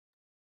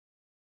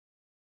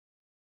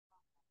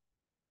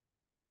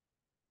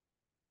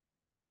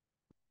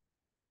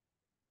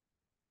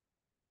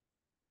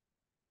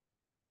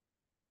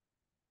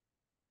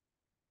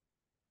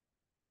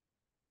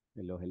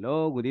Hello,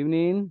 hello, good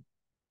evening.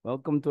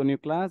 Welcome to a new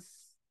class.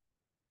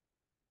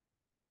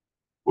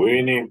 Good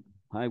evening.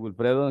 Hi,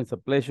 Wilfredo. It's a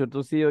pleasure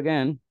to see you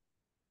again.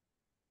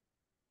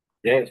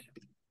 Yes.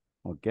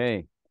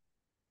 Okay.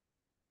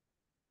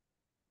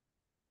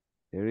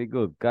 Very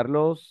good.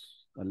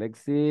 Carlos,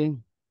 Alexi,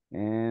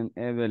 and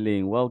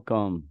Evelyn,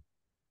 welcome.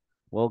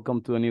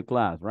 Welcome to a new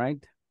class,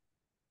 right?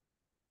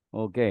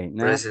 Okay,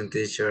 now, Present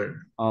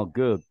teacher. oh,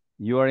 good.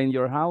 You are in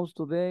your house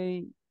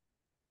today,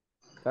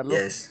 Carlos?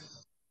 Yes.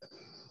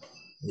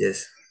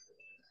 Yes.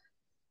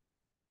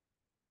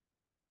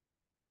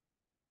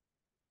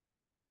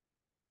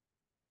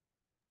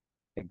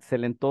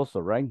 Excellent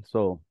also, right?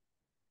 So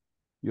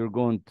you're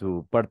going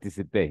to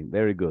participate.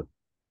 Very good.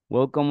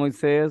 Welcome,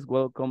 Moises.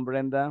 Welcome,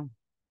 Brenda.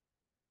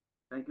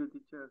 Thank you,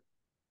 teacher.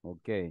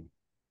 Okay,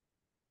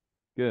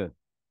 good.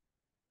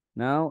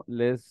 Now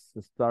let's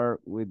start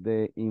with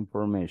the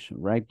information,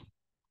 right?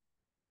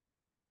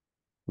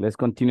 Let's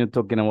continue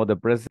talking about the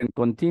present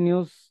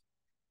continuous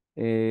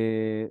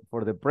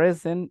for the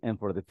present and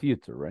for the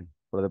future, right?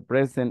 For the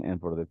present and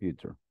for the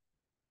future.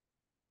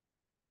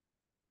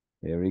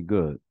 Very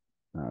good.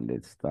 Now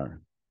let's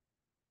start.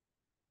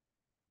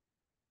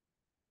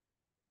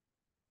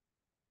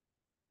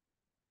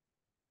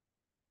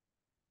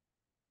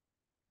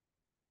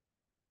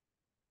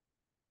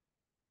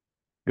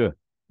 Good.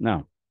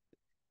 Now,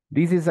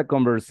 this is a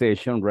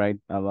conversation, right,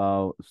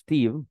 about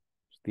Steve.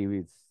 Steve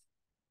is,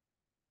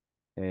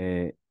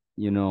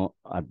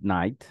 at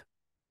night.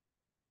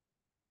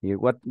 Here,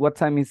 what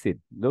time is it?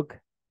 Look,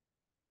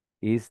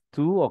 it's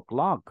 2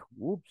 o'clock.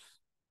 Whoops.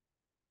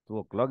 2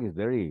 o'clock is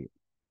very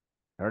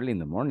early in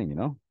the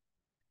morning.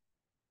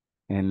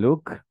 And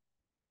look,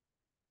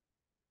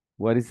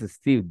 what is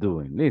Steve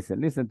doing?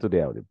 Listen to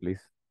the audio,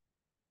 please.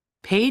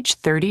 Page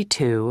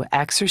 32,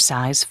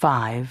 Exercise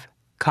 5,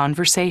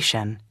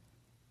 Conversation.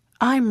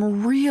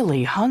 I'm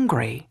really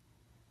hungry.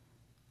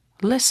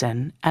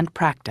 Listen and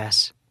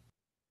practice.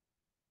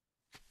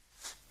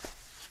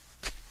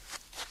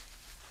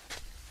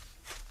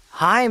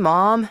 Hi,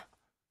 Mom.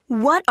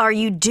 What are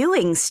you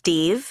doing,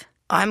 Steve?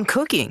 I'm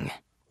cooking.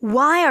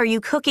 Why are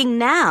you cooking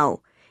now?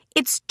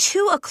 It's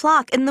 2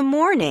 o'clock in the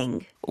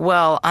morning.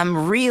 Well,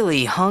 I'm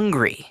really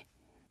hungry.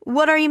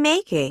 What are you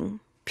making?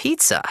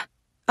 Pizza.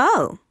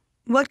 Oh,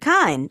 what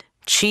kind?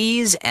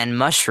 Cheese and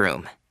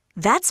mushroom.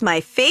 That's my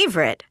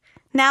favorite.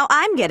 Now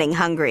I'm getting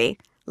hungry.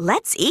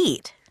 Let's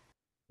eat.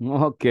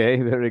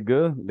 Okay, very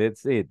good.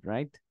 Let's eat,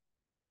 right?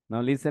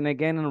 Now listen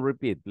again and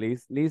repeat,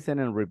 please. Listen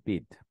and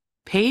repeat.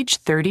 Page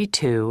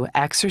 32,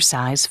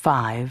 Exercise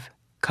 5,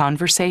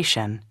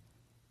 Conversation.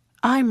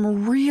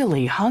 I'm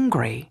really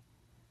hungry.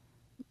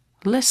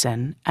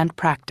 Listen and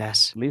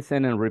practice.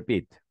 Listen and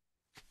repeat.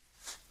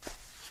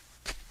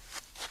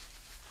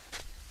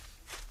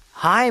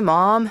 Hi,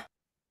 Mom.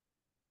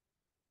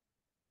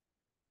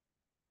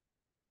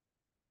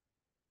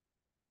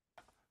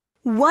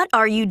 What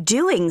are you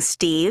doing,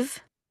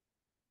 Steve?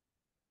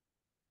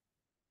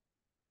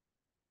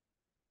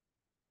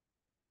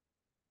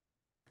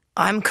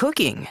 I'm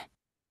cooking.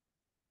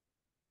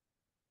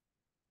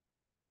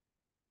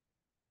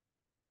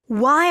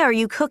 Why are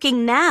you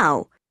cooking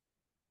now?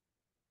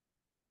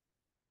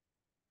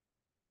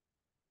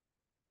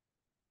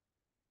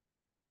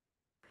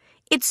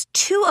 It's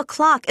 2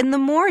 o'clock in the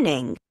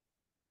morning.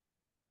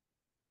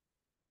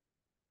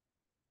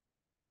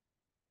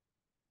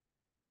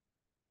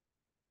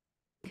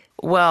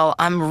 Well,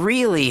 I'm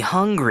really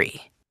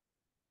hungry.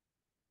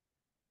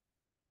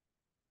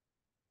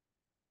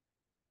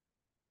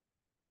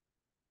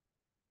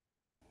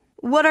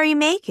 What are you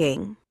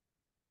making?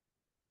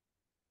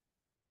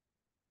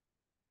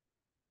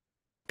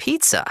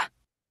 Pizza.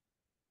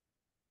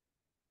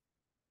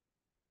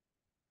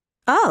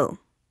 Oh,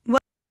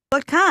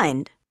 what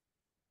kind?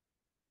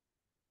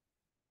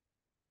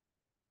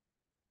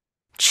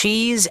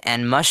 Cheese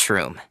and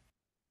mushroom.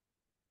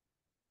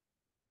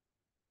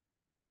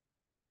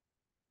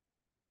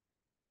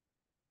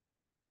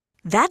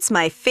 That's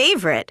my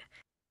favorite.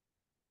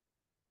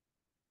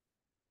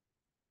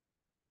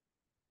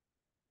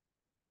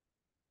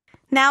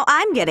 Now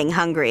I'm getting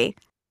hungry.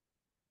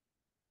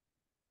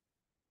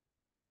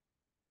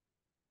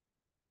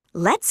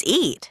 Let's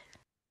eat.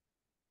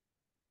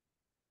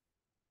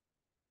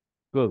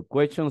 Good.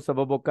 Questions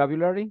about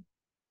vocabulary?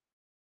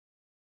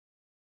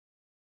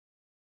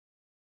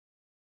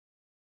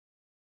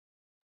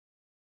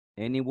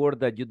 Any word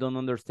that you don't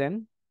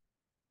understand?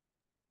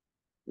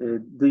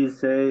 Do you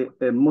say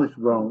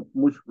mushroom?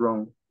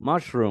 Mushroom.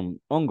 Mushroom,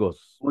 hongos.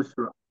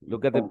 Mushroom.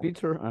 Look at the Oh.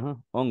 picture.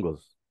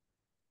 Hongos.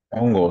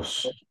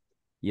 Hongos.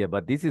 Yeah,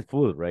 but this is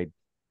food, right?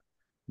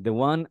 The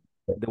one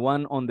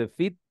on the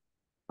feet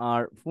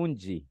are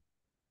fungi.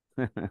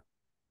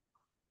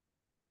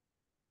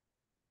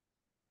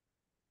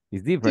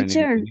 It's different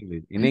Teacher,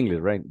 in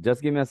English, right?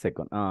 Just give me a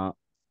second.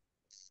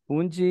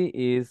 Fungi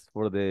is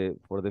for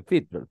the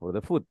feet, for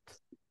the foot.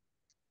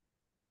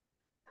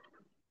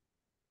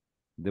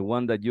 The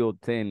one that you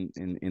obtain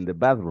in the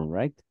bathroom,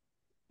 right?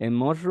 And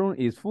mushroom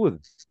is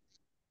food,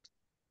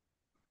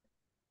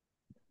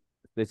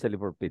 especially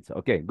for pizza.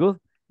 Okay, good.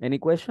 Any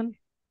question?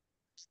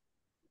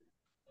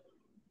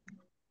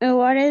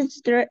 What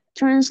is the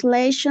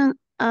translation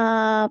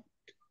of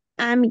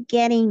I'm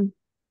getting?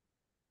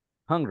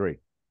 Hungry.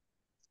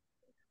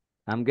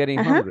 I'm getting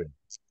Uh-huh. hungry.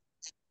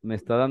 Me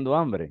está dando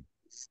hambre.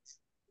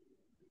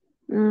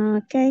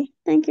 Okay,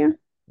 thank you.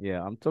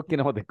 Yeah, I'm talking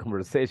about the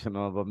conversation,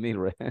 not about me,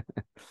 right?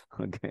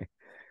 Okay.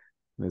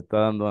 Me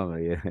está dando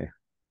hambre, yeah.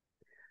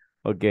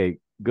 Okay,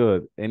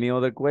 good. Any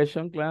other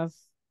question, class?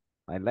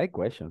 I like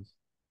questions.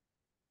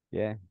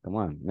 Yeah, come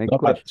on, make No,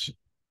 but questions.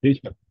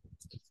 teacher,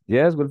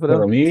 Yes, for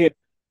Wilfredo? me,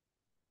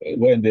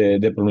 when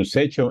the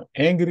pronunciation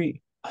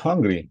angry,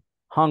 hungry,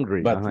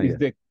 Hungry, but yeah. it's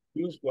the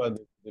usual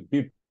the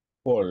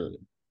people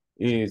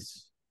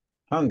is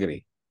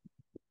hungry.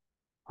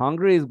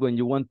 Hungry is when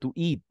you want to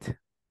eat.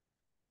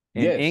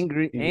 And Yes.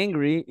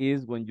 angry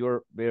is when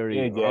you're very,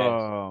 Yes.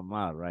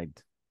 mad,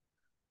 right?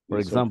 For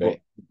It's example,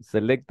 okay.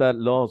 Selecta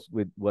lost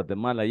with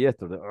Guatemala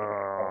yesterday.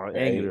 Okay.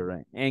 Angry,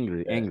 right?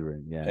 Angry,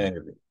 Yeah. yeah.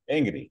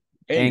 Angry.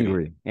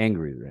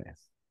 Yes.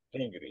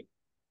 Angry.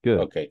 Good.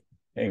 Okay.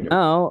 Angry.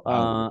 Now,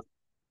 Angry.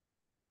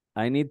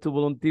 I need 2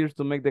 volunteers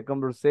to make the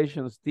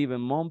conversation. Steve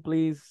and Mom,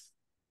 please.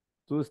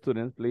 2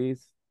 students,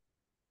 please.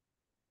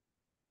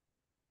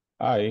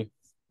 Hi.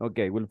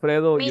 Okay,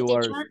 Wilfredo, Me, you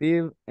are teacher.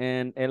 Steve,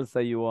 and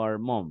Elsa, you are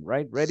Mom,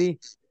 right? Ready?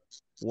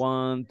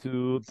 1,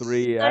 2,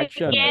 3,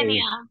 action.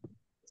 Kenya.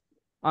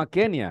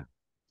 Kenya.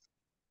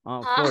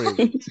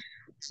 Sorry.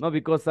 No,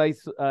 because I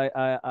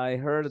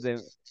heard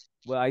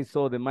I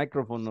saw the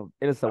microphone of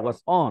Elsa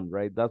was on,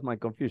 right? That's my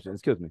confusion.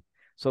 Excuse me.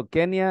 So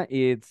Kenya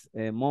is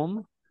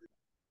Mom,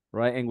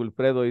 right? And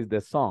Wilfredo is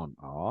the son.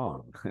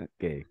 Oh,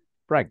 okay.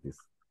 Practice.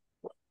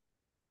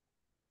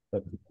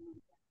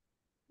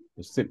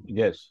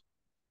 Yes.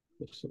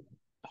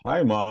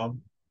 Hi,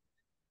 Mom.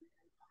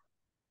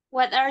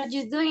 What are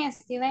you doing,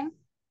 Steven?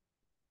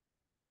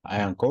 I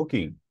am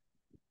cooking.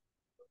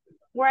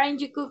 Why aren't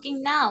you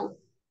cooking now?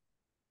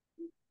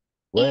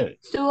 Well,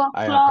 It's 2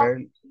 I am o'clock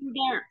very...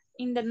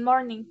 in the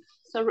morning.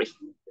 Sorry.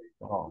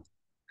 Oh,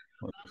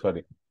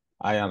 sorry.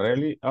 I am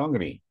really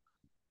hungry.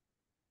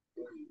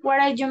 What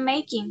are you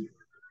making?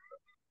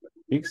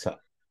 Pizza.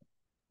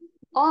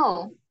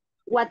 Oh,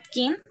 what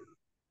kind?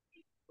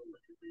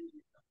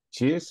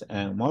 Cheese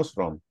and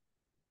mushroom.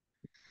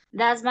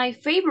 That's my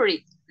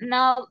favorite.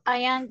 Now I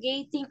am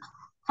getting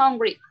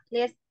hungry.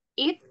 Let's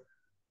eat.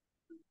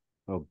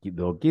 Okie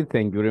dokie.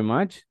 Thank you very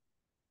much.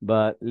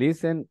 But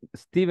listen,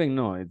 Steven,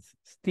 no, it's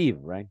Steve,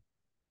 right?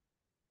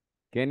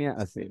 Kenya,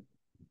 Steve.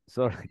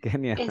 sorry,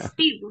 Kenya.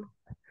 Steve.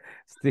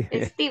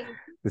 Steve. Steve.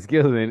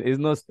 Excuse me, it's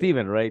not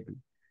Steven, right?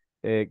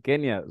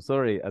 Kenya,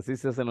 sorry, así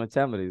se hacen los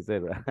chambres,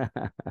 dice.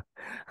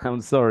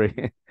 I'm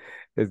sorry.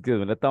 Excuse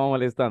me, le estamos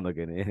molestando,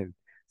 Kenya.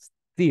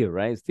 Steve,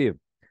 right? Steve.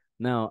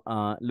 Now,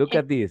 look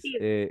at this.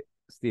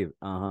 Steve,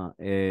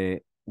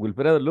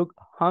 Wilfredo, look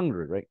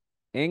hungry, right?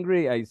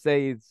 Angry, I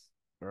say it's...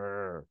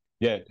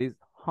 Yeah. It's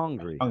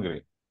hungry.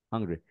 Hungry.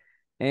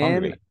 And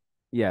Hungry.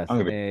 yes,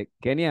 Hungry.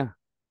 Kenya,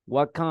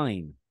 what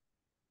kind?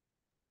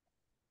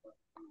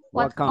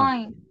 What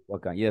kind?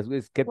 What kind? Yes,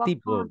 it's ¿qué What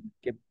tipo?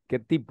 kind? ¿Qué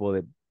tipo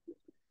de?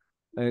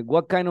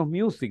 What kind of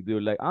music do you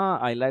like?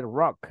 I like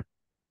rock.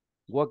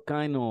 What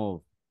kind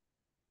of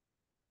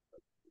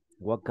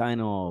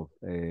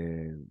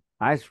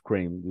ice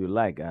cream do you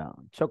like?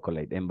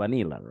 Chocolate and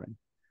vanilla, right?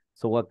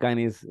 So what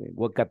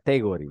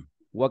category?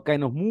 What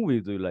kind of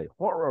movies do you like?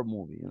 Horror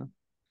movie, you know?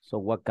 So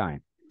what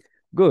kind?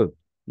 Good.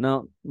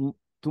 Now, 2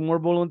 more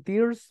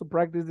volunteers to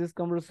practice this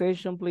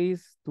conversation,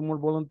 please. 2 more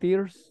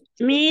volunteers.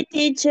 Me,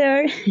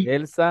 teacher.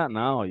 Elsa,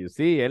 now you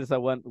see, Elsa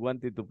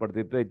wanted to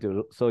participate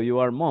too. So you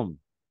are Mom.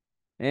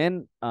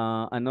 And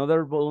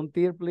another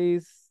volunteer,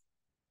 please.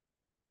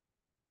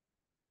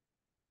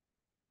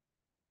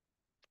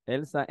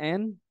 Elsa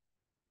and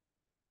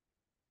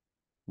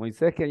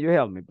Moises, can you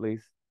help me,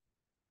 please?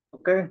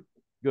 Okay.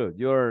 Good.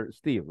 You're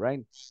Steve, right?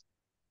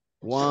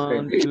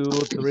 1, 2,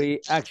 3,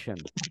 action.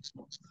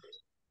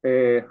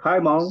 Hi,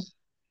 Mom.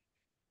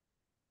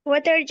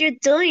 What are you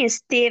doing,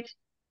 Steve?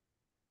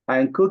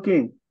 I'm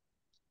cooking.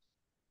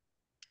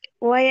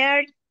 Why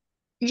are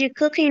you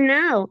cooking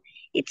now?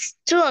 It's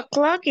 2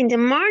 o'clock in the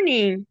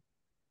morning.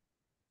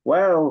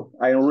 Well,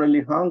 I'm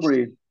really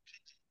hungry.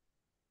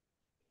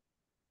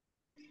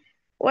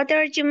 What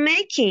are you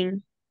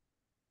making?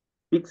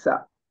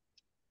 Pizza.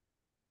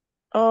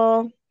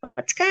 Oh,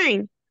 what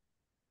kind?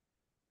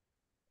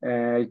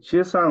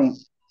 Cheese and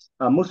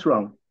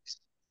mushroom.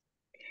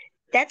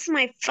 That's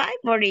my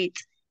favorite.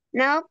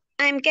 Now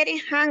I'm getting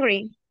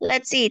hungry.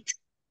 Let's eat.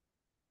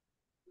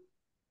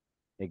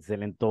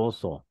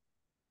 Excelentoso.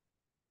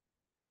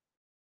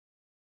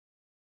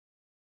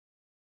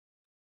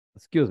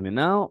 Excuse me.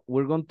 Now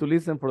we're going to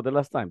listen for the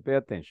last time. Pay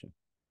attention.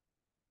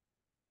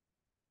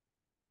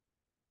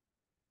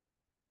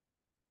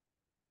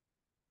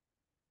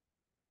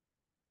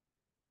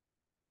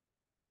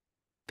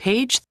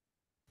 Page.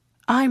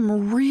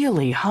 I'm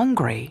really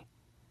hungry.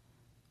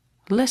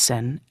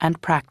 Listen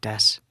and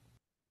practice.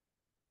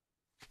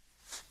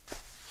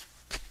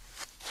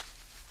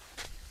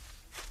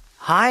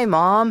 Hi,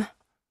 Mom.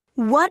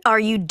 What are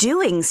you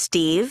doing,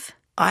 Steve?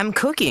 I'm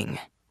cooking.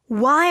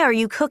 Why are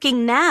you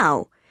cooking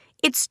now?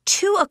 It's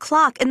 2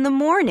 o'clock in the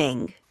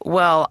morning.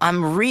 Well,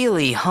 I'm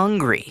really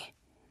hungry.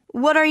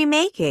 What are you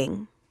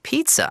making?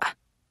 Pizza.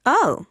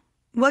 Oh,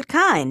 what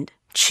kind?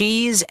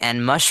 Cheese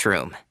and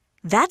mushroom.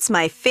 That's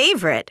my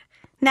favorite.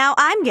 Now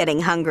I'm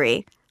getting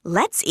hungry.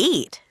 Let's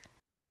eat.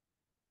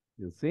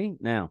 You see?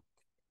 Now,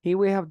 here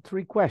we have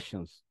 3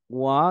 questions.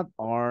 What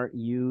are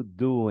you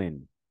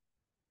doing?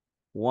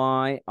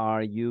 Why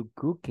are you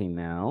cooking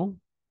now?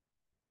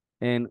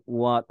 And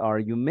what are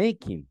you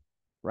making?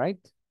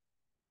 Right?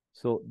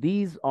 So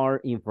these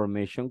are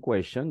information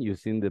questions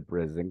using the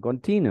present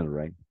continuous,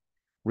 right?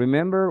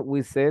 Remember,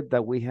 we said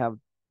that we have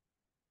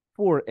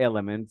 4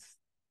 elements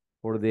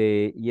for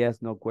the yes,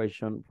 no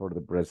question for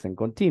the present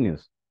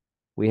continuous.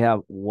 We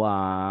have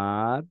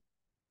what,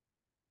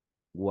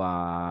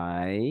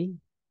 why,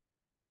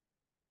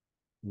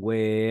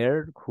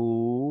 where,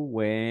 who,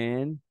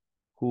 when,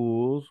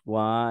 whose,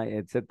 why,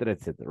 etc.,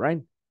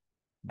 right?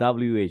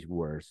 WH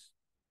words.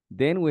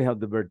 Then we have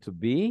the verb to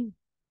be.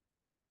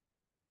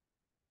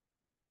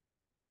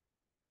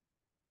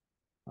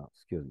 Oh,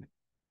 excuse me.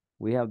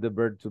 We have the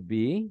verb to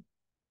be,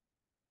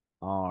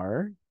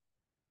 are,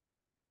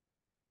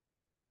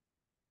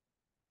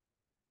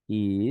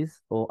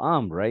 is, or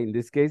am, right? In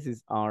this case,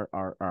 it's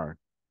are.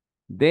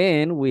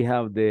 Then we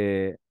have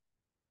the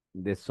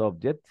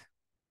subject.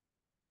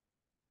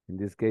 In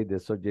this case, the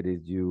subject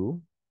is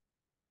you,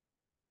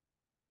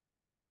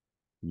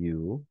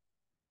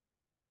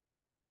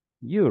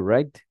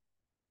 right?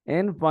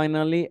 And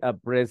finally, a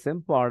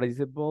present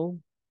participle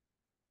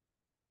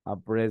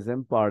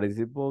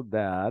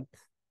that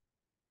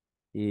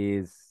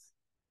is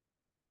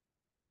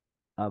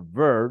a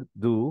verb,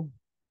 do,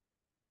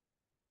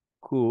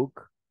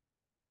 cook,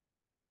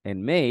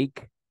 and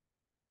make,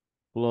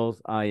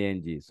 plus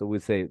ing. So we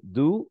say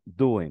do,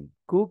 doing,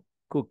 cook,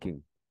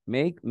 cooking,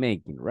 make,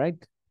 making,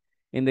 right?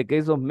 In the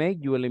case of make,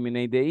 you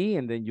eliminate the e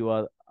and then you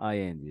add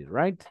ing,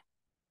 right?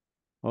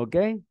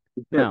 Okay?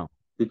 Now,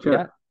 Teacher,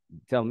 yeah,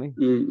 tell me.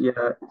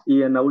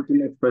 Y en la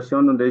última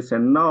expresión donde dice,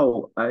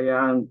 no, I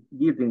am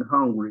getting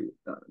hungry.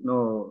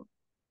 No.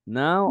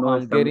 Now No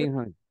I'm está getting bien.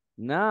 hungry.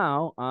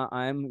 Now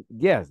I'm,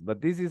 yes,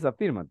 but this is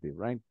affirmative,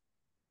 right?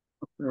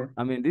 Okay.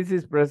 I mean, this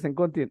is present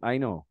continuous. I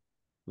know.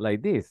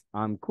 Like this,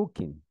 I'm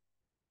cooking.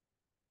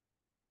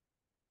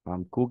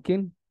 I'm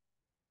cooking.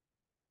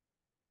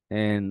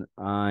 And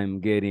I'm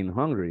getting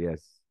hungry,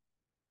 yes.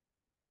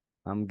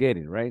 I'm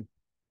getting, right?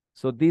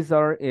 So these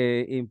are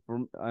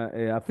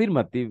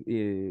affirmative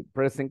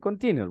present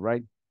continuous,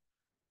 right?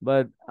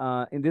 But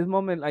in this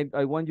moment,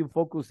 I want you to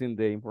focus in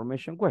the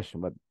information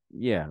question. But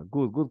yeah,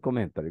 good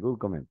commentary,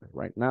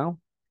 Right now,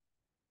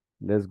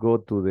 let's go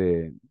to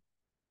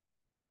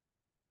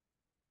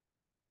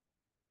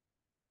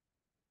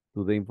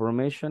the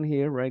information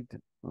here, right?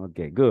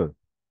 Okay, good.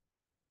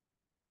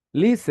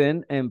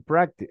 Listen and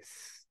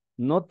practice.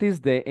 Notice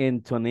the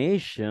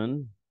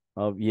intonation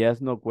of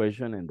yes, no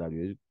question and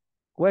W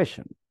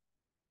question.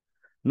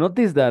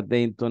 Notice that the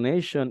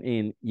intonation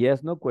in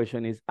yes, no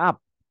question is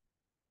up,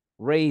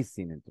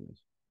 raising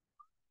intonation.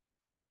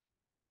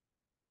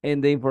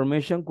 And the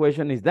information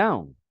question is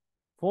down,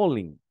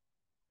 falling.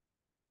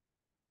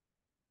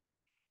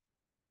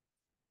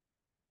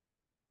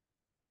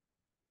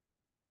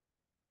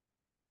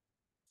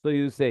 So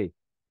you say,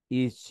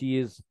 is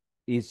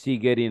she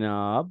getting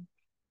up?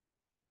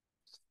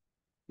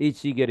 Is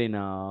she getting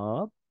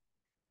up?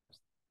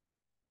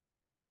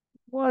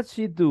 What's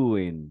she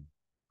doing?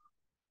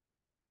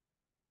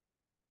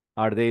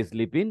 Are they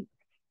sleeping?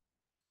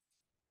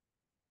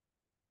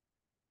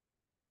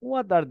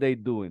 What are they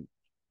doing?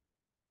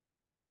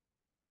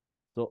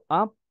 So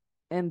up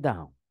and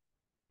down,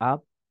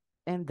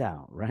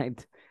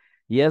 right?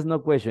 Yes, no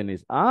question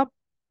is up.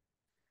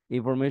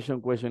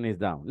 Information question is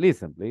down.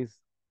 Listen, please.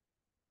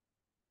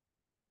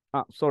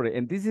 Sorry,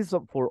 and this is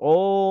for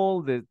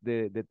all the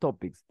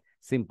topics.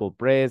 Simple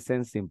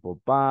present,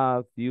 simple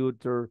past,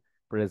 future,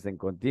 present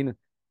continuous,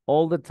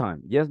 all the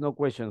time. Yes, no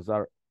questions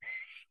are,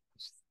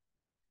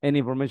 and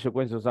information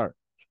questions are.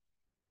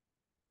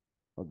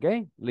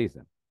 Okay,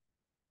 listen.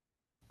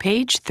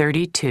 Page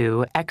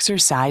 32,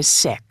 Exercise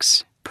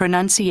 6,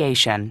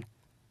 Pronunciation,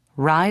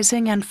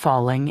 Rising and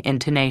Falling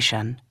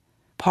Intonation,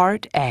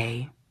 Part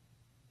A.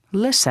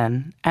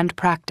 Listen and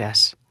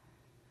practice.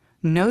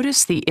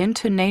 Notice the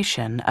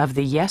intonation of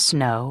the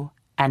yes-no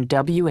and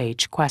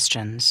WH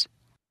questions.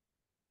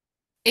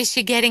 Is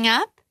she getting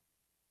up?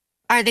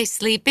 Are they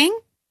sleeping?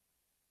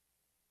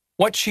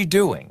 What's she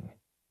doing?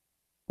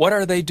 What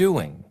are they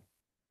doing?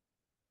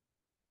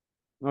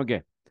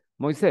 Okay,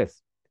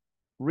 Moises,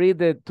 read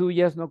the 2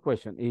 yes-no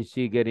question. Is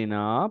she getting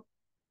up?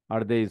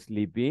 Are they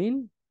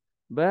sleeping?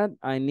 But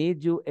I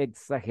need you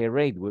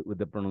exaggerate with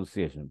the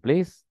pronunciation,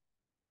 please.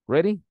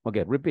 Ready?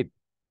 Okay, repeat.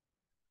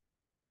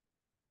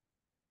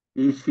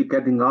 Is she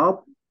getting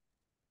up?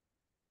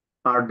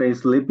 Are they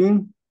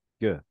sleeping?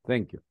 Good,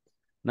 thank you.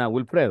 Now,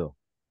 Wilfredo,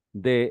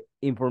 the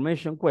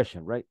information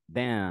question, right?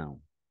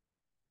 Down.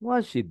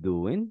 What's she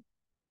doing?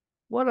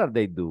 What are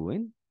they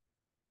doing?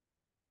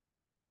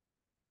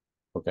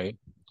 Okay.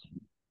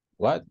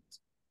 What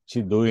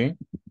she doing?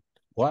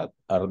 What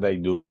are they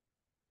doing?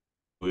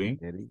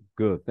 Very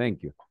good,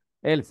 thank you.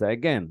 Elsa,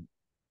 again,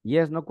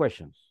 yes, no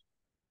questions.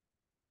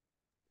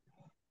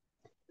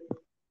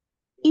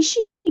 Is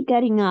she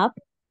getting up?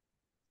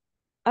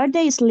 Are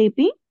they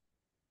sleeping?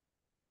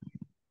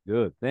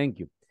 Good, thank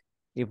you.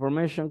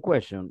 Information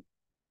question.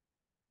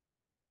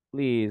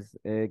 Please,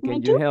 Me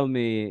can you too. help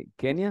me,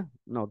 Kenya?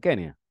 No,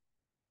 Kenya.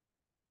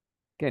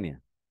 Kenya.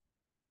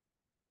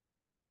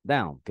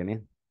 Down,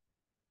 Kenya.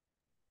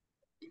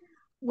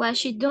 What's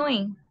she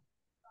doing?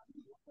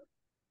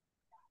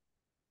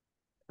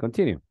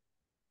 Continue.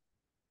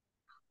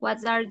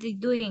 What are they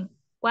doing?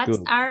 What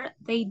Good. are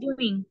they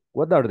doing?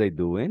 What are they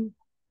doing?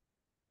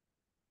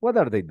 What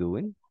are they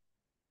doing?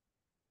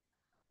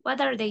 What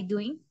are they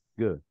doing?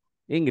 Good.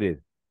 Ingrid.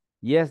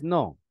 Yes,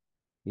 no.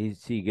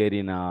 Is she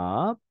getting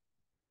up?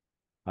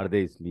 Are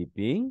they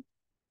sleeping?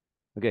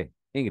 Okay,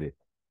 Ingrid.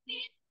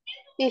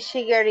 Is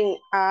she getting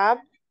up?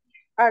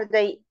 Are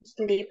they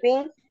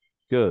sleeping?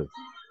 Good.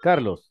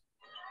 Carlos.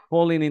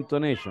 Falling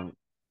intonation.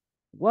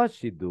 What's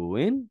she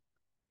doing?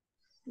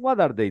 What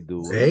are they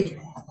doing? Okay.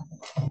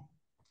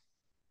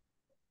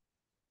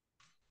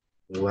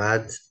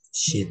 What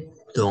she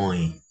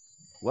doing?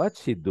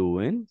 What's she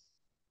doing?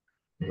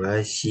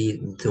 What she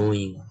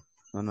doing?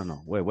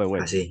 No. Wait.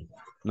 Así.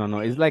 No,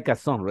 it's like a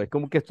song, right?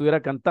 Como que estuviera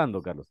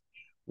cantando, Carlos.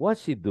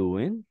 What's she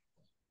doing?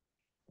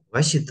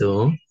 What she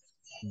do?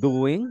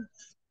 Doing?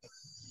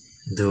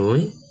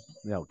 Doing?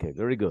 Yeah, okay,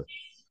 very good.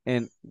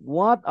 And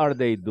what are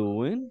they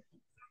doing?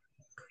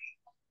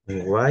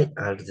 Why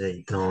are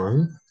they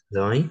doing?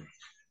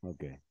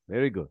 Okay,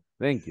 very good.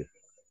 Thank you.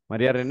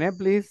 Maria Rene,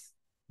 please.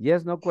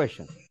 Yes, no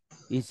question.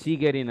 Is she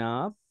getting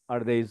up?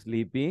 Are they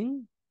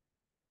sleeping?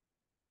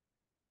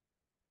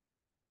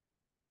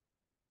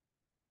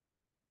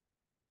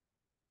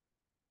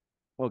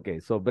 Okay,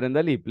 so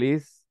Brenda Lee,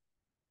 please.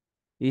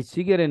 Is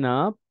she getting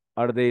up?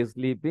 Are they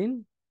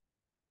sleeping?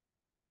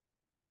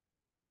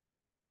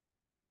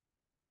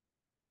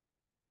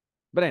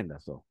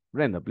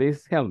 Brenda,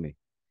 please help me.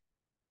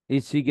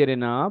 Is she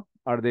getting up?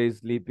 Are they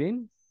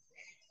sleeping?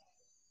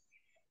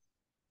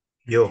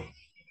 Yo.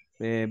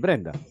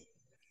 Brenda.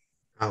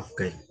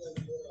 Okay.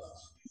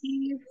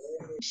 Is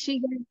she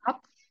getting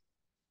up?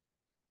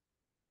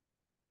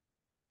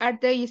 Are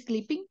they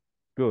sleeping?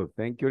 Good,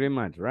 thank you very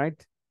much,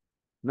 right?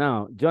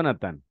 Now,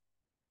 Jonathan.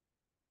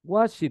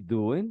 What's she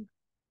doing?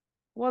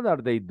 What are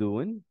they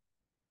doing?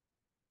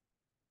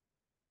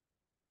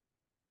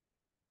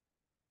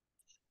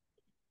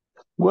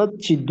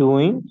 What she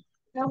doing?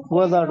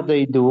 What are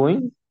they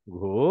doing?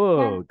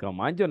 Good, come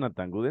on,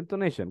 Jonathan, good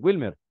intonation.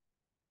 Wilmer.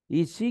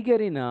 Is she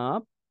getting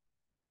up?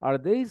 Are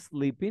they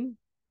sleeping?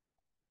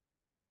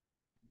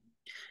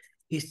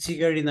 Is she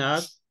getting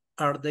up?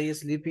 Are they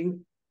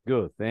sleeping?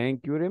 Good.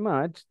 Thank you very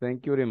much.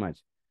 Thank you very much.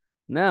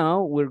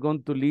 Now we're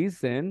going to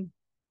listen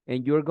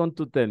and you're going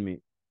to tell me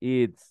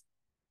it's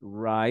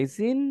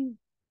rising,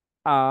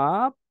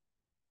 up,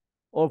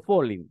 or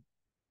falling?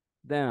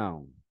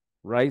 Down.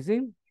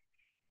 Rising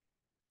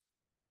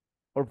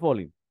or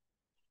falling?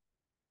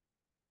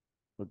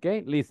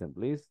 Okay, listen,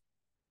 please.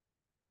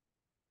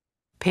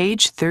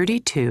 Page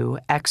 32,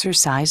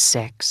 Exercise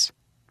 6,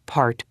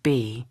 Part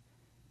B.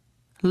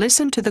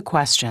 Listen to the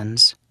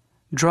questions.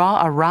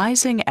 Draw a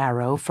rising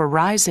arrow for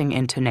rising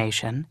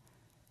intonation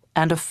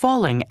and a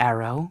falling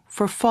arrow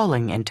for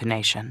falling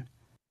intonation.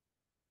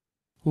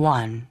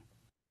 1,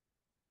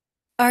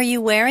 Are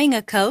you wearing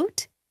a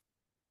coat?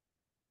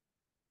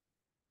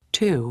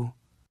 2,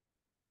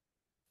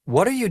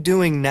 What are you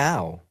doing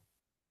now?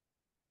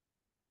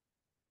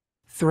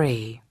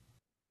 3,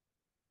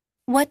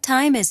 What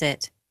time is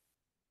it?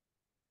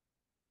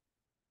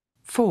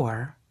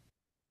 4,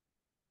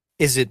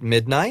 Is it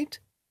midnight?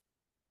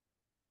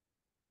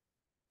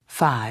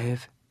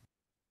 5,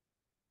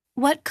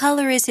 What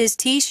color is his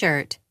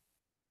t-shirt?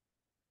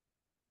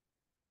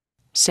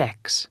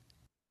 6.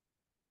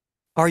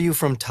 Are you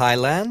from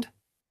Thailand?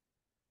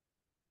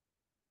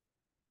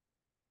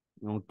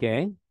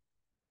 Okay.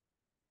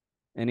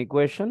 Any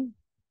question?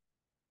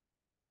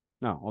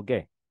 No,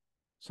 okay.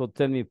 So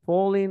tell me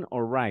falling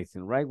or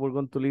rising, right? We're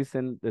going to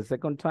listen the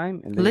second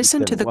time. And then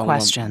Listen to the one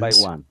questions. by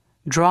one.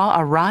 Draw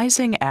a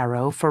rising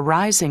arrow for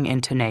rising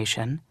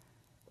intonation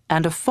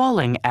and a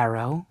falling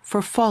arrow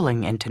for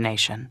falling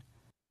intonation.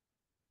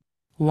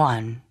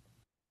 1,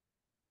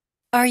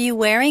 Are you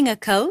wearing a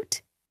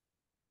coat?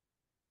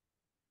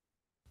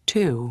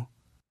 2,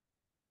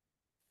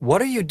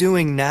 What are you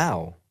doing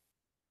now?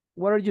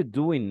 What are you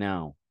doing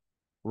now?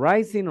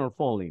 Rising or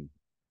falling?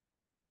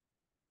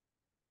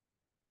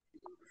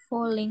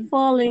 Falling.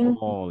 Falling.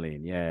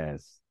 Falling,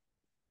 yes.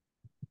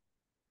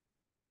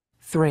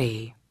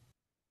 3,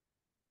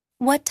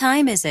 What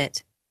time is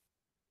it?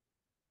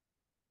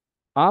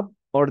 Up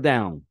or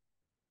down?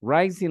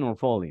 Rising or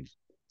falling?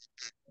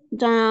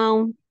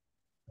 Down.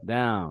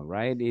 Down,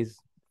 right? Is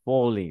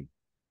falling.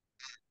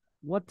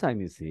 What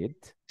time is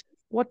it?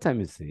 What time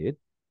is it?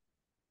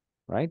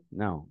 Right?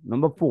 Now,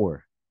 number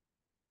 4.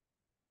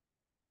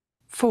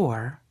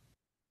 4,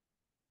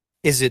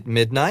 Is it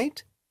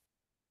midnight?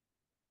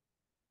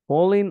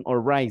 Falling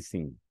or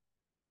rising?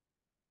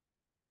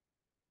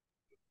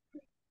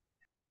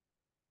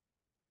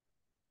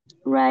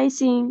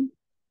 Rising.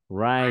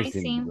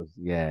 Rising.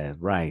 Yeah,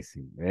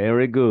 rising.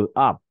 Very good.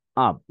 Up,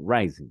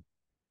 rising.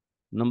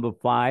 Number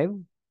 5.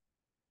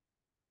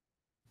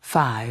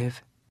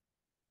 5.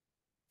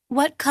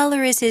 What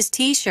color is his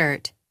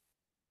t-shirt?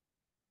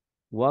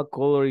 What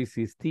color is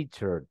his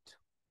t-shirt?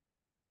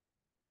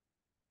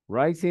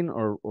 Rising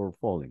or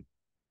falling?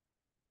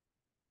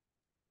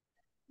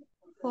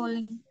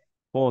 Falling.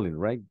 Falling,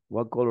 right?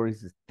 What color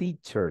is his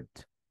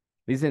t-shirt?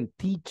 Listen,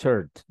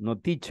 t-shirt, no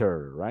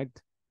teacher, right?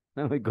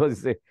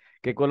 Because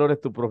 ¿qué color es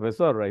tu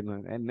profesor, right?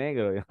 No, es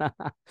negro.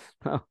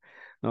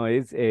 no,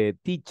 it's a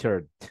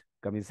t-shirt,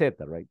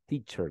 camiseta, right?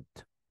 T-shirt.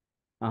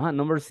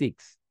 Number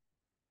 6.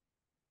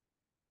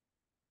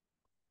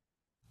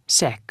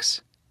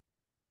 6.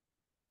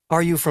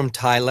 Are you from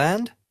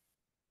Thailand?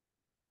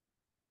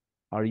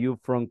 Are you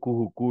from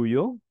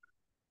Kuhukuyo?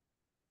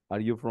 Are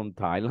you from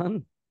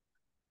Thailand?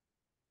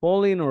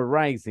 Falling or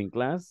rising,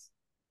 class?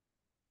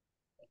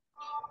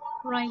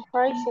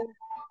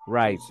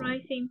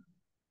 Rising.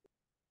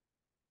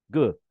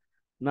 Good.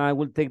 Now I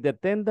will take the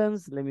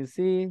attendance. Let me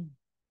see.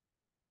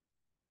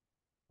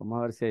 Vamos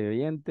a ver si hay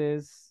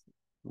oyentes.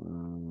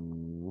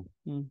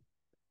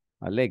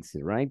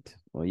 Alexis, right?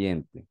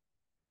 Oyente.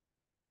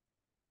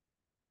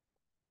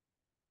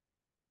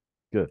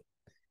 Good.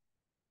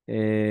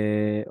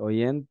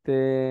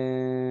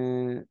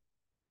 Oyente.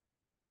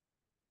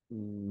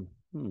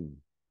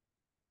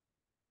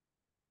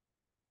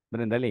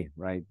 Brenda Lee,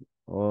 right?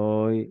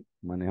 Hoy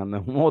manejando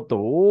en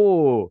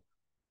moto.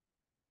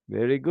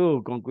 Very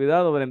good. Con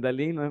cuidado, Brenda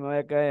Lee, no se me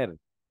vaya a caer.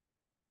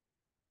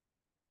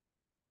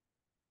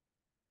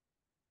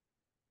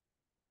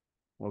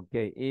 Ok,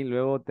 y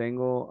luego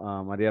tengo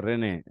a María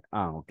René.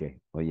 Ok,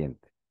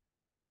 oyente.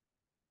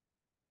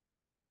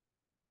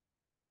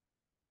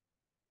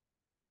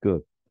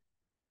 Good.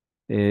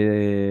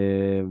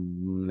 Let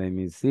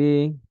me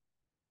see.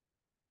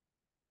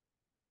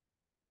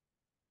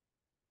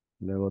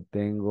 Luego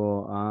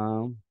tengo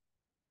a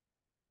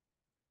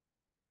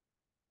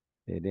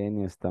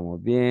Irene,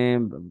 estamos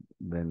bien.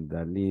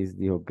 Brenda Liz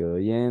dijo que de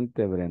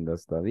oyente. Brenda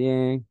está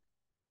bien.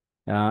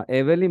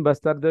 Evelyn va a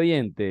estar de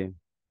oyente.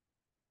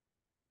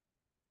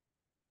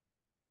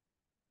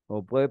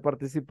 ¿O puede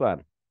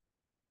participar?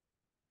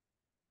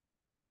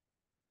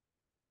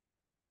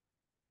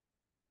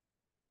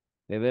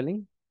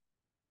 Evelyn.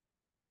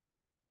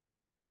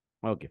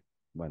 Ok.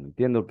 Bueno,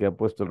 entiendo que ha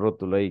puesto el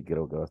rótulo ahí.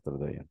 Creo que va a estar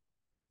de oyente.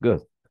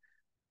 Good.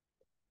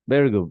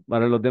 Very good.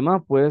 Para los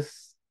demás,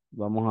 pues,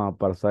 vamos a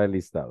pasar el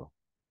listado.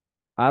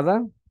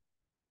 Ada.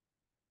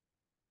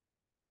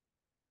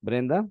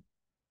 Brenda.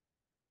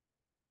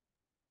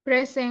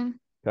 Present.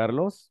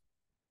 Carlos.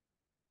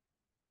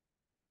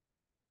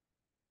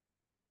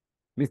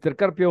 Mr.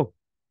 Carpio.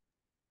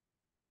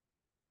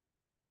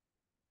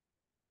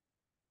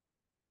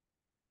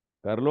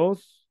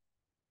 Carlos.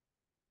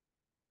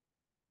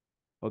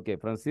 Ok,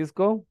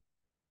 Francisco.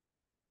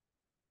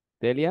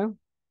 Telia.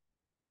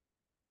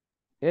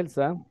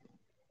 Elsa.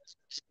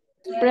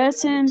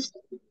 Present.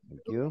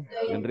 Thank you.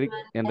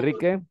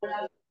 Enrique.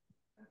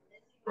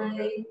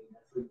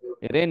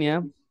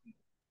 Erenia.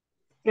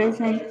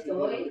 Present.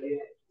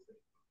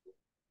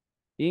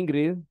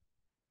 Ingrid.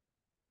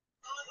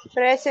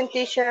 Present,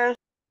 teacher.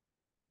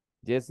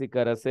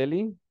 Jessica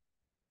Araceli.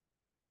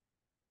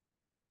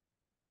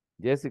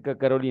 Jessica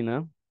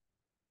Carolina.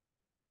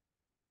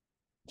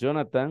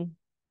 Jonathan.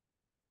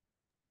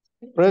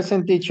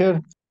 Present, teacher.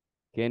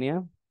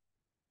 Kenia.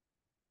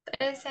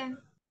 Present.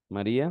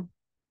 María.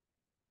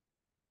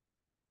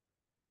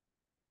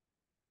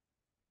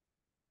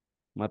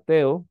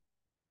 Mateo.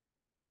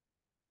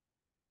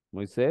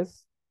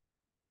 Moisés.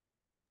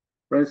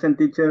 Present,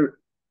 teacher.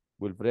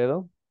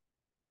 Wilfredo.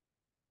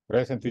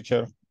 Present,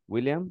 teacher.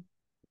 William.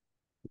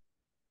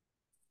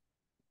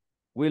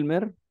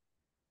 Wilmer.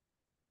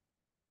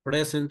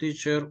 Present,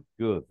 teacher.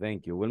 Good,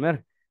 thank you,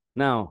 Wilmer.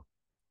 Now,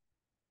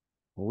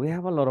 we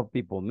have a lot of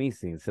people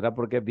missing. ¿Será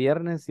porque es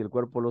viernes y el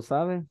cuerpo lo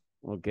sabe?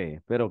 Ok,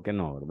 espero que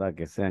no, ¿verdad?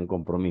 Que sean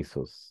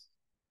compromisos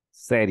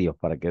serios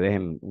para que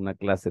dejen una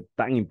clase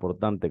tan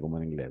importante como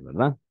en inglés,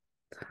 ¿verdad?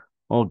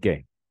 Ok,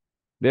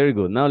 very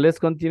good. Now, let's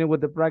continue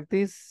with the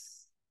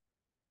practice.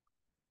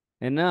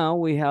 And now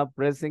we have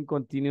present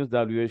continuous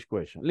WH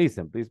question.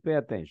 Listen, please pay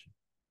attention.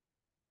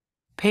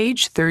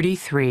 Page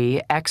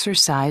 33,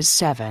 Exercise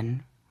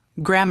 7,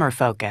 Grammar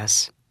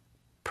Focus.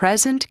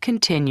 Present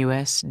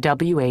continuous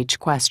WH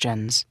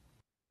questions.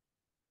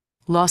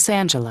 Los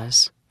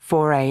Angeles,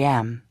 4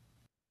 a.m.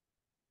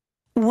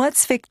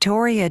 What's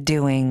Victoria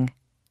doing?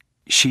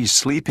 She's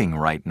sleeping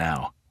right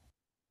now.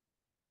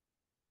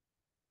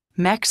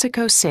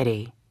 Mexico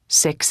City,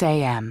 6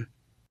 a.m.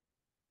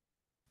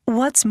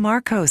 What's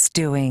Marcos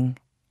doing?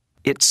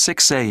 It's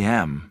 6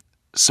 a.m.,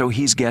 so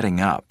he's getting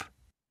up.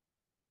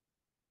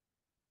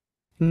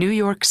 New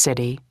York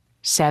City,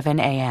 7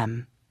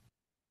 a.m.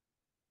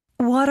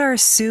 What are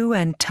Sue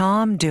and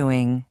Tom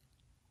doing?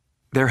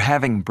 They're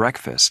having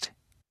breakfast.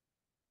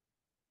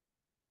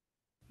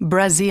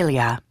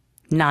 Brasilia,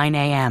 9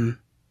 a.m.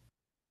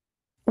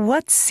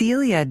 What's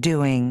Celia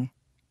doing?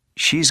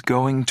 She's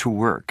going to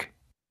work.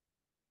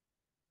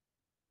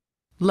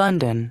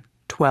 London,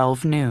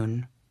 12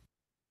 noon.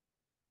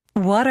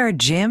 What are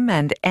Jim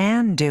and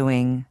Anne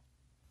doing?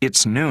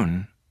 It's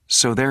noon,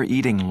 so they're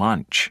eating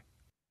lunch.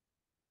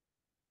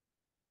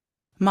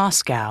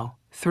 Moscow,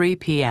 3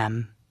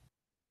 p.m.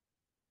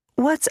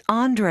 What's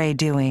Andre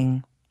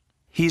doing?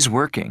 He's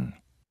working.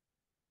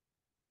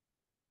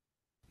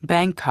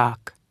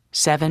 Bangkok,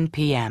 7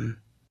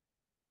 p.m.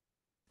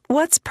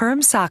 What's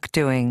Permsock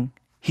doing?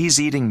 He's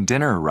eating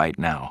dinner right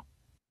now.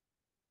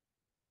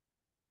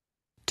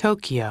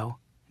 Tokyo,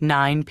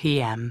 9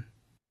 p.m.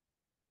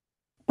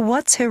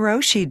 What's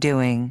Hiroshi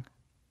doing?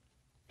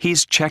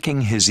 He's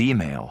checking his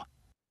email.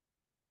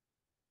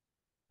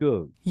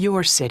 Good.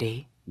 Your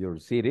city. Your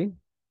city.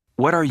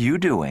 What are you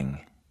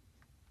doing?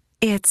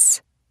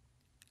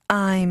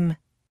 I'm.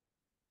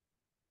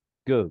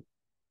 Good.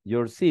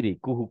 Your city,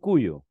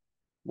 Cujucuyo.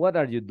 What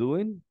are you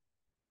doing?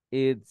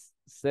 It's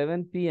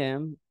 7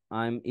 p.m.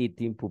 I'm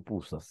eating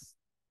pupusas.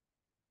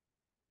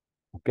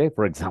 Okay,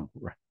 for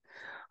example.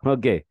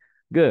 Okay,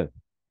 good.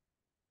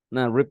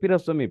 Now repeat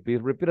after me, please.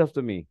 Repeat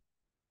after me.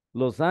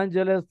 Los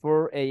Angeles,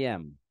 4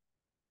 a.m.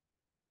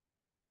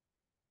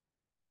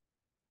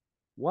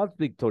 What's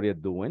Victoria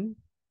doing?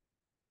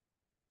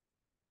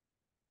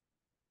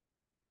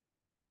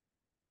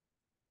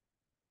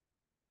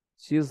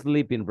 She's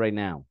sleeping right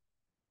now.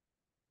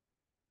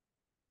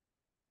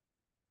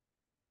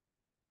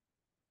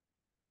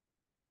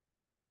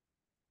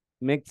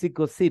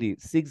 Mexico City,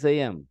 6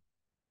 a.m.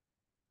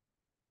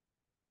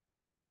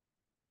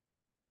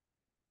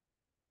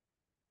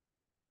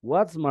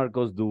 What's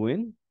Marcos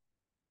doing?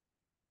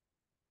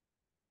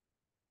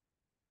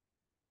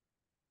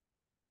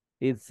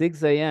 It's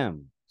 6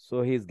 a.m.,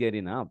 so he's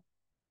getting up.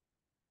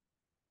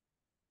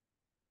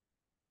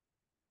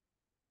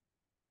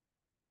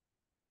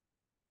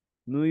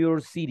 New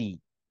York City,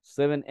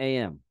 7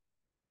 a.m.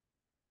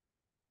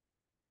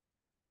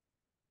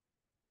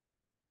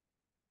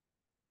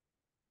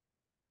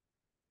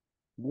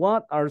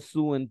 What are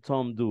Sue and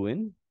Tom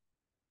doing?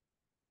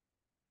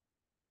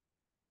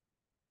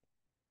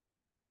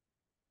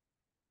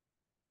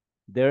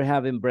 They're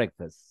having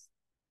breakfast.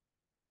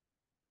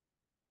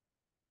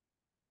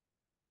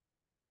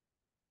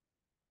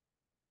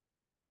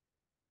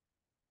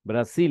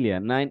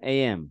 Brasilia, 9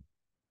 a.m.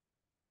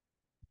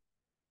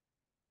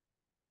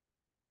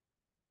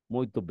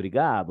 Muito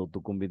obrigado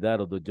por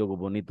convidar do jogo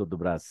bonito do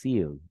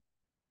Brasil.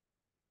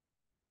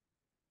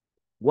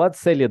 What's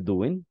Celia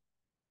doing?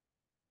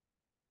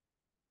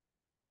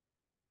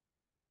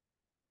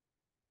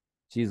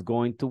 She's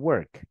going to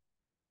work.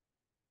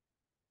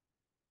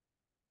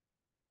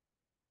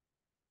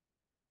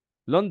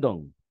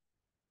 London,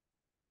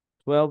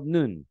 12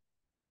 noon.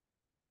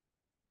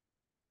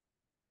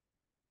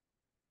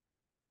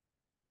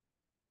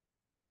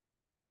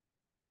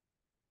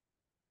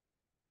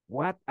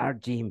 What are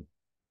Jim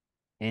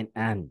and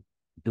Anne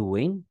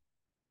doing?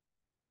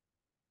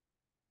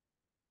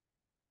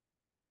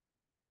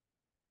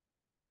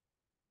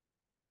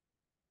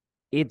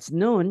 It's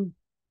noon,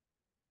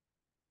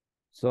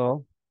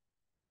 so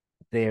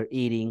they're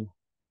eating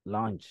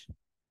lunch.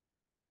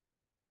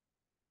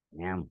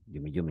 Yum,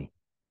 yummy, yummy.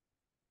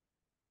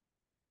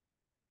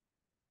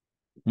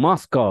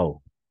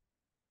 Moscow,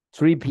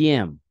 3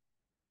 p.m.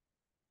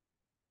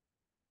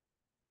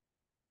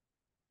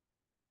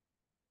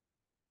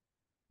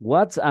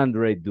 What's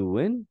Andre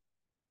doing?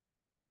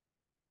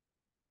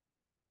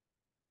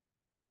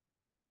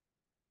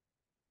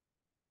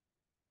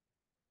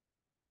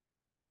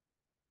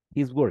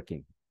 He's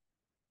working.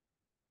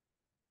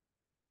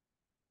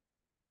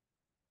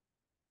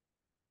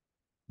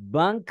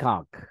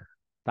 Bangkok,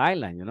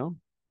 Thailand,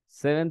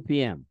 7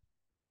 p.m.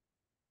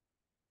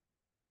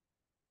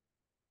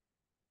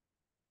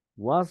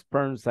 What's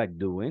Pernsack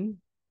doing?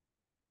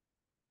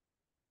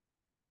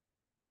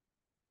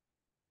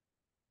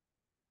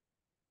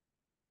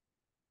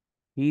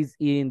 He's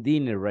eating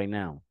dinner right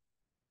now.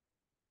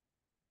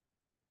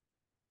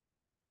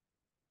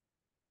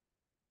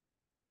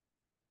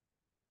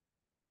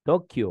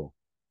 Tokyo,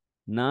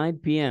 9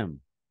 p.m.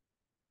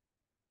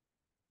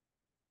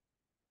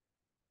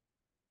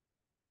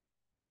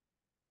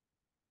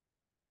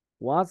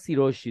 What's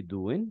Hiroshi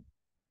doing?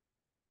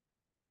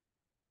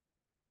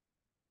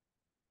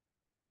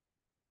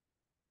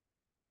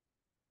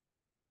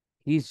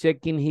 He's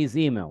checking his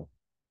email.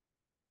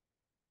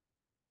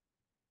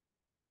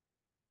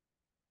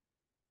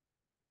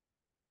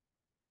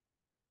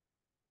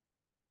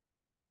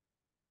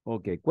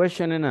 Okay,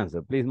 question and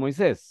answer. Please,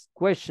 Moises.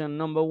 Question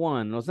number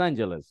 1, Los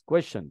Angeles.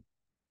 Question.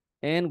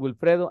 And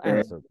Wilfredo,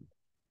 answer.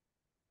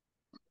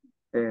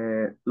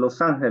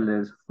 Los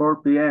Angeles,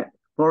 4 p.m.,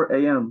 4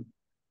 a.m.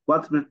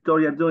 What's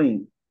Victoria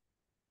doing?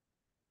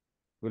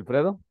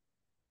 Wilfredo?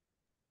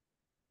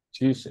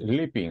 She's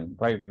sleeping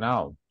right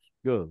now.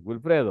 Good.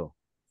 Wilfredo.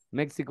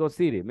 Mexico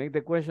City. Make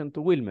the question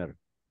to Wilmer.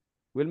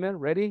 Wilmer,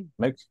 ready?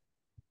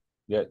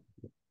 Yeah.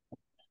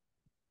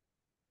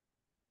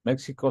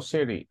 Mexico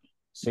City.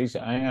 6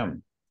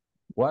 a.m.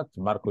 What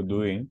Marco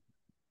doing?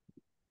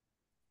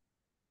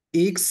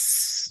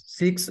 It's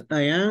 6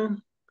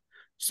 a.m.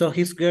 So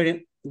he's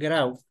get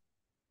out.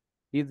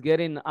 He's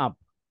getting up.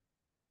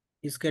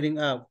 He's getting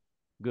up.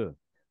 Good.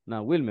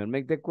 Now, Wilmer,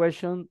 make the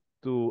question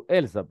to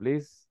Elsa,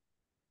 please.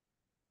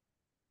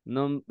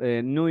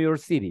 New York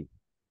City.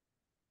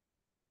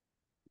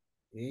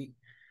 Okay.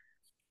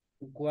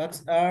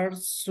 What are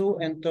Sue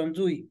and Tom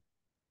doing?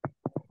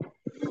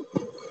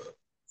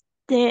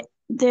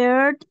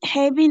 They're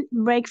having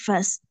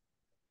breakfast.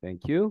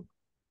 Thank you.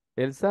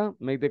 Elsa,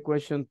 make the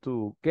question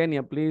to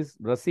Kenya, please.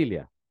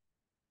 Brasilia.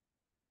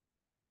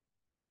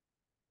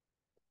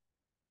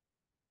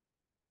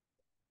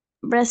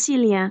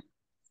 Brasilia,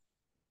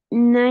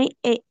 9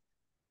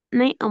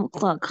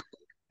 o'clock.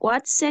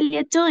 What's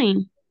Celia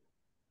doing?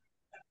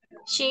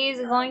 She is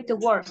going to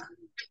work.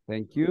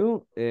 Thank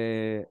you.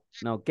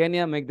 Now,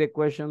 Kenya, make the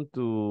question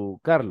to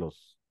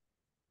Carlos.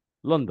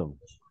 London.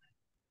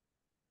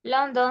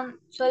 London,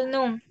 12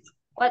 noon.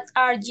 What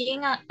are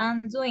Jean and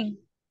Anne doing?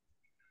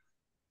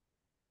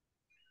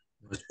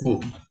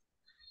 Moscú.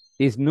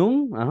 Is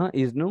noon?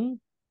 Is noon?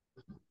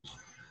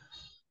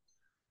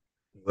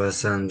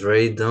 Was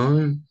Andre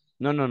done?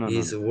 No.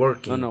 He's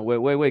working. No,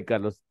 wait,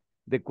 Carlos.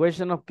 The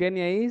question of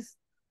Kenya is,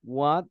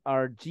 what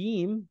are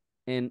Jim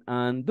and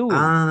Ann doing?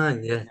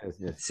 Yeah.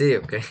 Yes. Sí,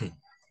 okay.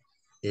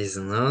 Is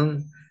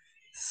none,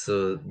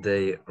 so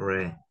they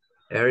are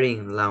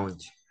eating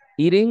lunch.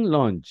 Eating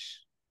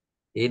lunch.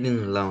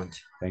 Eating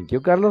lunch. Thank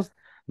you, Carlos.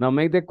 Now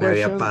make the Me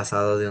había question.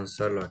 pasado de un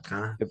solo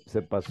acá.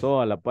 Se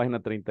pasó a la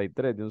página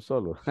 33 de un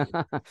solo.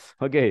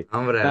 Okay.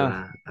 Hombre,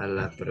 Now, a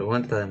la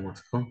pregunta de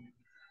Moscú.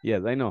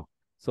 yes, I know.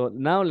 So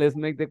now let's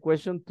make the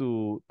question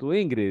to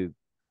Ingrid.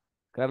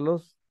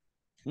 Carlos,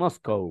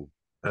 Moscow.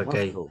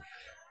 Okay. Moscow.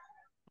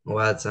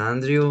 What's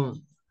Andrew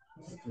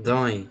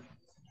doing?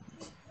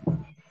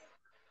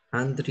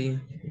 Andrew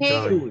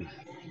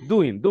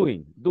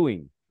Doing.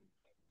 Doing.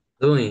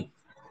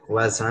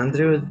 What's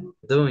Andrew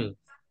doing?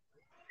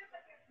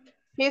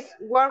 He's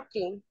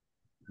working.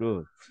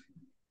 Good.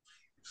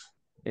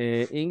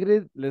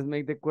 Ingrid, let's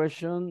make the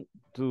question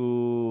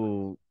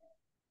to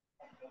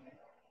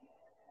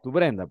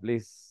Brenda,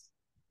 please.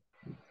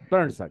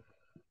 Bernsack.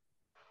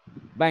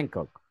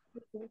 Bangkok.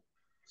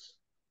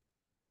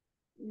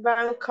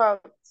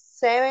 Bangkok,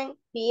 7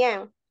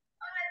 p.m.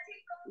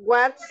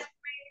 What's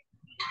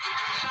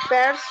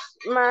First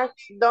Max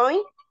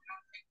doing?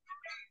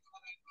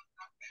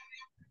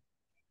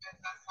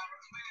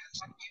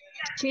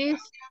 She's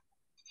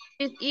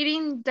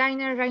eating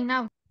dinner right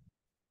now.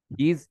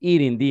 He's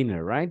eating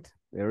dinner, right?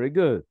 Very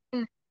good.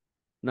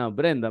 Now,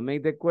 Brenda,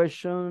 make the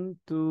question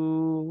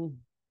to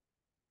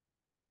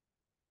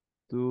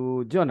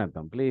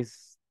Jonathan,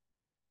 please.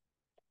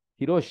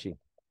 Hiroshi.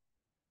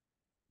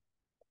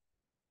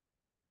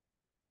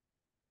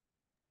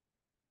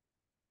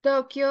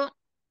 Tokyo,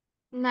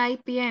 9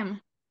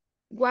 p.m.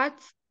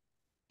 What's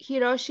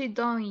Hiroshi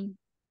doing?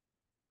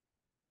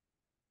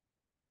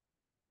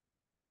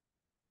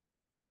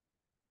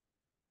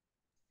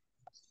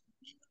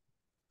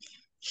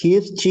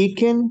 He's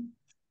checking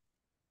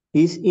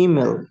his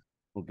email.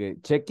 Okay,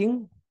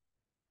 checking.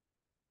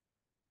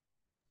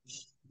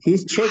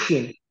 He's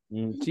checking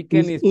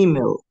Chicken his is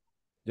email.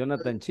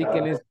 Jonathan,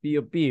 chicken is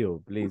pío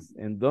pío, please.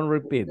 And don't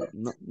repeat.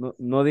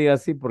 No diga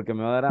así porque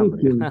me va a dar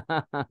hambre.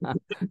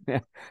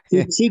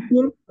 He's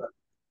checking.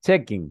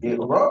 Checking.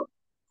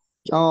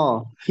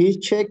 Oh, he's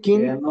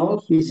checking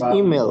his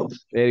email.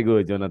 Very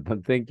good,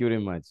 Jonathan. Thank you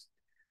very much.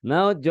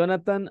 Now,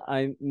 Jonathan,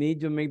 I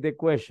need you to make the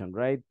question,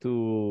 right?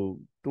 To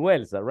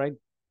Elsa, right?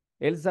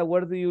 Elsa,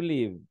 where do you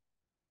live?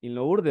 In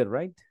Lourdes,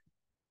 right?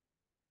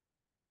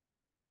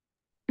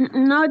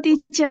 No,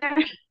 teacher.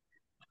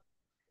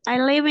 I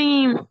live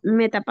in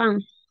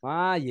Metapan.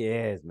 Ah,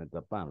 yes,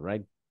 Metapan,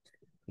 right?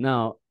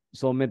 Now,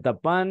 so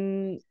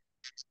Metapan,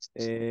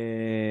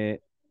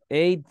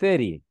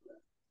 8:30.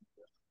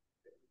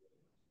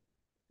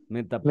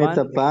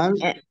 Metapan,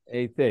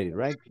 8:30,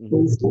 right?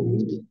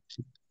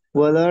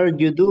 What are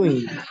you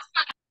doing?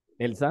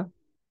 Elsa?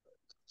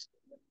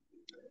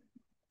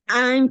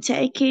 I'm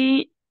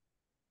taking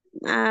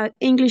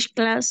English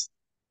class.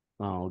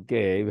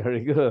 Okay,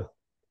 very good.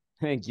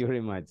 Thank you very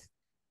much.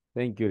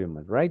 Thank you very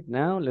much. Right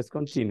now, let's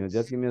continue.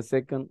 Just give me a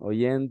second.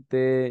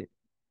 Oyente.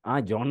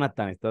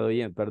 Jonathan está de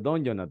oyente.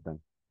 Perdón, Jonathan.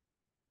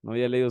 No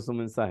había leído su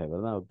mensaje,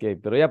 ¿verdad? Ok,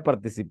 pero ya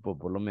participó,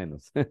 por lo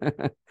menos.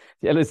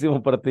 Ya lo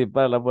hicimos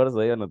participar a la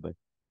fuerza, Jonathan.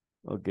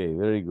 Ok,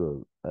 very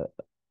good.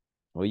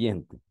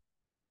 Oyente.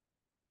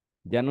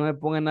 Ya no me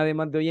ponga nadie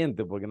más de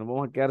oyente porque nos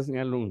vamos a quedar sin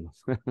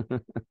alumnos.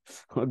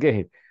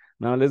 Okay,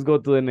 now let's go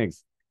to the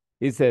next.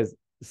 It says,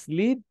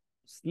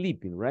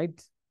 sleeping, right?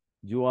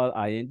 You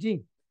are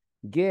ing.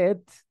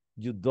 Get,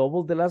 you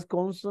double the last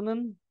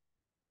consonant,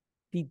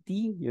 tt,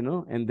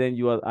 and then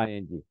you are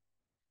ing.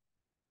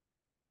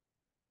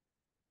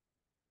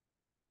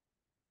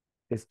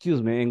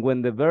 Excuse me, and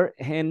when the verb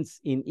ends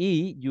in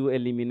E, you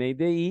eliminate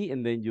the E,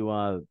 and then you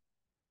add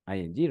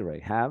ing,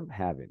 right?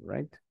 Have it,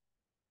 right?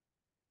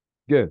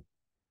 Good.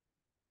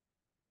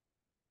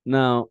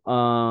 Now,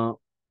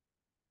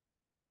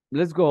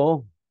 let's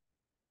go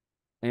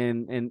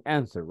and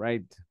answer,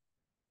 right?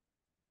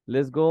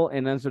 Let's go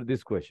and answer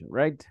this question,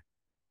 right?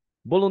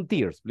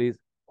 Volunteers, please.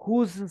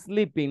 Who's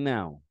sleeping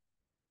now?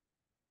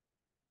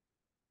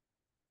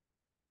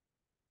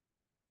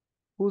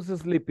 Who's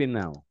sleeping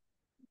now?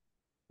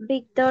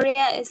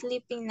 Victoria is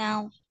sleeping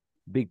now.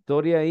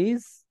 Victoria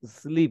is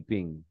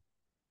sleeping.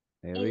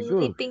 Very good.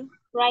 Sleeping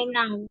right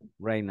now.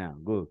 Right now,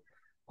 good.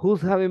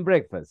 Who's having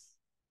breakfast?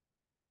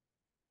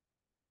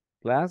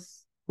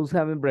 Class, who's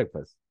having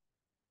breakfast?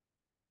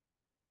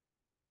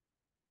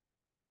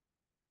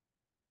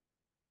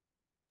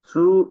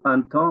 Sue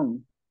and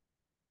Tom.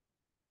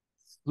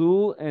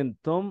 Sue and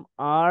Tom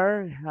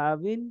are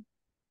having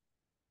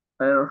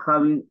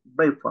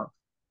breakfast.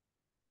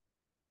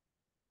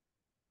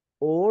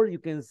 Or you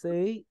can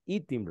say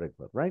eating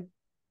breakfast, right?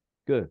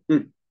 Good.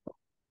 Eat.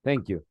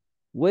 Thank you.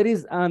 Where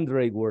is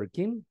Andre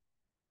working?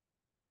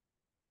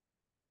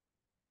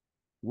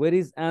 Where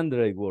is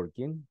Andre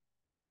working?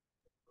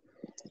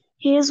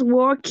 He's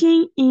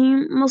working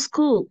in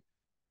Moscow.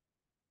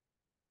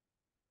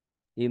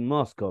 In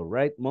Moscow,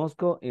 right?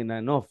 Moscow, in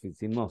an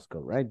office in Moscow,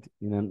 right?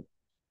 In an,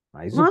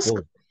 I suppose.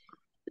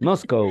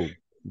 Moscow.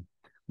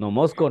 No,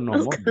 Moscow,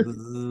 no.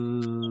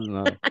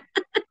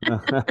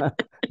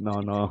 No.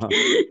 No.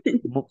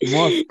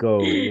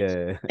 Moscow,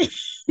 yeah.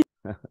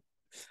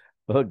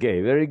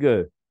 Okay, very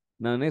good.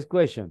 Now, next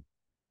question.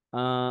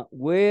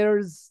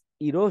 Where's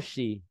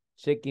Hiroshi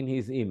checking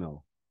his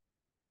email?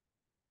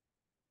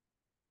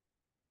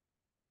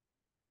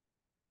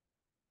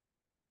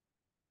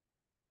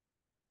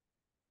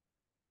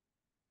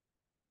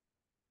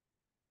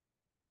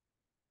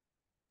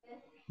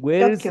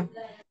 Where's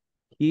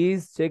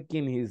he's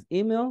checking his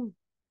email?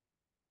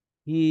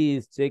 He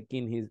is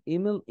checking his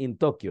email in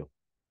Tokyo.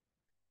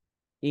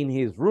 In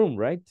his room,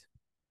 right?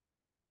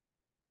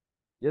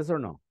 Yes or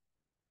no?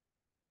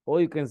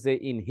 Or you can say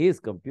in his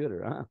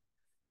computer, huh?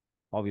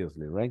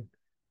 Obviously, right?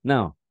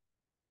 Now,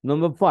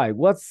 number 5,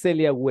 what's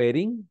Celia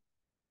wearing?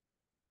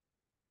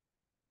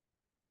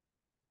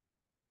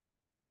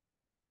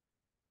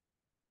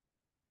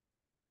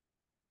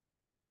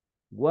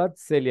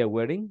 What's Celia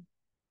wearing?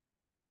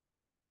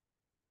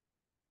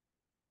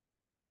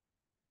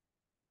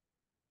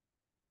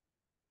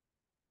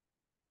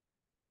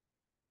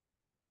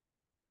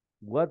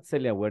 What's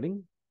Celia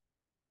wearing?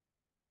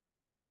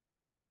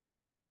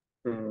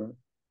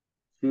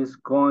 She's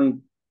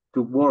going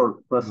to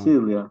work,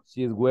 Brasilia.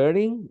 She's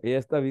wearing, ella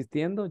está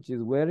vistiendo,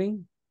 she's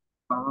wearing.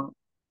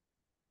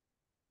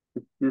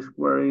 She's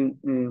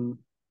wearing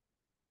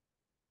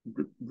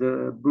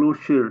the blue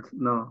shirt,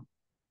 no,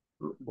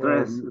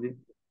 dress.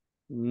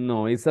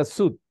 No, it's a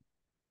suit.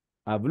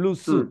 A blue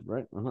suit,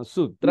 right?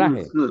 Suit,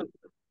 traje.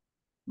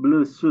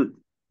 Blue suit.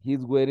 He's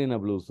wearing a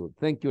blue suit.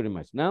 Thank you very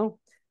much. Now,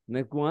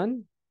 next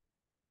one.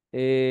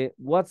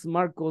 What's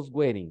Marcos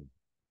wearing?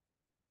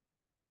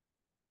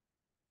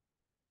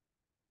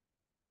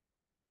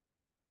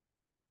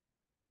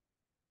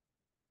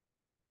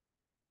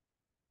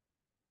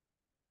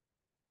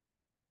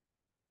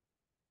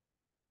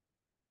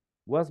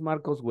 What's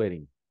Marcos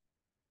wearing?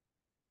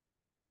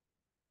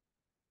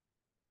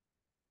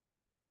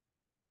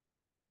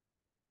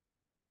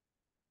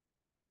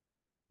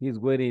 He's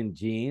wearing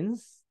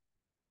jeans.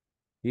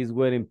 He's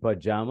wearing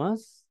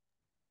pajamas.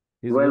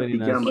 He's wearing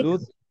pajamas. A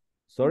suit.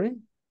 Sorry?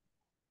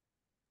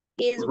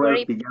 He's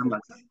wearing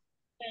pajamas.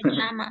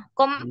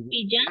 ¿Cómo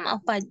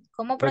pijama?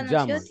 ¿Cómo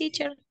pronunció,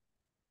 teacher?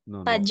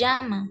 No.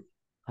 Pajama.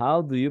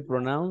 How do you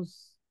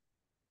pronounce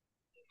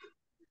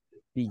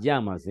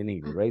pajamas in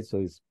English, right? So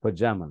it's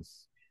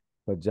pajamas.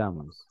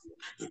 Pajamas.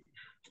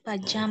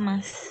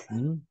 Pajamas.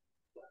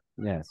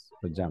 Yes,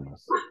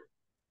 pajamas.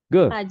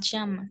 Good.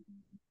 Pajama.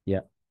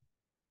 Yeah.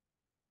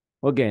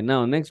 Okay,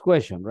 now next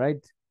question,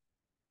 right?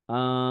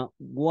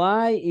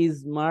 Why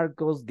is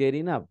Marcos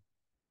getting up?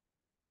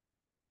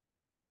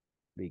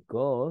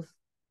 Because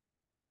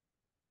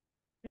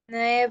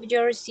New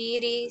York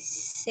City,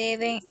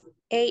 7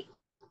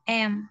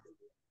 a.m.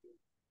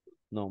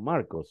 No,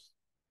 Marcos.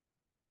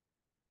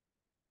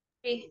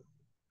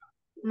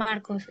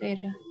 Marcos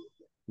era.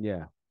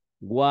 Yeah.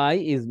 Why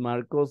is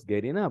Marcos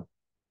getting up?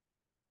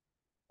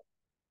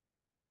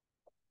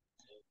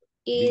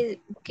 Is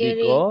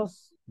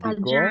because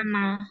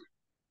pajama.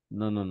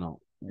 No.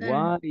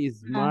 Why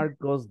is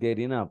Marcos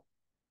getting up?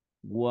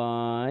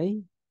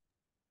 Why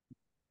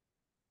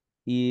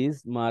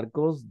is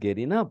Marcos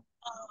getting up?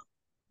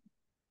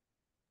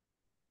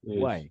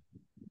 Why?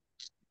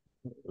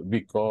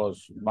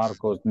 Because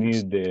Marcos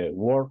needs the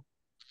work.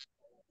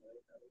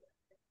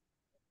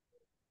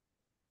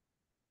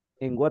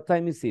 And what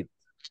time is it?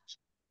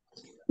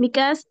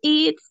 Because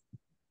it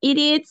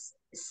is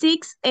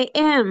 6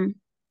 a.m.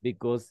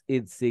 Because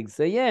it's 6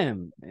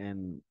 a.m.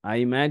 And I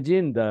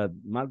imagine that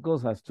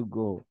Marcos has to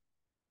go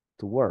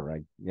to work,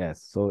 right?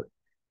 Yes. So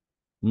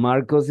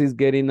Marcos is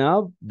getting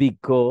up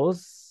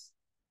because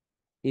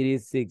it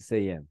is 6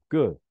 a.m.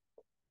 Good.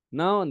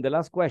 Now, the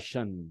last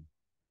question.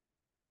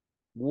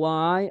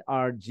 Why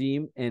are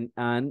Jim and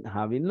Ann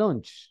having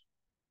lunch?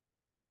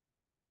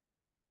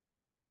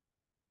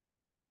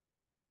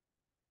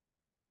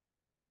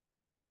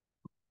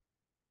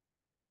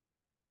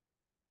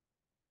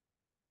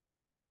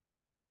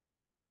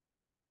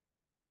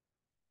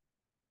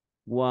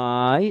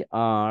 Why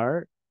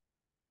are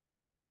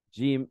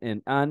Jim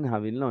and Anne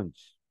having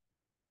lunch?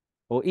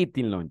 Or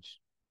eating lunch?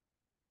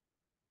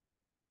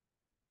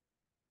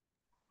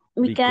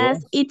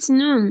 Because it's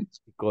noon.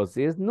 Because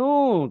it's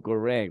noon,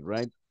 correct,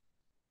 right?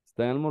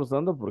 Están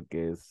almorzando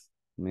porque es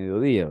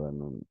mediodía,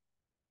 no,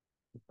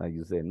 like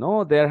you say,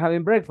 no, they're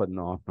having breakfast.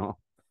 No,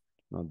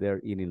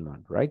 they're eating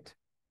lunch, right?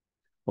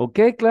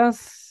 Okay,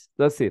 class,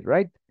 that's it,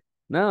 right?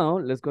 Now,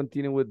 let's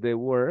continue with the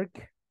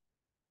work.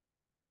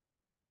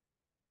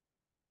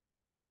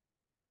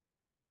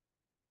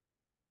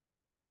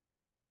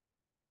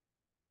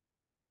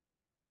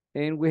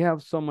 And we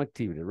have some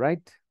activity,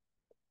 right?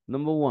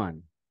 Number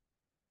 1,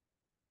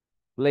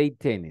 play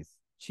tennis.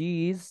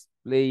 She is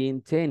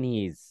playing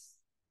tennis.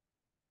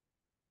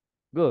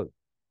 Good.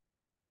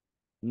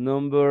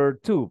 Number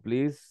 2,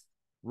 please.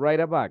 Ride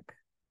a bike.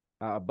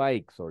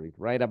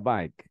 Ride a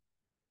bike.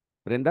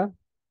 Brenda?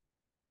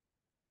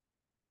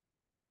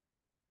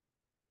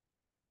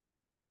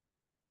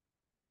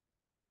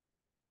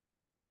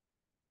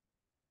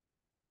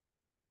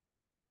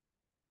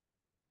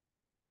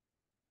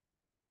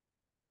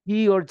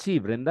 He or she,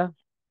 Brenda?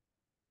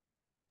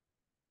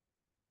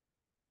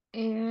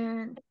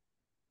 And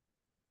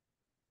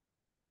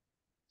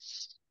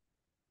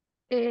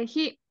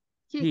he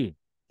is?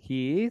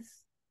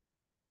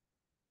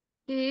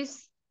 He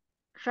is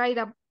ride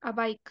a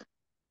bike.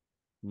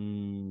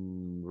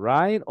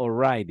 Ride or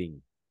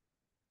riding?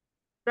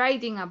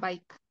 Riding a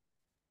bike.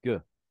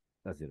 Good.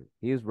 That's it.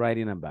 He is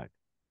riding a bike.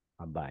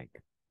 A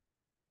bike.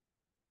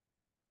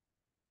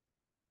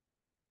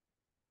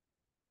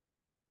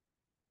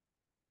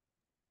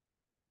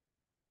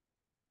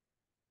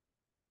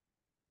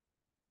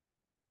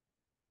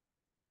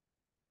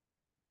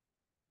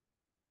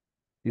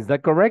 Is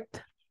that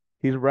correct?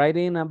 He's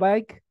riding a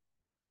bike?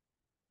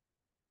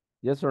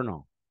 Yes or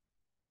no?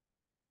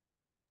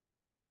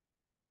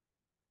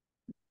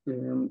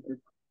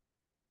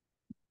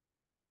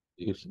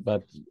 Yes,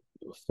 but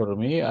for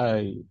me,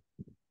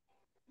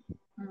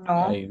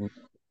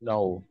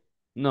 no.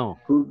 No.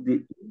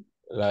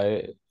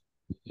 Like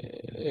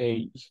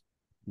A.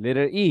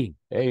 Letter E.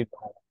 A.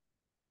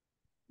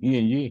 E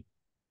and G.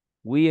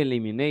 We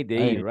eliminate the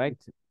E, right?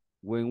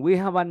 When we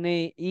have an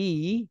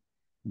E,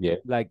 yeah,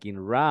 like in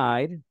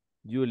ride,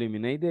 you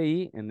eliminate the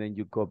E and then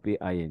you copy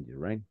ing,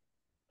 right?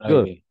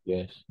 Good.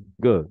 Yes.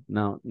 Good.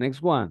 Now,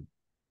 next one.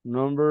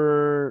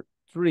 Number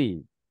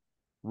 3.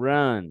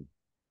 Run.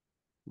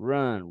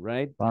 Run,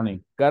 right?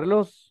 Running.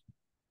 Carlos?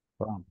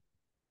 Run.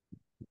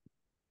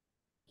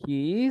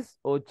 He is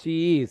or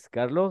she is,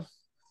 Carlos?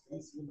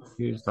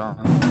 He is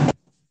running.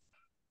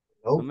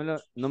 No me lo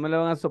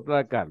van a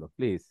soplar, Carlos,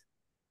 please.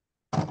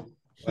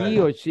 He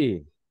or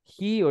she?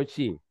 He or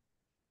she?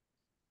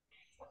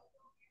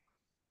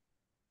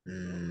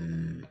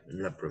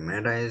 La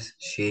primera es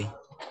she.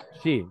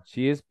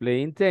 She is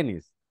playing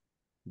tennis.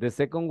 The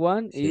second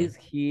one is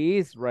he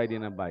is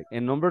riding a bike.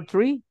 And number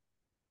 3?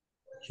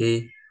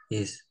 He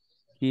is.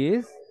 He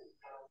is?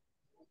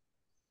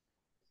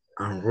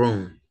 And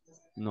run.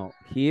 No,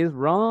 he is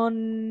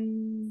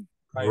running.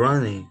 He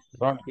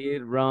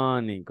is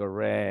running,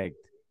 correct.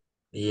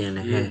 ING.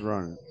 He is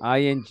running.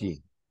 ING.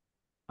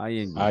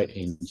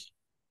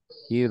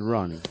 He is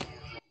running.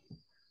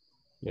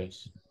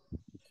 Yes.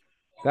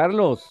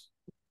 Carlos,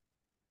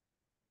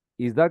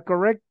 is that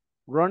correct?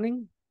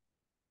 Running?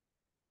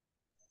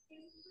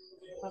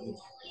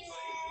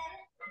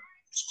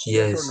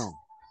 Yes. Or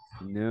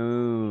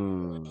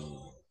no?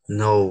 No.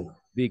 No.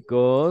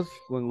 Because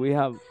when we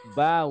have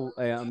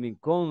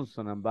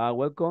consonant,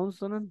 vowel,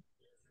 consonant,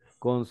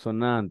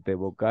 consonante,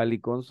 vocal y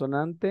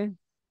consonante,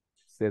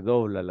 se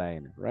dobla la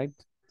N, right?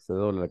 Se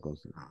dobla la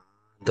consonante.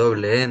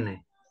 Doble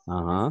N.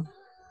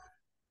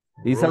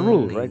 It's a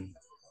rule, right?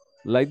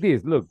 Like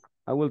this, look,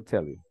 I will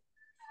tell you.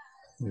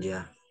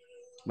 Yeah.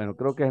 Bueno,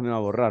 creo que se me va a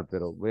borrar,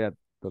 pero voy a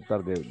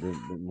tratar de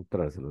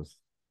mostrárselos.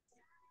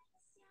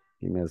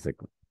 Give me a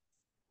second.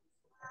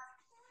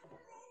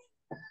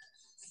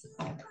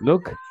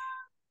 Look.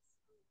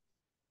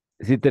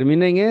 Si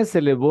termina en E, se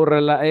le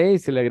borra la E y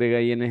se le agrega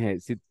ING.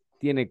 Si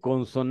tiene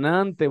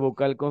consonante,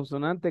 vocal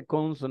consonante,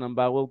 consonant,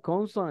 vowel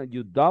consonant,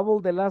 you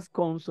double the last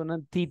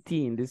consonant, TT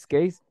in this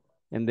case,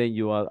 and then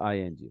you add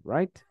ING,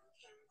 right?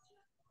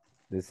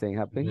 The same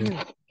happen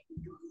here.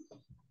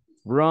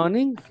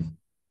 Running,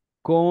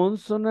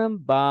 consonant,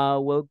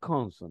 vowel,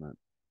 consonant.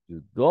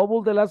 You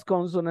double the last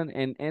consonant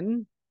and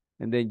N,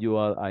 and then you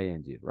add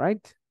ING,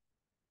 right?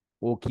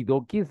 Okie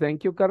dokie,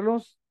 thank you,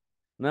 Carlos.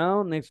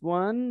 Now, next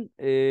one,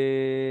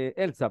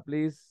 Elsa,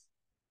 please.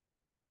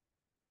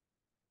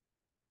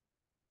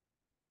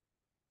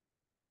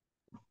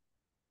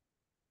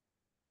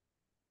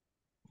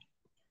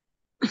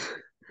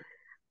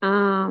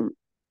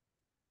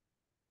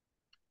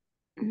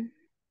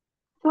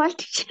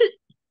 What?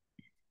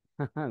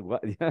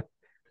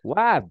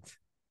 What?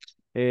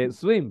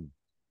 Swim.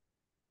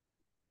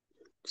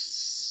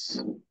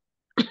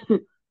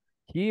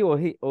 He or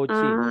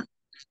she?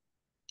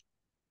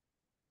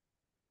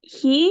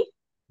 He?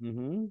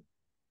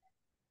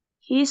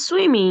 He's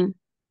swimming.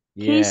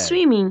 Yeah. He's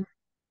swimming.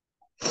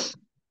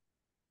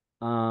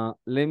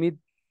 Let me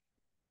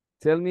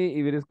tell me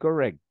if it is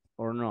correct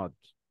or not.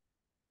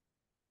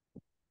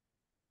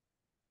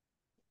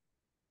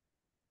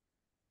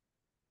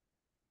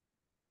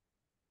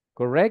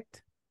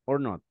 Correct or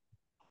not?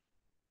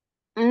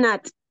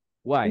 Not.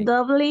 Why?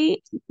 W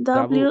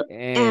Double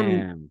M.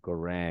 M,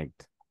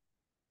 correct.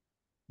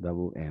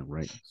 Double M,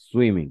 right?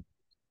 Swimming.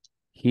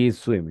 He's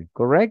swimming,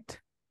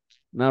 correct?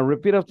 Now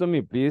repeat after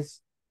me,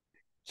 please.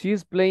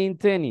 She's playing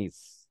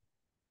tennis.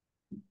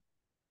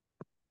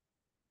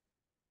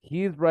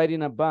 He's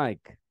riding a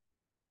bike.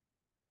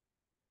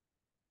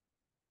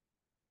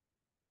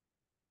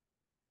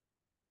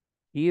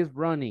 He is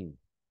running.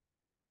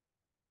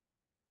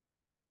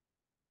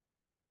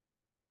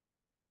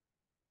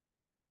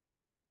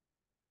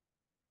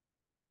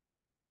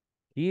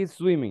 He is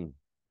swimming.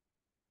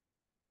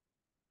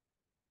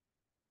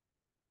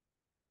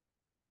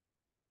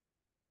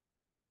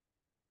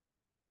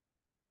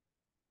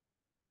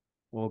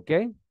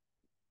 Okay.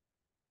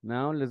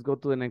 Now let's go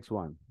to the next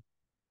one.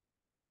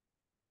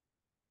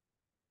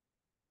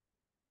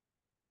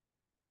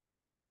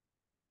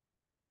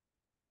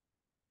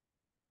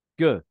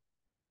 Good.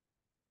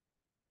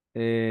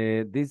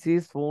 This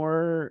is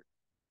for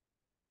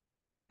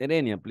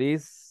Erenia,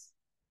 please.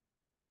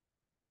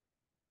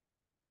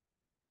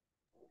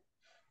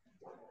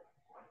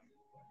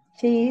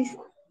 She's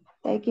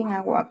taking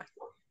a walk.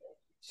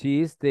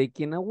 She is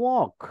taking a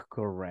walk.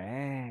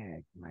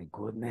 Correct. My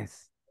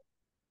goodness.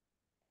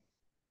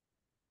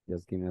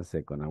 Just give me a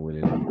second. I will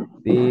eliminate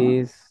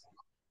this.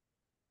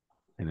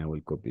 And I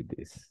will copy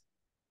this.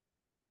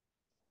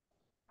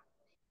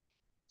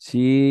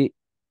 She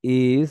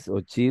is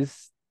or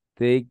she's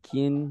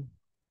taking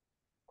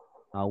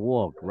a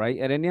walk, right,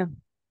 Erenia?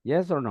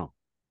 Yes or no?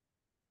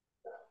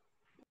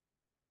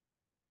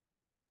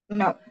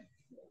 No.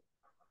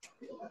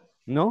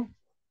 No?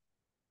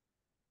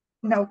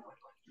 No.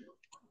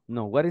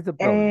 No, what is the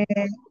problem?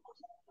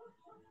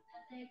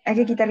 Hay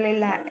que quitarle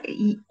la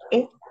I,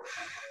 E.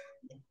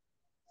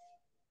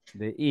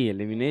 The E,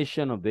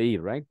 elimination of the E,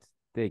 right?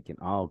 Taken.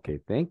 Okay,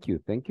 thank you.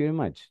 Thank you very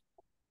much.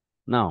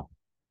 Now,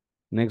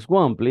 next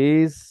one,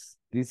 please.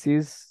 This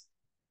is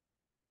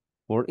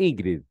for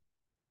Ingrid.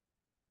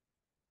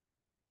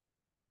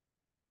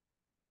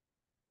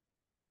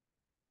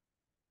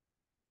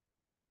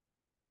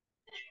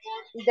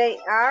 They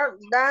are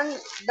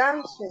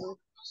dancing.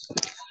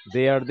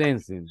 They are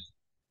dancing.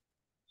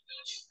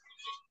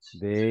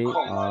 They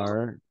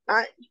are...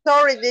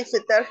 Sorry,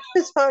 visitor.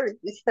 Sorry,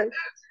 visitor.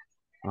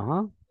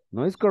 Uh-huh.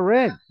 No, it's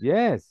correct.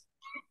 Yes.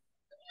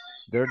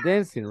 They're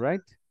dancing,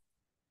 right?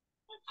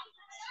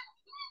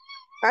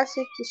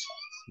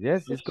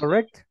 Yes, it's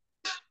correct.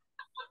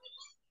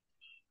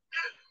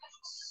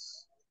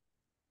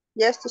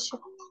 Yes, teacher.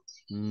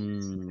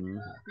 No,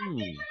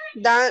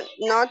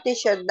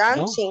 teacher,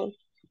 dancing. No?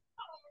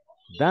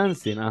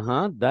 Dancing,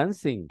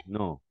 dancing.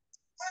 No.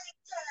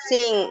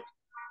 Sin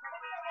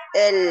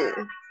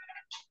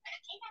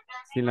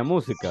la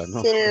música,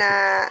 no. Sin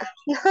la...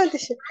 No,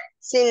 teacher.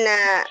 Sin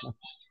la...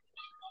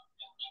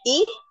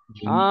 E.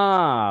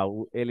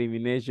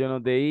 Elimination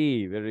of the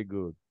E. Very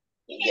good.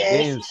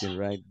 Yes. Dancing,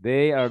 right?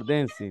 They are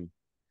dancing.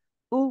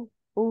 Ooh,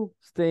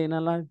 staying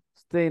alive,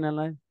 staying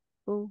alive.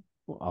 Ooh.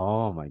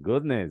 Oh my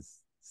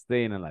goodness.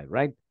 Staying alive,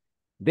 right?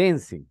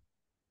 Dancing.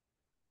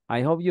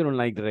 I hope you don't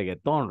like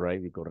reggaeton,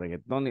 right? Because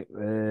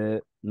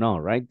reggaeton, no,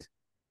 right?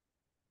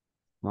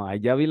 No,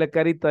 ya vi la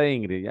carita de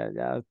Ingrid.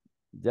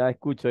 Ya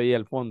escucho ahí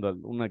al fondo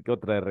una que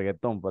otra de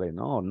reggaetón por ahí.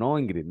 No,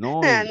 Ingrid,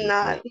 no, Ingrid.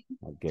 No.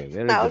 Okay,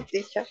 very No, good.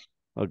 teacher.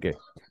 Okay,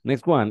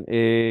 next one.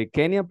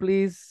 Kenya,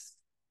 please.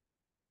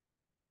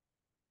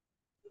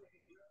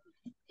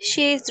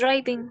 She is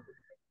driving.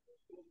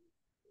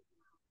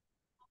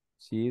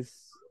 She's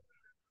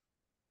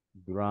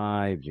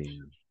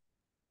driving.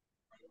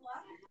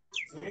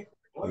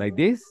 Like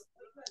this?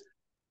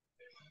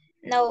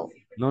 No.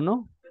 No.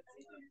 No.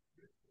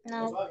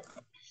 No.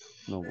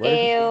 What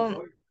is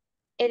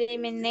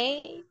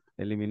Eliminate.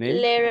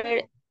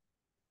 Letter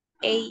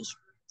I.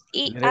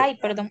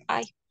 Perdón,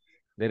 I.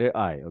 Letter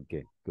I.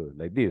 Okay, good.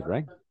 Like this,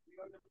 right?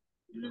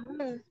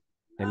 No.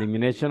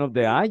 Elimination of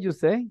the I, you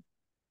say?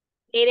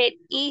 Letter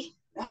E.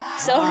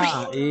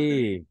 Sorry.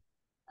 E.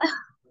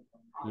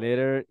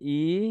 Letter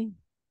E.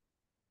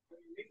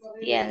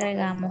 Y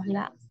agregamos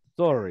la.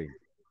 Sorry.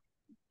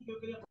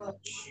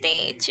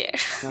 Teacher.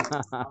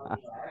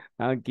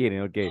 I'm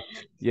kidding. Okay.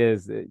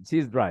 Yes,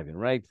 she's driving,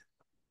 right?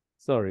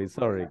 Sorry,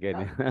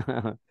 Kenny.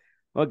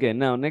 Okay,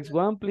 now next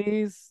one,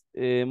 please.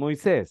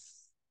 Moises.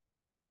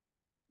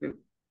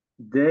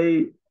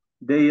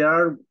 They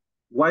are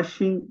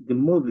watching the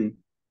movie.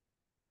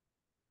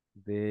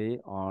 They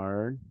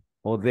are,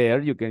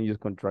 there, you can use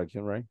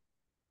contraction, right?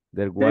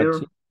 They're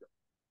watching.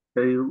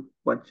 They're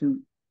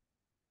watching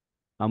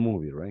a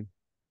movie, right?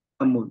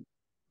 A movie.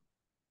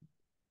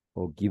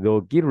 Okie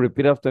dokie.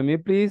 Repeat after me,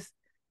 please.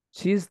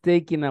 She's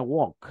taking a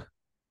walk.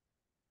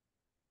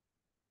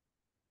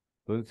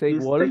 Don't say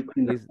walk,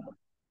 it's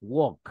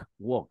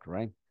walk,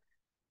 right?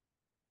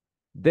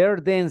 They're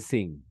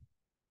dancing.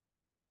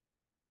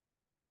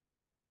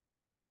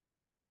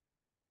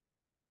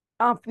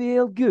 I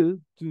feel good.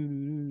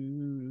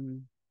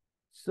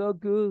 So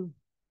good.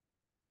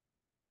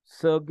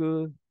 So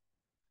good.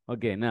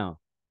 Okay, now,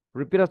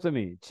 repeat after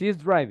me. She's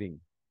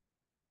driving.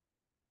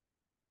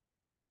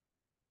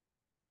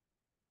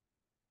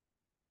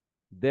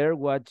 They're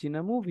watching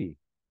a movie.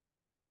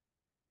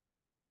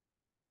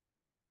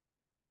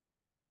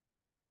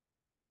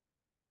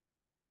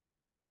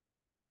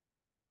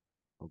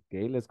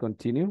 Okay, let's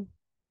continue.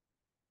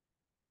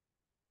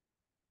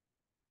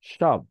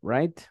 Shop,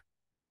 right?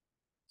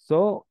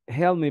 So,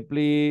 help me,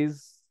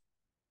 please,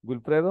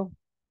 Wilfredo.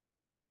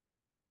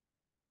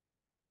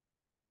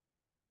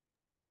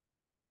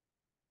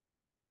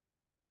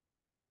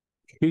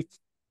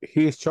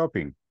 He's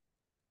shopping.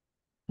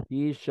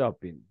 He's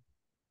shopping.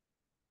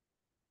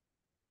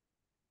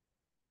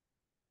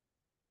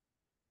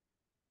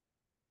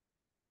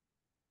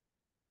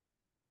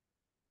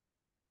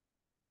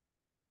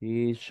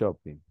 He's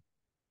shopping.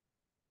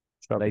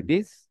 Like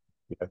this?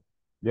 Yeah.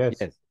 Yes.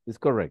 Yes, it's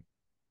correct.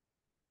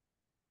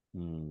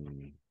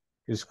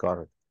 It's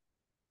correct.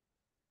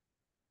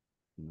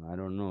 I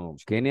don't know.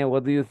 Kenya,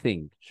 what do you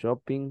think?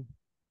 Shopping?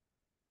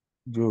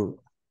 You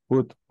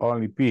put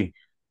only P.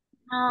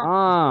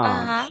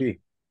 P.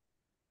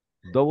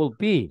 Double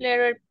P.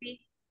 Letter P.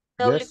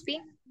 Double Yes.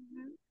 P.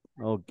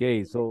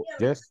 Okay, so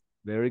yes,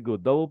 very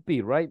good. Double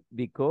P, right?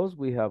 Because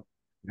we have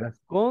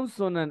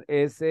consonant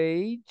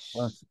SH,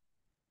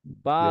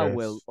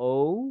 vowel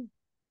O,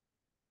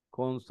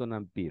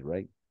 consonant P,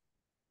 right?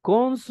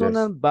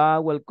 Consonant,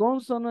 vowel,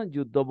 consonant,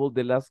 you double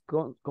the last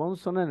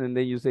consonant and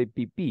then you say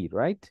PP,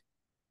 right?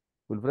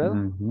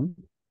 Wilfredo?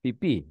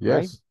 PP,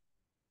 right? Yes.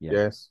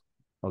 Yes.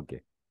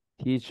 Okay.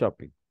 He's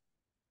shopping.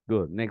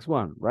 Good. Next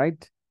one,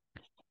 right?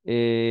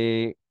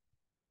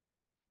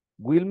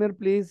 Wilmer,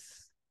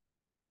 please.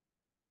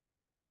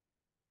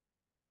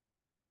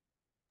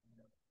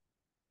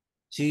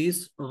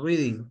 She's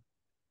reading.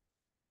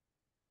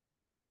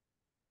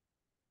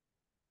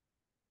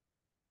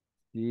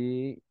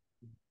 She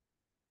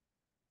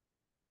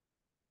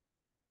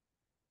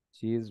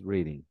is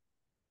reading.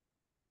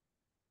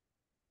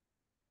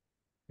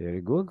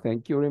 Very good.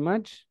 Thank you very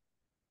much.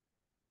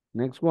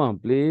 Next one,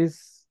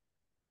 please.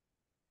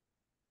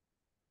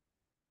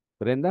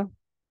 Brenda.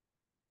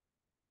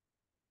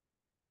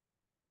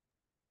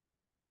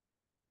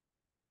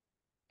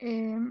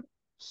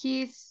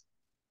 He's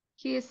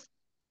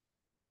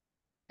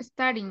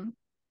studying.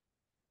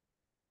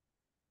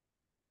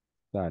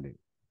 Studying.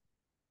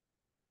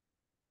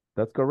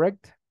 That's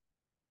correct?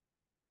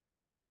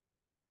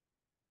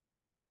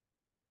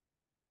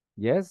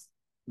 Yes,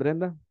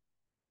 Brenda?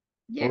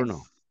 Yes. Or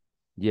no?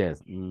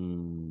 Yes.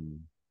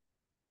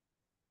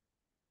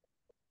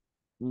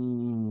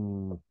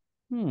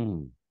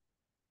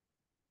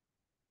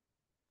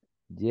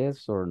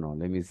 Yes or no?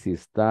 Let me see.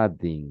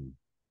 Studying.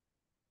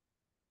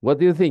 What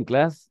do you think,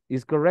 class?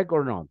 Is correct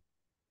or not?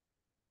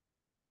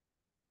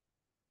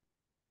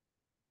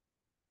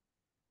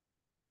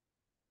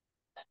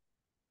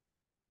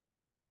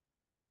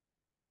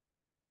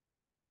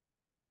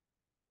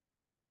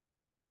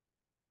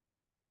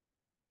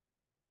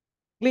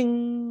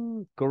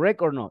 Cling.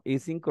 Correct or not?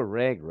 It's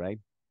incorrect, right?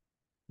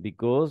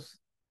 Because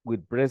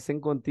with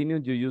present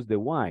continuous, you use the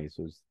Y.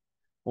 So it's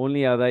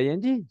only add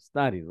ing,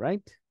 study,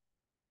 right?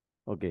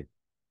 Okay.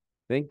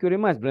 Thank you very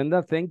much,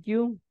 Brenda. Thank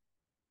you.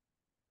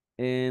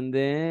 And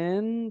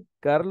then,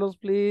 Carlos,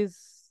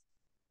 please.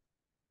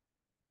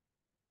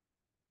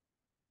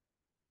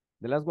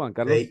 The last one,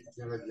 Carlos.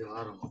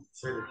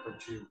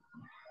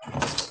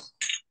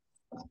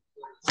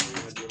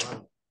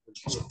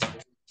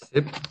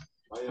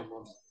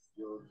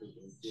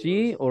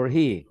 She or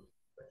he?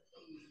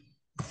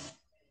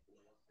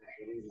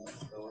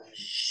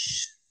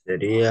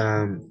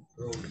 Sería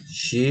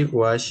she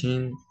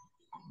watching.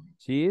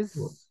 She's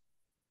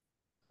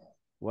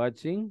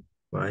watching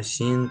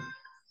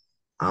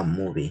a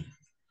movie.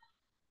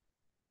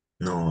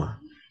 No.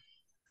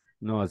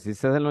 No, así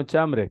se hacen los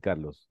chambres,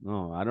 Carlos.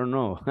 No, I don't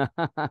know.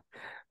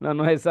 No,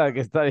 no es esa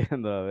que está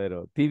viendo, a ver.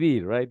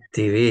 TV, right?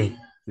 TV.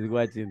 She's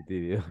watching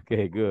TV.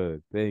 Okay,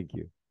 good. Thank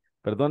you.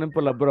 Perdonen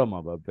por la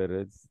broma,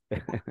 pero es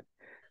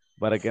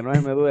para que no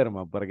se me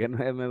duerma, para que no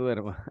se me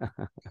duerma.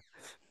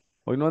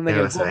 Hoy no anda en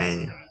el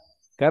bosque.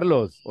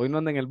 Carlos, hoy no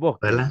anda en el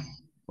bosque. ¿Verdad?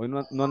 Hoy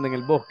no anda en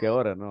el bosque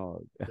ahora, no.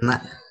 No.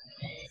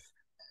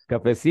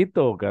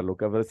 Cafecito, Carlos,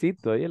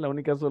 cafecito. Ahí es la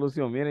única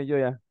solución. Miren, yo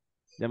ya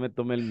me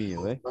tomé el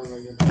mío, ¿eh?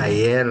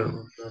 Ayer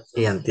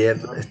y antier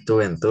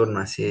estuve en turno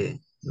así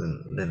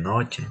de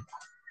noche.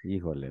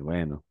 Híjole,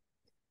 bueno.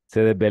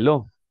 Se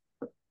desveló.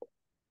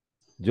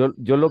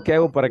 Yo lo que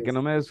hago para que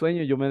no me dé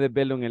sueño, yo me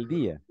desvelo en el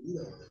día.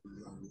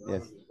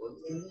 Yes.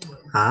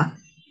 ¿Ah?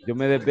 Yo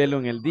me desvelo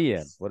en el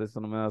día, por eso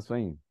no me da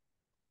sueño.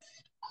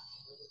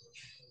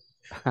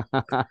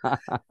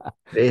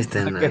 Viste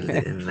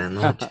en la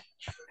noche.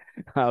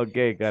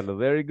 Okay, Carlos,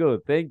 very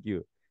good. Thank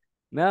you.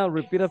 Now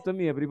repeat after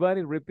me,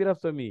 everybody. Repeat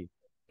after me.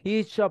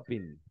 He's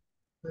shopping.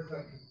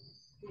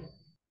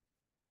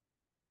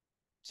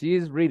 She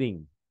is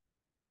reading.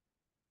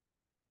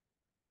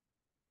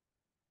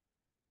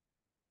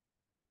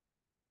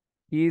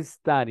 He's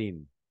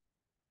studying.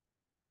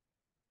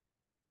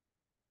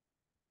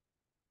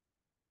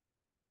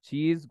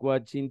 She's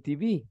watching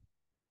TV.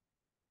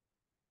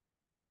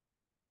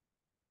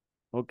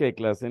 Okay,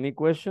 class, any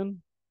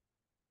question?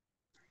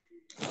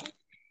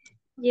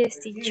 Yes,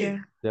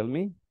 teacher. Tell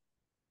me.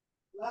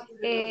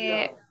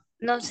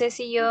 No sé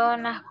si yo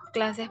en las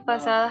clases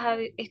pasadas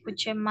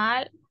escuché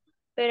mal,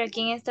 pero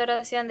aquí en esta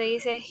oración de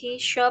dice he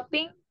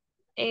shopping,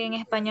 en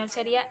español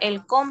sería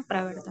él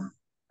compra, ¿verdad?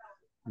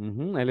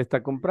 Él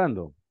está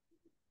comprando.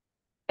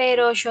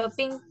 Pero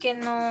shopping que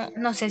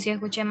no sé si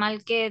escuché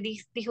mal, que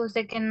dijo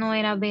usted que no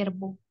era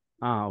verbo.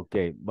 Ah, ok.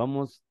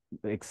 Vamos.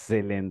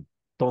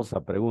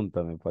 Excelentosa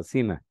pregunta. Me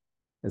fascina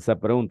esa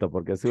pregunta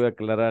porque así voy a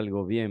aclarar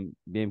algo bien,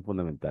 bien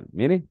fundamental.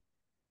 Mire,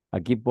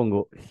 aquí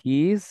pongo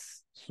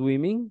he's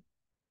swimming.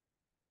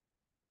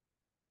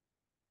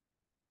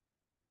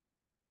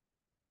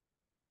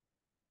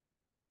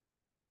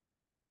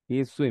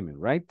 He's swimming,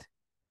 right?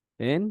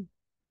 And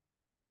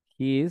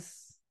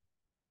he's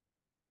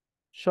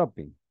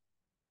shopping.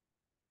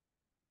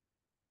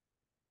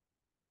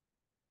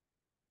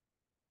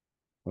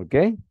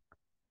 Okay.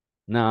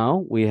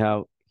 Now we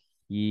have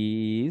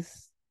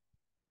he's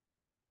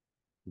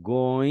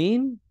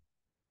going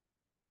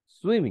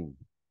swimming.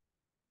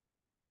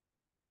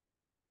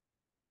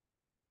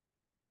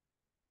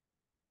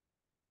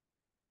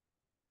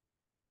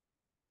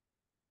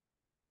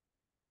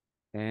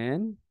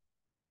 And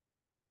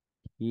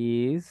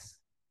he's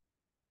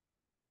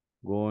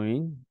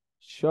going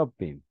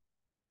shopping.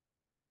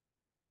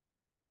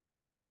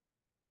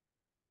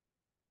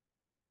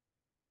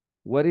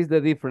 What is the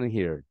difference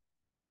here?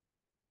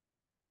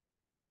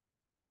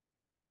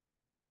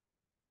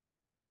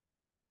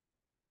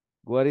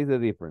 What is the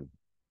difference?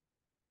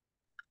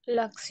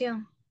 La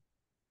acción.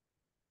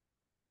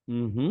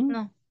 No.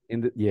 No.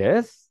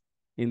 Yes.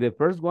 In the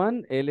first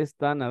one, él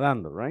está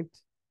nadando, right?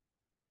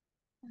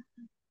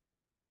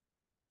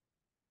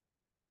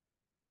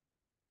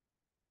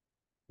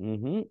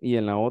 Y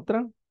en la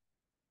otra,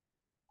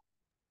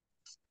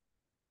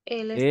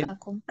 Él él. está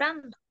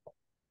comprando.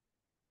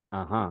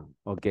 Ajá,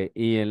 ok.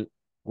 Y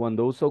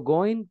cuando uso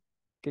going,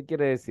 ¿qué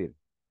quiere decir?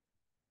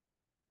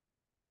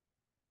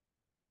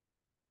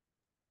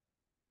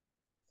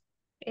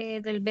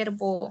 Del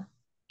verbo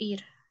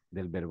ir.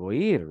 Del verbo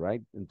ir,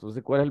 right?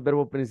 Entonces, ¿cuál es el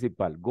verbo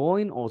principal?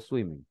 Going o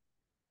swimming?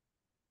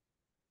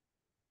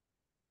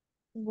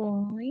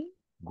 Going.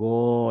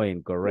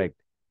 Going, correct.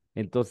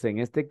 Entonces, en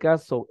este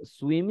caso,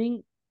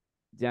 swimming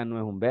ya no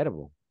es un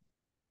verbo.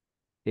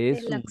 Es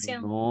Es la un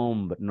acción.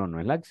 nombre. No, no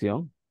es la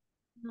acción.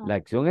 No. La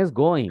acción es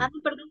going. No,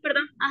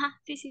 perdón. Ajá,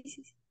 sí.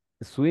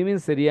 Swimming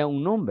sería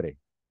un nombre.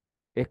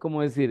 Es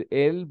como decir,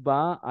 él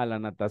va a la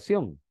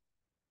natación.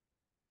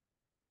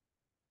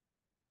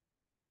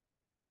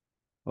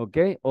 ¿Ok?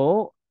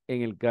 O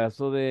en el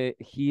caso de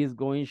he is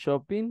going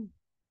shopping,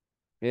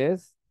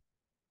 es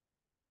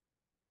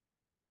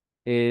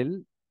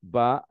él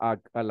va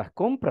a las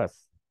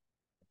compras.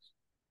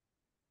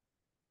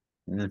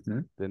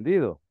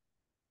 ¿Entendido?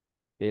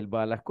 Él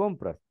va a las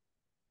compras.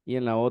 Y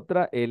en la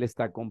otra, él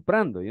está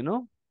comprando, you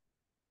know?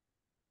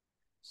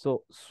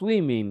 So,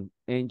 swimming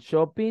and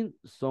shopping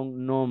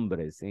son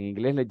nombres. En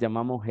inglés les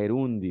llamamos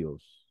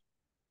gerundios.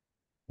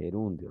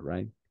 Gerundio,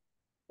 right?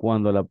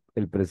 Cuando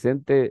el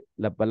presente,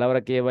 la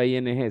palabra que lleva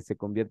ing se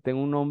convierte en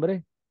un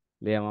nombre,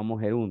 le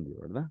llamamos gerundio,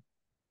 ¿verdad?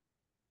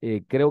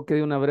 Creo que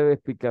di una breve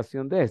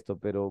explicación de esto,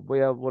 pero voy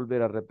a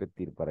volver a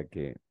repetir para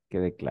que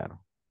quede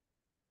claro.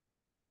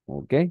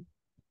 ¿Ok?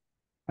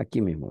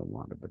 Aquí mismo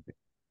vamos a repetir.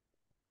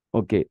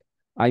 Ok.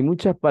 Hay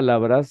muchas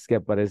palabras que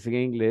aparecen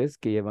en inglés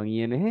que llevan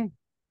ing.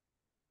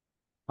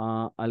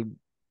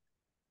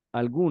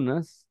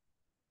 Algunas.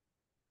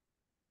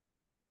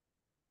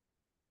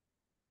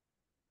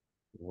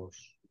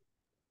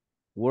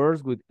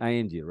 Words with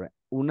ing, right?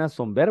 Unas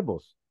son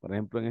verbos. Por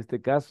ejemplo, en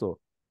este caso,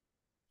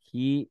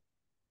 he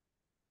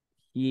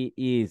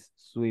is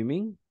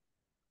swimming.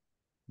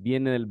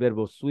 Viene del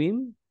verbo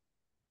swim.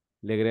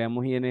 Le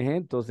agregamos ing,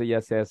 entonces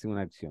ya se hace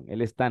una acción.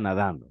 Él está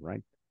nadando,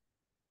 right?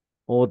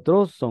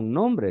 Otros son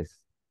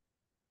nombres,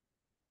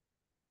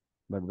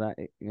 ¿verdad?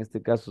 En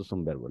este caso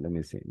son verbos. Let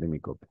me see. Let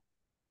me copy.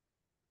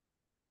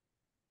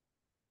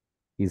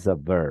 Is a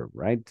verb,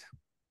 right?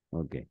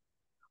 Ok.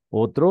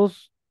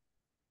 Otros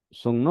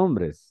son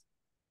nombres.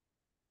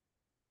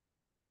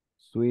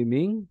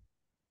 Swimming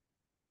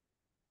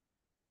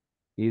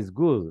is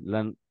good.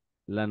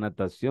 La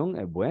natación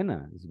es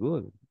buena. It's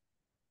good.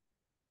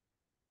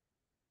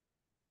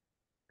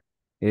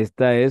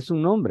 Esta es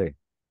un nombre.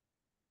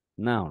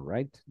 Noun,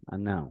 right? A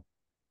noun.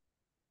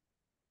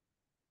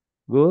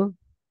 Good.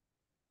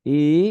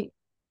 Y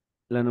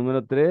la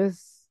número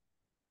 3.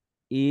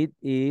 It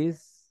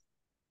is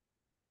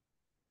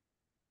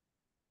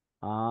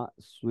a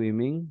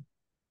swimming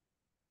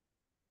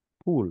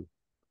pool.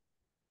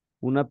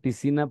 Una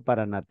piscina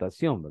para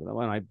natación, ¿verdad?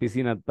 Bueno, hay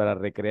piscinas para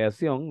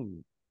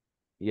recreación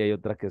y hay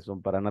otras que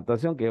son para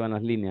natación que llevan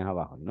las líneas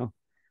abajo, ¿no?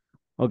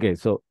 Ok,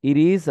 so it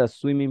is a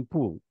swimming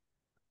pool.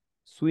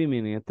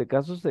 Swimming en este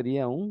caso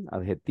sería un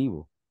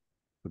adjetivo.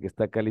 porque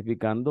está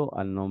calificando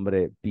al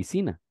nombre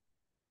piscina.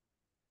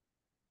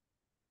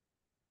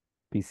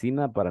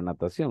 Piscina para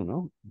natación,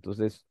 ¿no?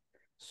 Entonces,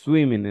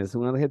 swimming es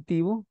un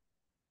adjetivo.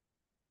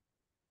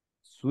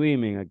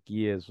 Swimming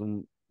aquí es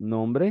un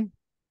nombre.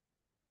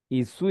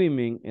 Y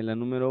swimming en la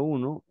número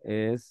 1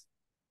 es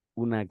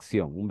una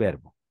acción, un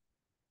verbo.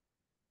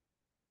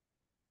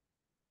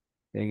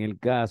 En el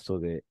caso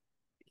de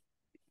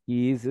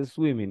he is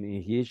swimming y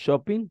he is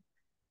shopping,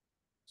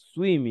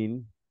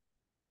 swimming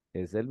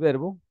es el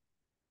verbo,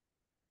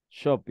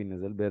 shopping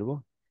es el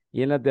verbo,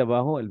 y en las de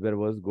abajo el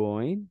verbo es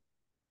going,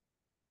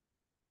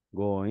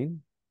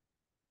 going,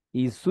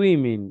 y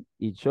swimming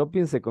y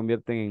shopping se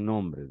convierten en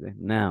nombres,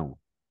 noun,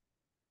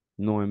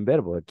 no en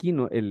verbo. Aquí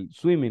no, el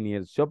swimming y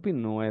el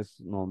shopping no es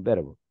no en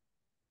verbo.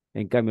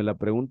 En cambio, la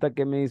pregunta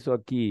que me hizo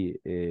aquí,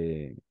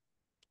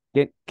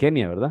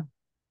 Kenia, ¿verdad?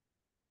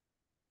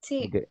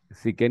 Sí. Ok,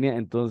 sí, Kenia,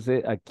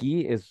 entonces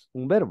aquí es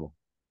un verbo,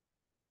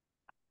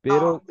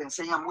 pero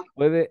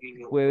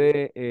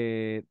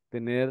puede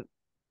tener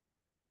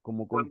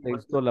como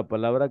contexto la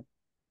palabra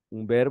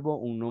un verbo,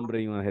 un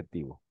nombre y un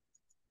adjetivo.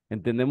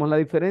 ¿Entendemos la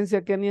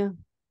diferencia, Kenia?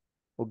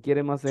 ¿O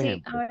quiere más Sí,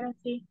 ejemplos? ahora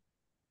sí.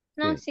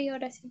 No, Sí, sí,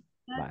 ahora sí.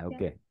 va,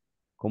 Gracias. ok.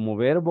 Como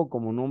verbo,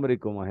 como nombre y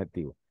como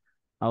adjetivo.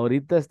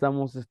 Ahorita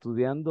estamos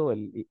estudiando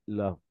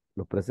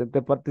los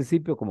presentes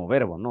participios como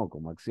verbo, no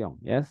como acción.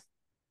 Yes?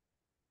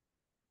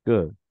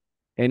 Good.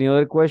 Any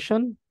other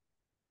question?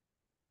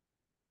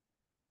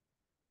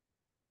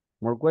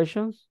 More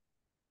questions?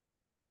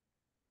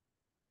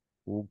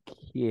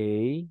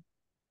 Okay.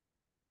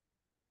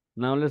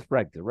 Now let's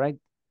practice, right?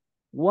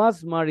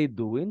 What's Mary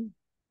doing?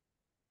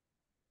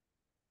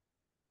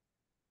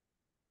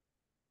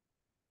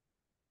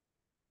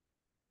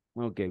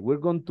 Okay, we're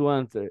going to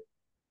answer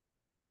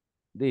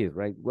this,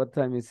 right? What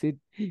time is it?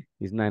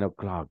 It's 9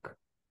 o'clock.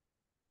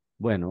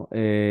 Bueno,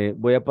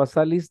 voy a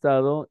pasar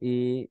listado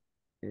y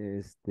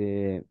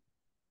quiero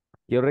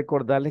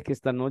recordarles que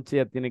esta noche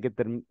ya tiene que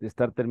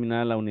estar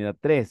terminada la unidad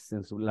 3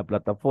 en la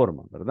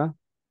plataforma, ¿verdad?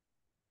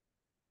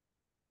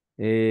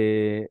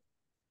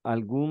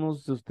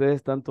 Algunos de ustedes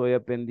están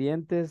todavía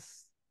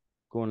pendientes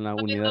con la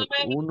unidad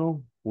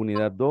 1,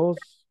 unidad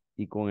 2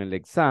 y con el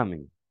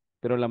examen,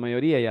 pero la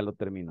mayoría ya lo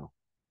terminó.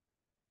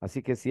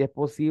 Así que si es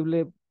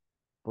posible,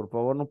 por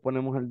favor nos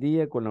ponemos al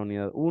día con la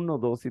unidad 1,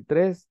 2 y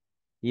 3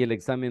 y el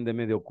examen de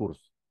medio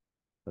curso,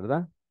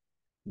 ¿verdad?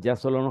 Ya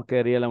solo nos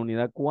quedaría la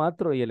unidad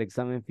 4 y el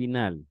examen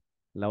final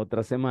la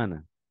otra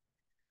semana.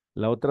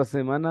 La otra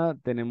semana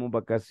tenemos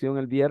vacación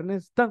el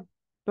viernes.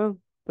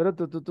 Pero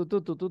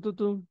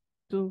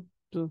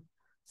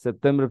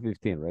September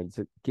 15, right?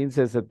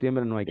 15 de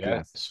septiembre no hay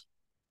clase, Yes.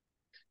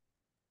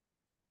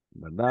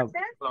 ¿verdad?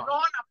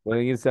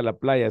 Pueden irse a la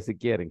playa si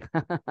quieren.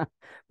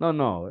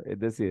 No, es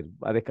decir,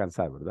 a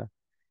descansar, ¿verdad?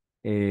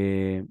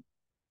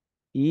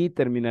 Y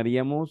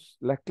terminaríamos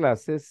las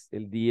clases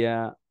el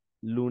día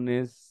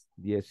lunes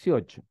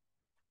 18.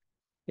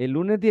 El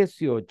lunes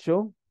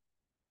 18,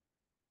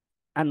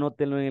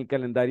 anótenlo en el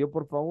calendario,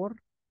 por favor.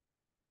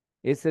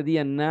 Ese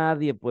día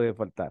nadie puede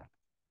faltar,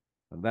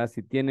 ¿verdad?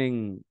 Si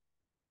tienen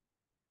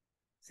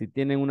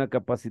una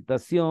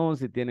capacitación,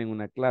 si tienen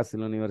una clase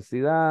en la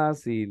universidad,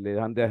 si les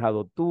han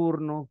dejado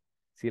turno,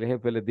 si el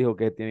jefe les dijo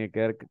que tienen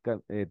que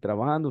quedar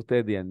trabajando,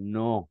 ustedes digan,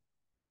 no,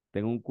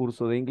 tengo un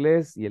curso de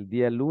inglés y el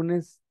día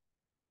lunes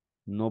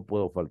no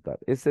puedo faltar.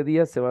 Ese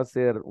día se va a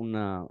hacer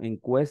una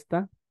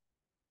encuesta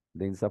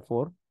de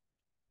INSAFOR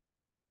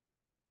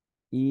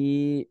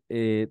y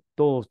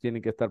todos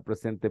tienen que estar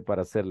presentes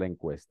para hacer la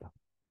encuesta,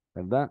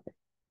 ¿verdad?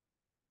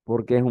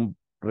 Porque es un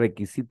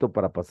requisito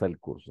para pasar el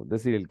curso. Es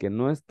decir, el que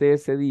no esté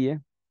ese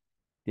día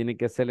tiene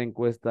que hacer la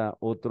encuesta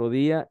otro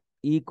día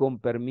y con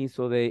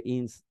permiso de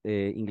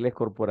inglés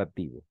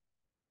corporativo.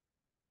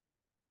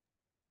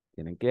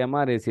 Tienen que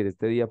llamar y decir,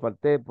 este día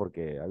falté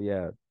porque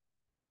había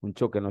un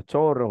choque en los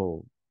chorros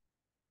o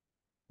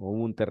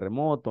un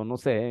terremoto, no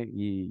sé,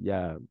 y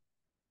ya,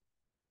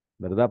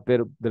 ¿verdad?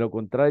 Pero de lo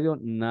contrario,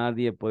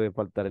 nadie puede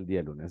faltar el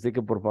día lunes. Así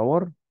que por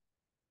favor,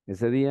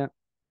 ese día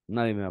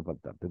nadie me va a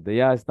faltar. Desde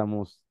ya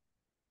estamos,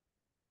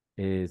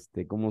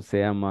 ¿cómo se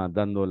llama?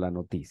 Dando la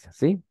noticia,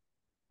 ¿sí?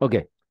 Ok,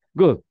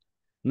 good.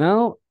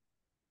 Now,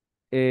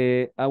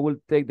 I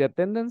will take the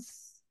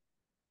attendance.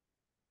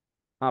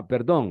 Ah,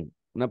 perdón,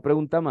 una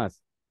pregunta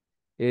más.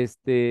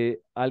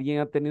 ¿Alguien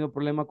ha tenido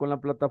problema con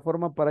la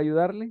plataforma para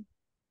ayudarle?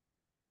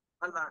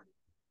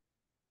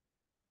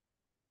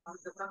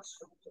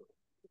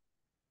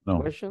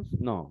 No. Questions?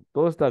 No,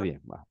 todo está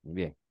bien. Va, muy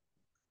bien.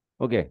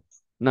 Ok,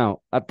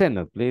 now,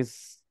 attendance,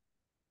 please.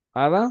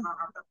 Ada,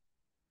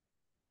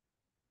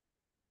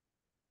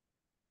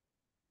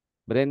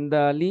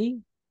 Brenda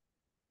Lee,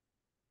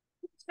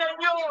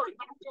 Señor,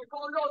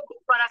 como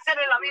loco para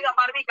hacerle la vida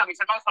más rica a mis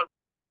hermanos.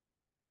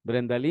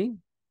 Brenda Lee.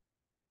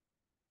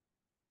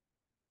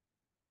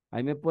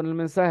 Ahí me pone el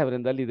mensaje,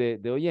 Brenda Lee,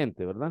 de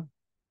oyente, ¿verdad?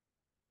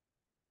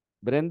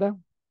 Brenda,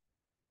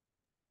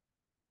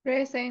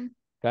 Present.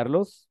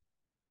 Carlos,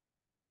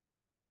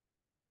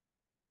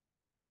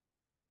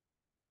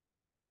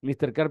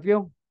 Mr.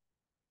 Carpio.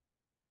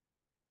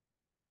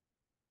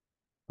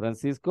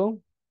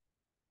 Francisco.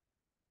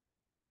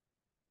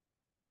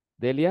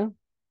 Delia.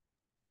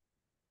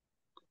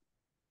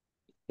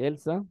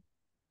 Elsa.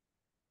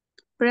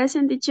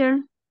 Present,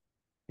 teacher.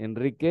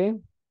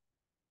 Enrique.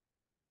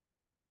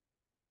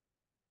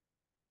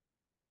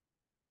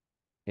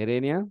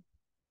 Erenia.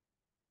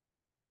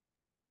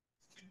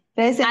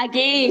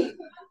 Aquí.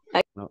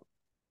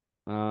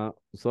 No.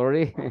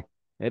 Sorry.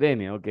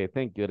 Erenia. Okay,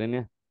 thank you,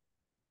 Erenia.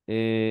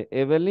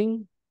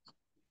 Evelyn.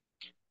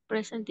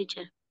 Present,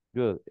 teacher.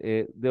 Good.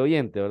 De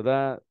oyente,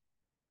 ¿verdad,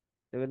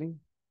 Evelyn?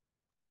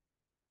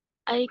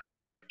 I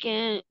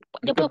can. You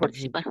Yo can puedo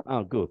participar.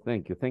 Oh, good.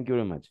 Thank you. Thank you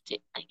very much.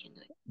 Sí, I can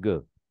do it.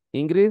 Good.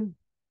 Ingrid.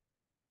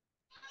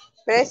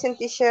 Present,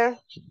 teacher.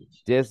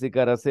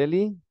 Jessica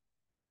Araceli.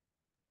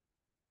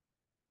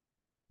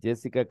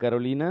 Jessica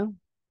Carolina.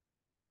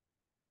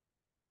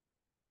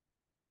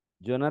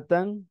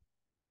 Jonathan.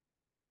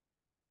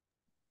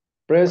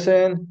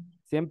 Present.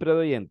 Siempre de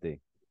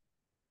oyente.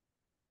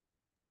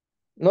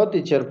 No,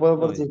 teacher, puedo No,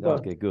 participar.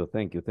 okay, good.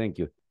 Thank you. Thank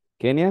you.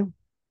 Kenia.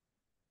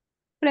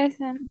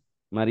 Present.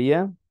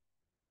 María.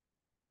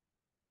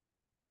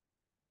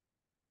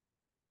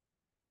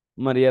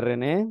 María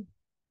René.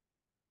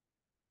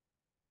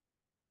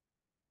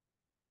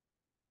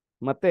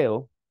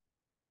 Mateo.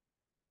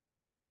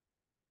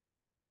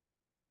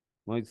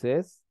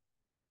 Moisés.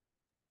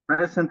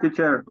 Present,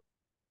 teacher.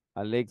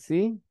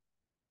 Alexi.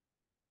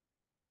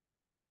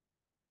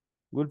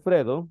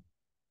 Wilfredo.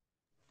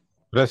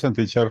 Present,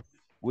 teacher.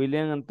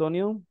 William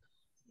Antonio.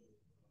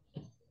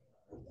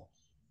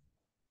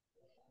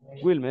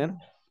 Wilmer.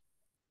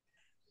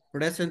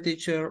 Present,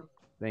 teacher.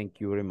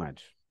 Thank you very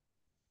much.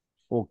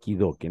 Okie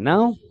dokie.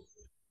 Now,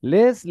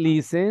 let's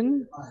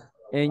listen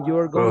and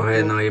you're going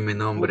Profe, to no oí mi put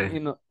nombre.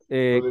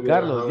 in,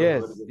 Carlos,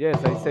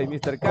 yes, I say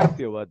Mr.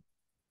 Carpio, but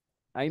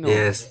I know.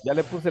 Yes. Ya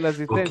le puse la O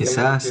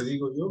asistencia.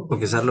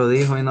 quizás lo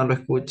dijo y no lo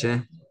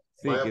escuché.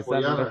 Sí,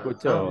 quizás no lo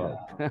escuchó.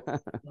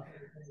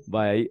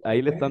 Vaya,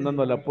 ahí le están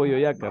dando el apoyo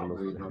ya, Carlos.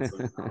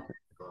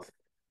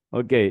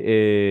 Ok,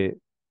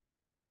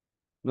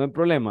 no hay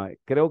problema.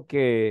 Creo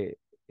que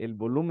el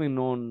volumen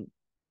no...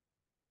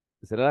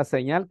 ¿Será la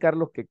señal,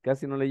 Carlos, que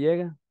casi no le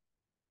llega?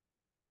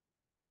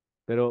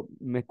 Pero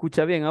me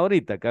escucha bien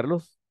ahorita,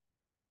 Carlos.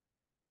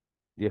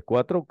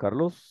 10-4,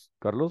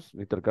 Carlos,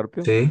 Mr.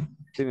 Carpio. Sí.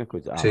 Sí, me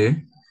escucha.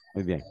 Sí.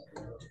 Muy bien.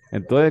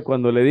 Entonces,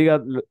 cuando le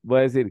diga, voy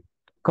a decir,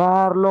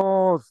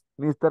 Carlos,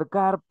 Mr.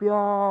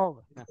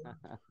 Carpio.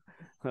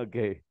 Ok.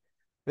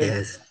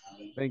 Yes.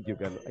 Thank you,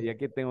 Carlos. Y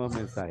aquí tengo los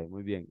mensajes.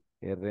 Muy bien.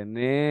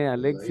 René,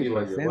 Alexi,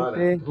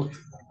 presente.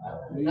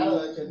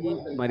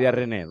 Y María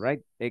René,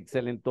 right?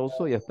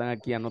 Excelentoso. Ya están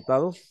aquí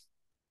anotados.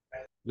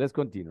 Let's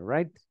continue,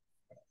 right?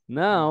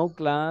 Now,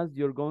 class,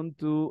 you're going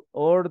to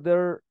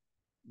order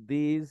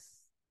these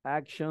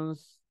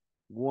actions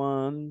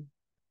 1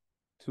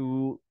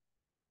 to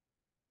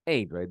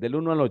 8, right? Del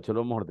 1 al 8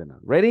 lo vamos a ordenar.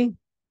 Ready?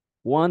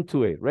 1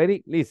 to 8.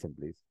 Ready? Listen,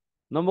 please.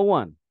 Number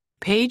 1.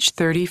 Page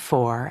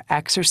 34,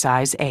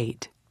 Exercise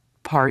 8,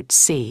 Part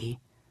C.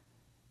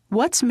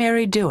 What's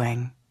Mary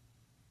doing?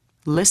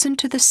 Listen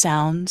to the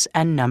sounds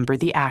and number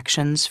the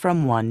actions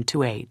from 1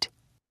 to 8.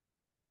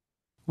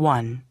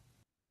 1.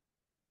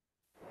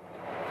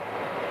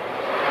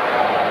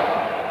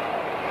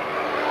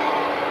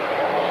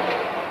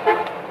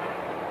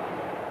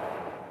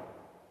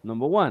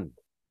 Number 1.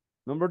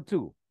 Number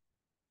 2.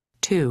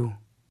 2.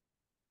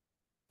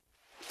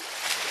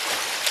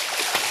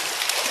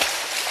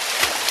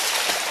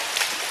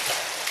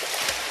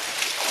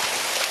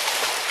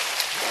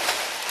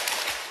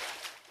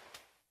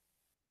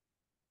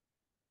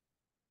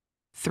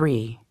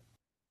 Three.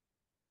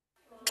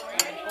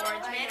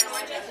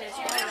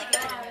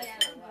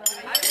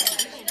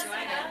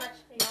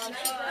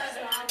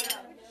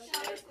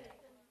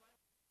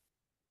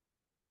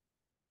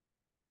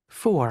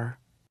 4.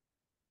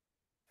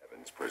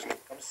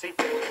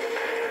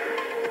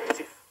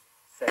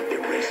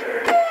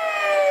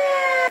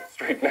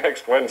 Street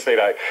next Wednesday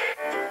night.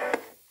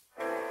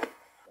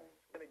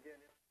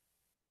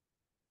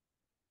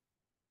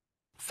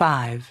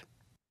 5.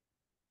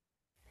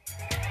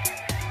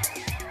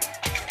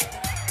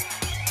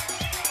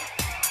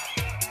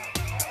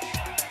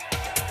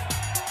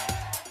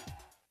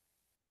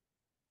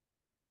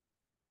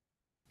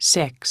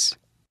 6.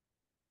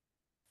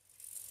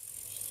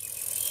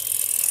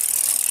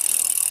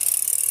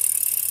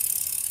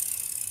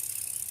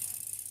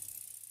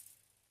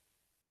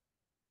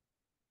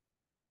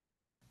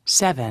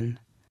 7.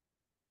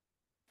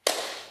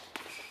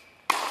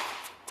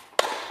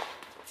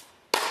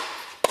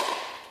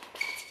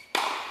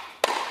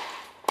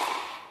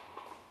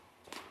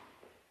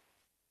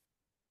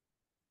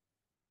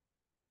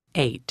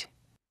 8.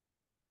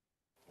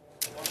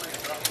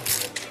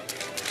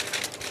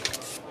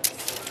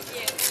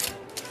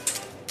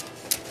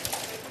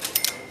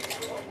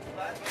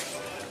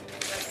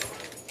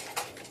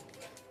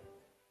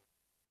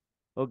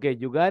 'Okay,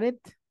 you got it?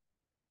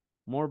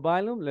 More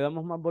volume, ¿le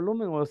damos más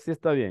volumen o sí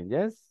está bien?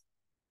 Yes?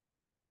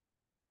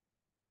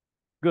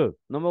 Good.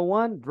 Number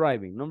 1,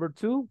 driving. Number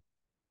 2,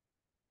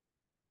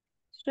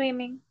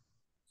 Swimming.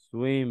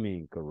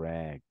 Swimming,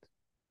 correct.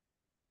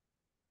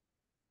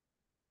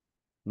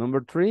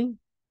 Number 3.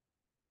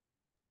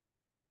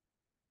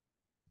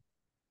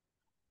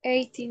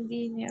 Eating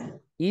dinner.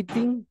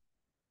 Eating.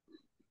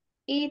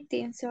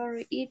 Eating,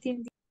 sorry,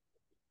 eating.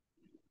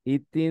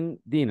 Eating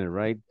dinner,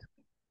 right?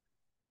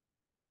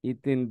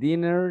 Eating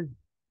dinner.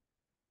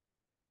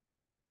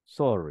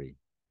 Sorry.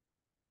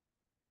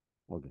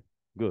 Okay,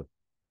 good.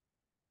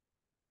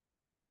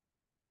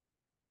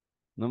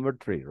 Number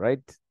 3,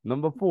 right?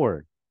 Number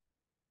 4.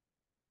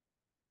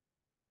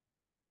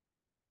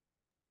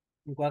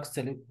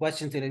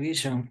 Watching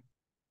television.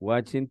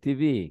 Watching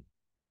TV.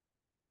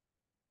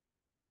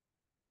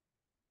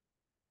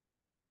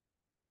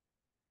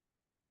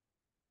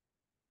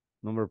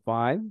 Number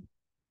 5.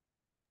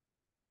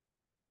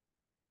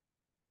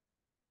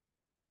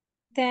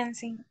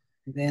 Dancing.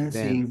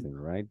 Dancing,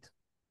 right?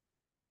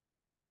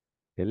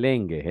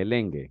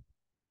 Helenge.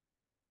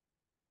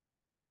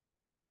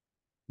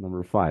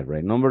 Number 5,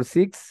 right? Number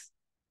 6.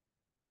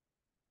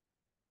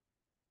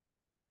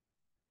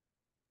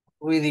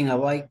 Reading a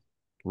bike.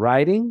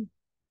 Riding.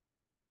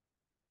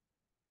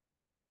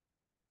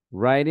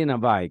 Riding a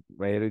bike.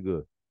 Very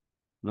good.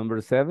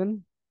 Number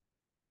 7.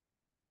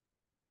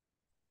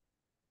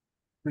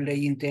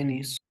 Playing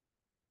tennis.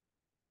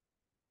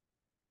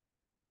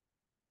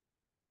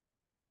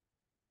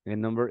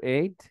 And number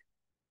 8.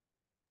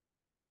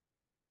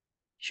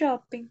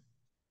 Shopping.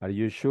 Are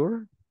you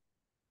sure?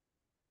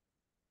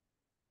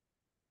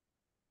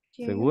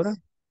 Yes. ¿Segura?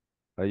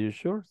 Are you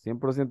sure?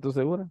 100%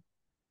 segura?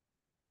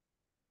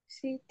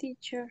 Sí,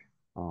 teacher.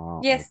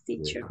 Oh, Yes, okay.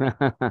 teacher.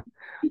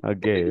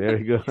 Okay,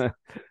 very good.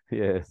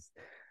 Yes.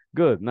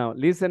 Good. Now,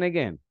 listen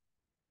again.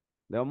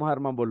 Le vamos a dar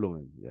más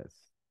volumen. Yes.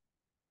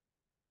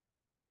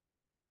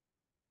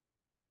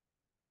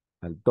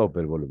 Al tope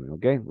el volumen,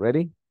 okay?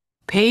 Ready?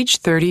 Page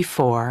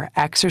 34,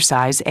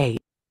 Exercise 8.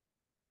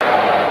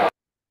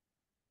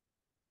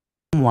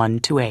 1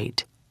 to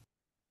 8.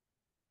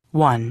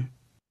 1.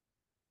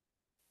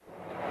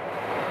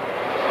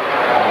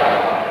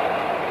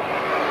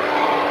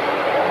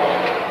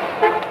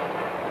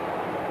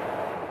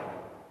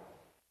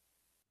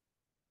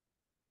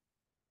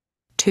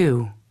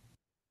 Two.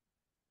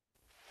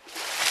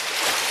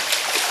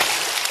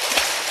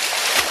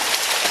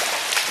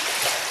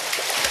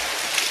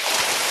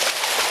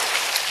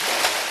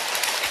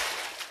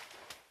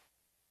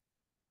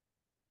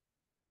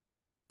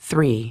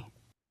 3.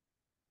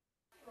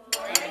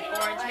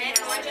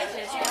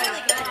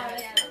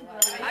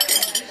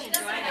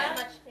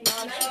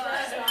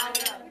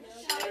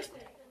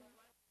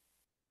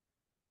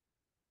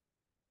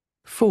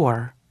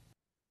 4.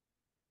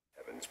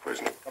 Heaven's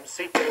prison. Come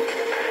see.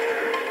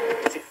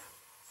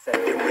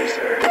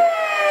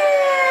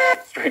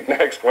 Straight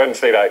next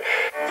Wednesday night.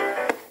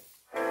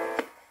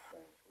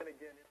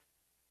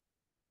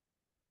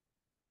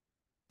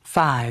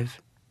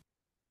 5.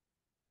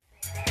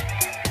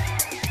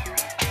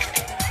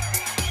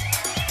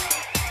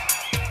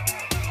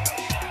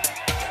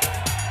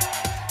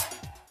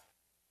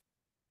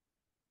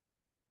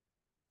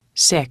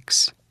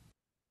 6.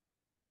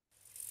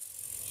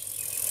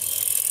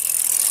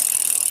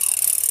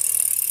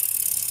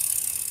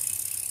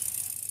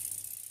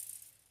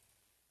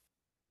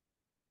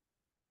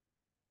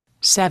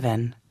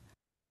 7.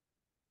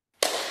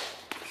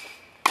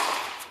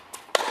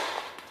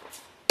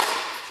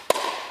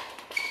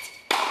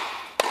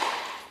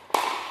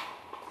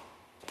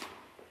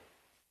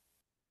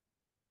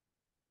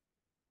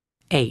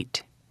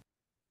 8.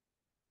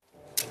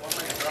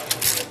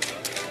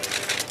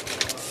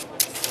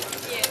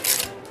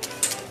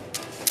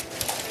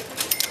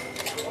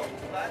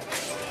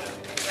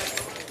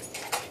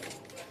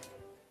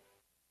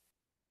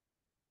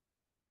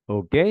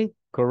 Okay,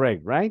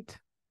 correct, right?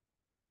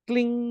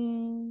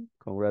 Cling.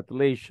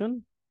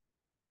 Congratulations.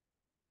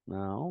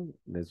 Now,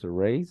 let's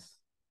erase.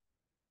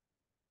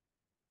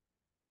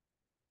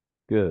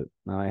 Good.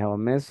 Now I have a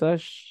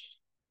message.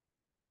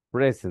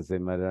 Presence,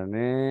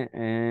 Marianne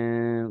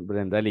and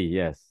Brenda Lee.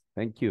 Yes.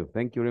 Thank you.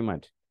 Thank you very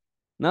much.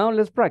 Now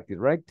let's practice,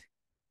 right?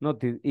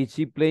 Notice, is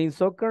she playing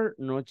soccer?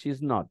 No,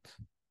 she's not.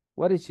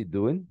 What is she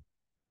doing?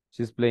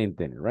 She's playing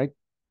tennis, right?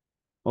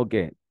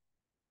 Okay.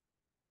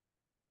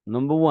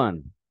 Number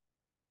 1.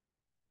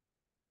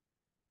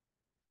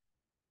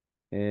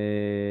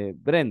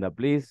 Brenda,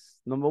 please.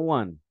 Number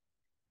 1.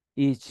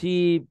 Is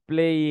she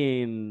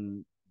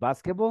playing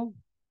basketball?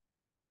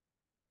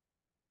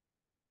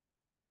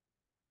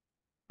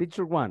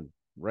 Picture 1,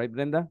 right,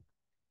 Brenda?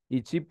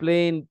 Is she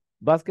playing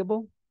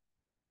basketball?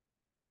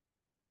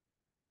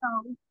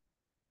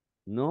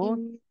 No.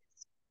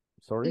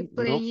 Sorry.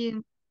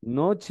 Playing.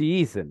 No,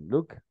 she isn't.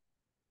 Look.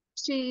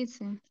 She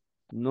isn't.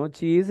 No,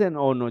 she isn't.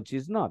 Oh, no,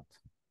 she's not.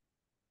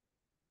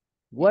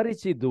 What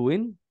is she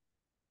doing?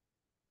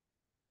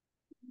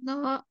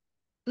 No,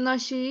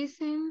 she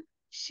isn't.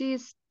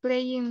 She's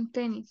playing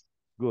tennis.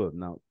 Good.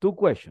 Now, 2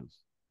 questions.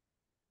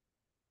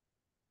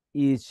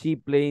 Is she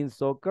playing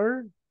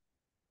soccer?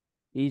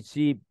 Is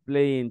she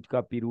playing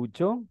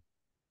capirucho?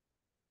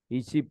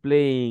 Is she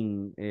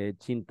playing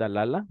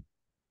chintalala?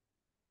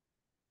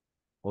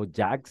 O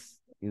Jax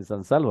in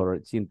San Salvador.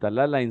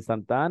 Chintalala in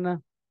Santa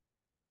Ana.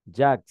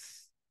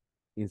 Jax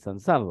in San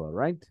Salvador,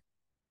 right?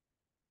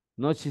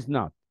 No, she's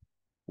not.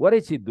 What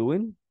is she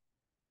doing?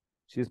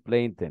 She's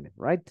playing tennis,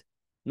 right?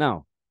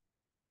 Now,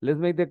 let's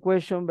make the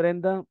question,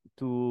 Brenda,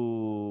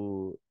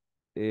 to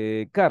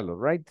Carlos,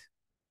 right?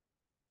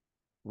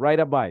 Ride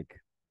a bike.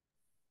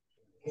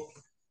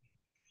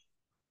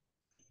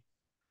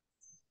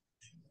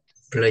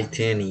 Play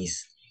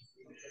tennis.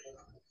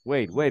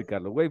 Wait,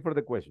 Carlos, wait for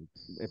the question.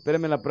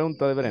 Espéreme la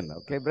pregunta de Brenda,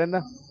 ¿ok,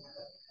 Brenda?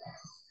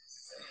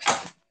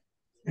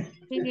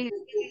 Sí.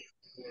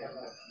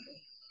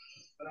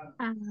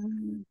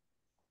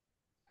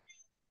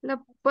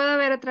 ¿Puedo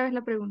ver otra vez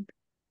la pregunta?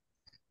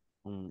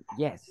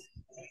 Yes.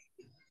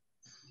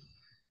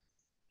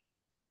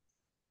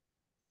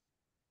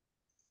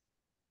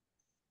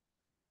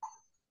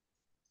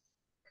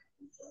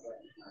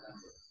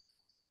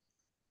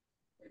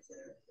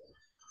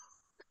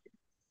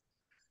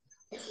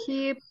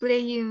 He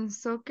playing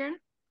soccer?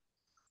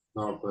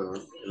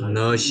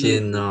 No, she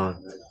not.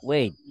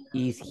 Wait,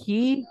 is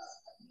he?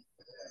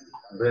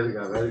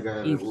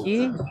 Verga, Is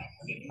he?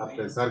 a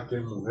pesar que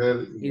es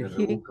mujer y Is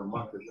he? rebusca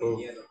más que todo.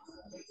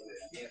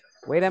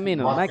 Wait a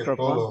minute, Más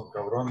microphone. que todo,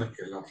 cabrones,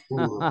 que la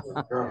puro.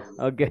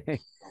 Ok.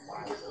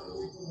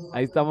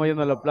 Ahí estamos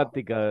yendo la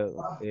plática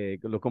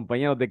con los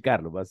compañeros de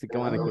Carlos, así que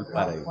van a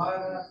disculpar ahí.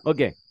 Ok,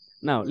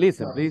 now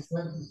listen, please.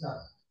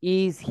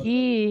 Is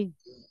he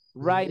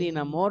riding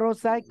a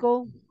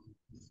motorcycle?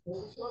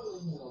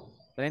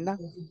 Brenda?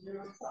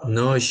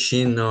 No,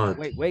 she not.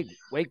 Wait,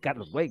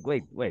 Carlos, wait.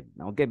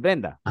 Okay,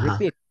 Brenda, Ajá.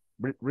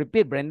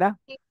 repeat, Brenda.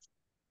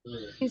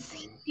 Is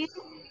he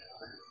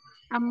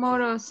a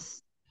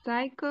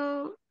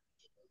motorcycle?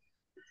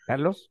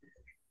 Carlos?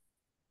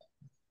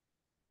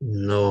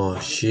 No,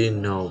 she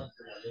no.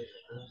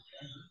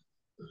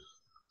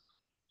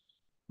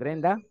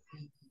 Brenda?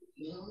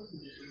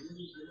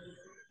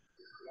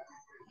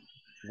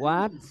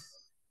 What's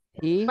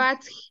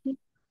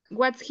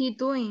he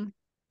doing?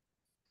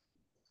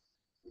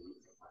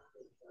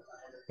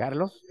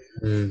 Carlos?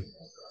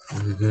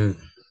 Mm-hmm.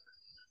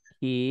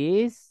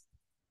 He is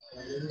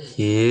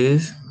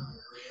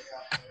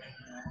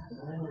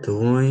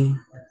doing.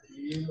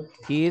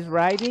 He is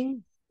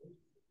riding?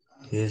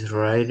 He's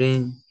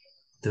riding.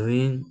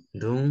 Doing.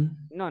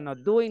 No,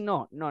 doing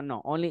no.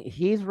 Only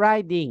he's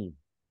riding.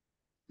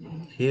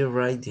 He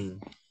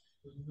riding.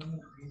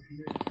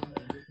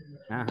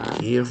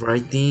 He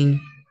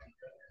riding.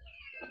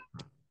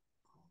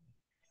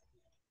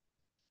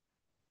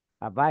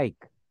 A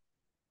bike.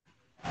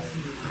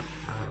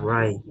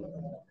 Right.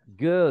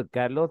 Good,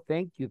 Carlos.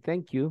 Thank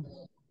you.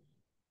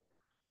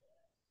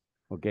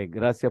 Ok,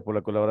 gracias por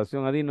la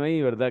colaboración, Adino,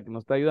 ahí, ¿verdad? Que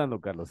nos está ayudando,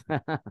 Carlos.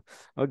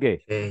 Ok.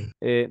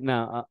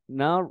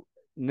 Now,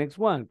 next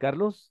one,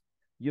 Carlos.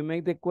 You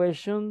make the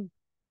question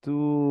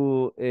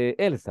to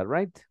Elsa,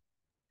 right?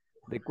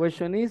 The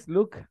question is,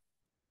 look,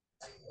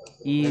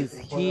 is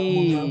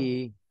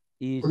she,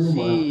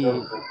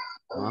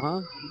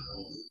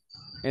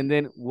 and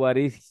then what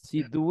is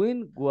she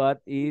doing?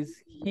 What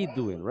is he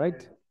doing,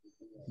 right?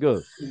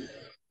 Good.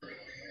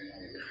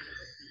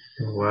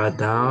 What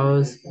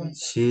else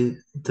she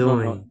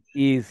doing? No.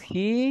 Is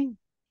he?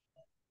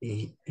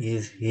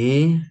 Is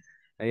he?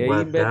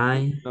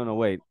 No,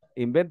 wait.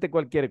 Invente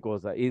cualquier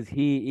cosa. Is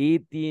he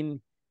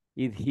eating?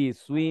 Is he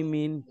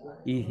swimming?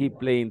 Is he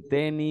playing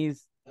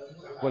tennis?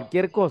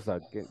 Cualquier cosa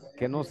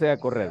que no sea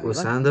correr, ¿verdad?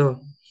 Usando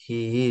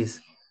he is.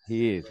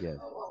 He is, yes.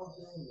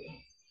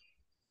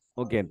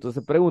 Ok,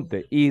 entonces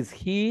pregunte. Is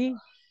he?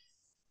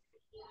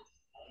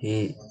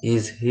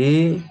 Is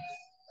he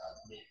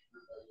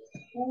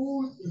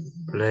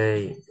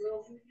play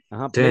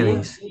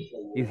tennis?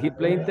 Is he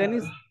playing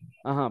tennis?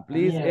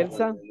 Please,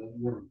 Elsa.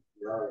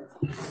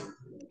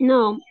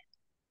 No,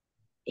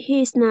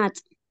 he's not.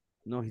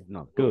 No, he's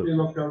not. Good.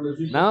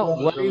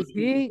 Now, what is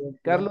he?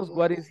 Carlos,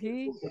 what is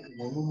he?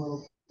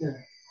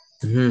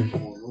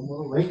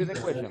 Repeat the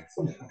question.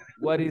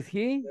 What is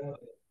he?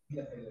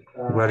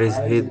 What is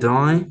he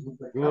doing?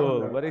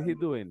 Good. What is he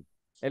doing?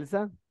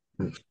 Elsa?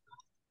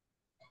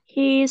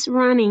 He's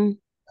running.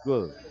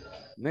 Good.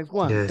 Next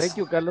one. Yes.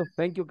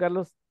 Thank you,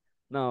 Carlos.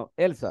 Now,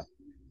 Elsa,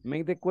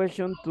 make the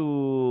question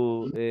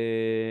to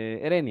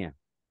Erenia.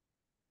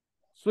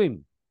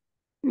 Swim.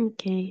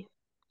 Okay.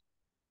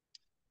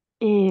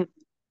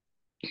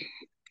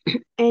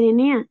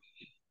 Erenia,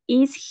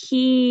 is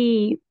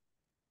he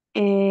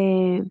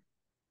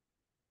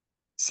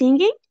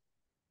singing?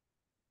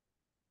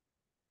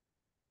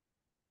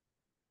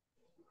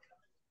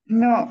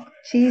 No,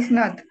 she is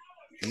not.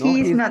 No,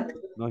 He is not.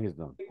 No, he's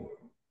not.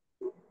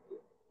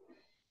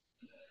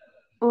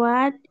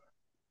 What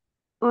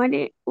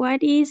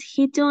is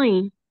he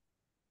doing?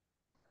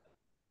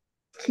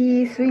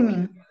 He is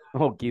swimming.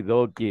 Okie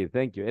dokie.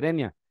 Thank you.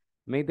 Erenia,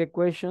 make the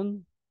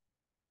question.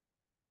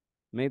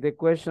 Make the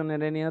question,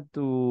 Erenia,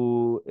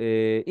 to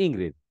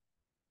Ingrid.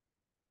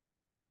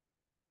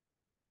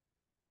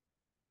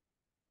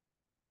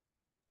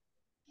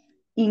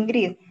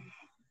 Ingrid.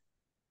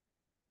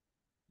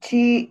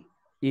 She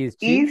Is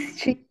she? Is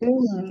she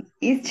doing?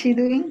 Is she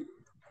doing?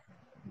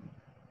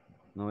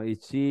 No, is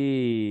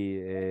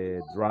she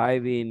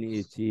driving?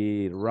 Is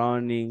she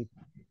running?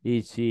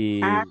 Is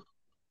she?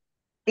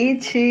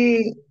 Is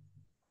she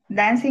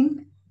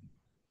dancing?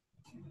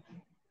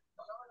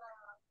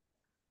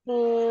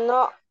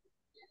 No,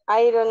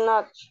 I don't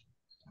know.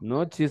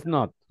 No, she's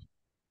not.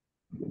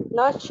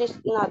 No, she's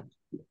not.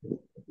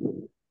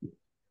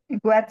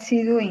 What's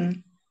she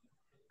doing?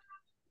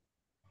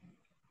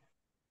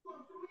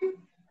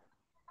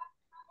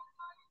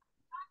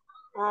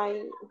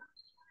 I,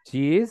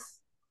 She is?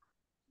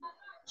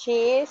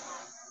 she is.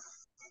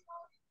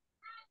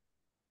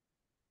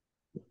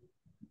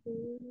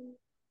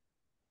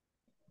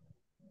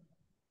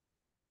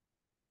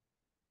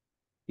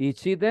 Is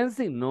she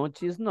dancing? No,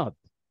 she's not.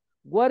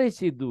 What is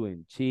she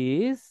doing?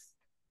 She is?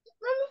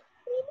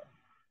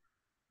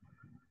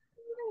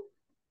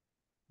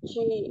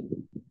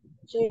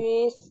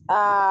 She is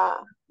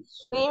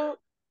swim.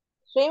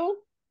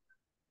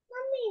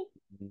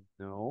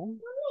 No.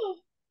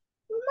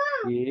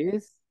 She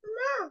is?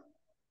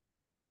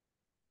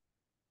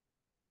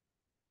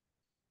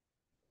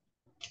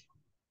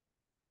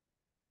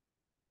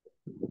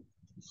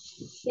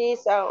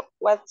 She's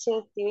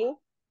watching TV.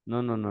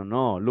 No, no, no,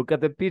 no. Look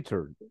at the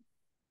picture.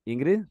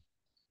 Ingrid?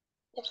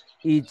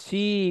 Is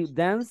she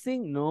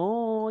dancing?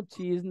 No,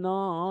 she is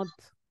not.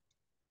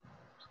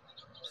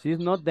 She's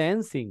not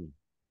dancing,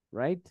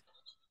 right?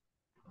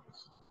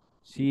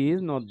 She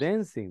is not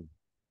dancing.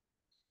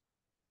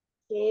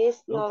 She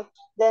is not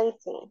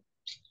dancing.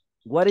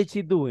 What is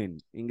she doing,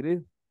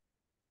 Ingrid?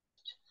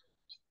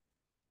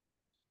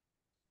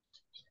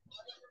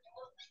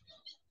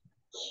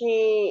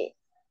 She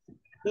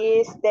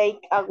is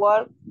taking a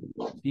walk.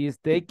 She is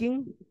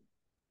taking?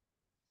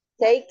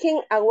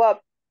 Taking a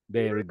walk.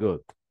 Very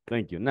good.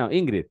 Thank you. Now,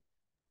 Ingrid,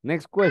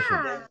 next question.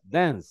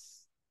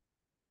 Dance.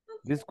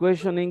 This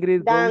question,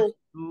 Ingrid, goes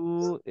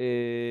to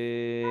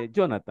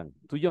Jonathan.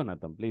 To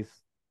Jonathan, please.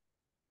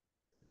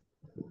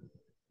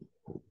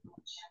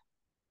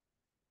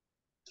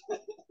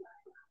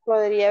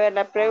 Podría ver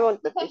la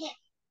pregunta.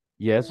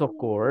 Yes, of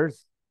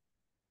course.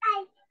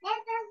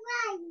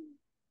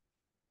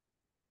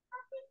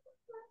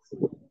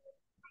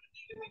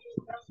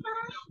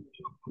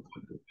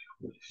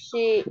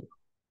 She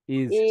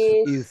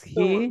is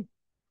he?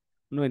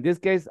 No, in this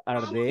case,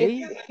 are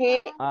they?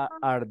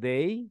 Are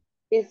they?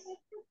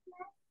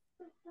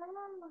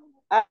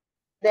 Are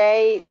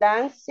they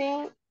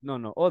dancing? No,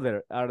 no,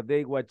 other. Are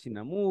they watching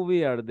a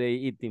movie? Are they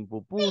eating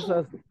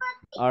pupusas?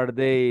 Are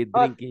they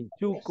drinking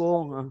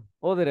chuco?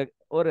 Other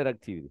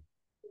activity.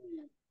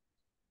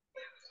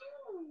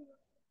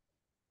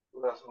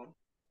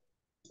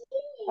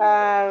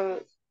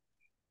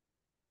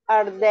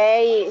 Are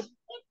they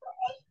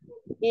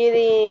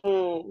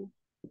eating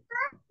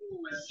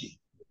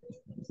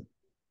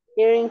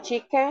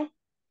chicken?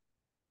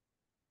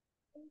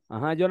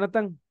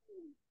 Jonathan.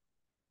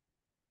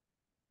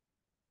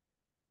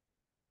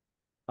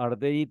 Are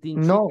they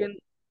eating No. chicken?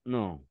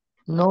 No.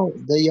 No,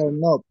 they are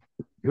not.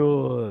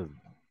 Good.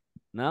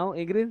 Now,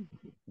 Ingrid,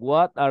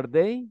 what are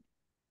they?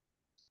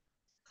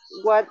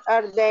 What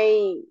are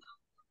they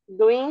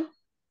doing?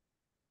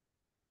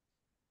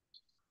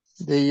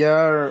 They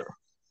are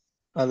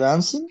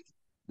dancing.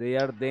 They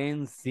are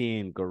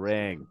dancing,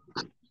 correct.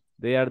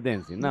 They are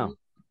dancing. Now,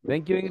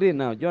 thank you, Ingrid.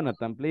 Now,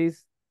 Jonathan,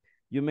 please,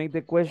 you make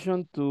the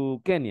question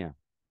to Kenya.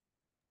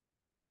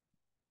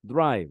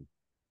 Drive.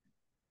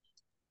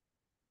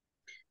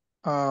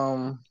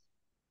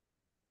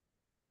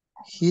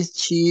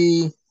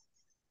 She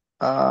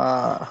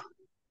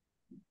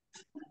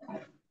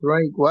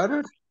drink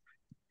water?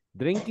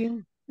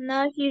 Drinking?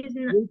 No, she's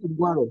not. Drinking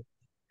water.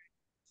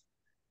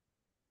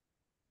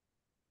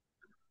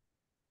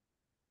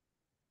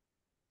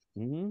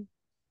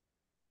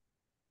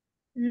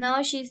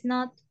 No, she's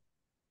not.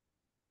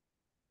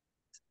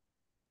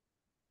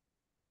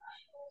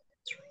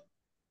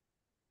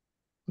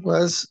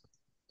 What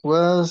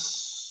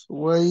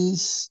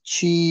is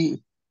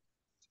she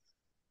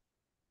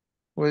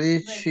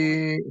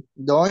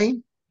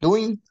doing?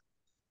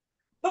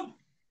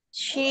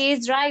 She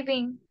is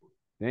driving.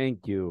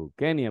 Thank you.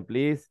 Kenya,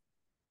 please.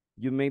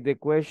 You make the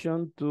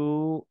question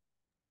to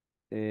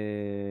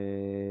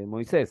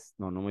Moises.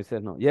 No,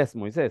 Moises, no. Yes,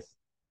 Moises.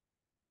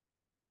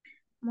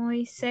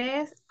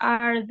 Moises,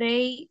 are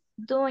they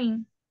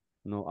doing?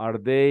 No, are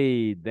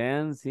they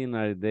dancing?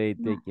 Are they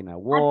taking a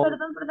walk?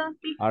 Perdón.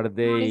 Are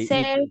they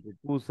Moises. eating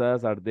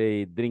pupusas? Are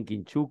they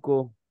drinking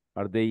chuco?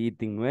 Are they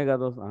eating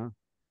nuegados?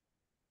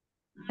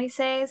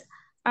 Moises,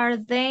 are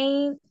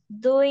they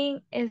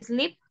doing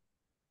sleep?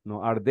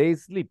 No, are they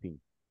sleeping?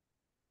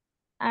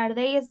 Are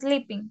they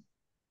sleeping?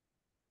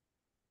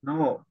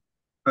 No,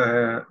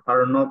 are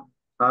not.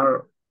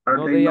 Are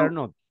no, they are not?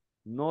 not.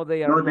 No,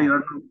 they are No, not. they are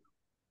not.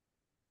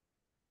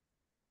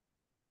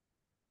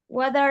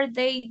 What are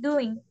they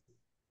doing?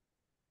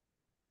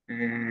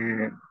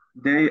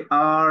 They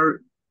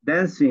are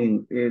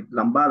dancing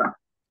lambada.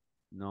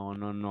 No.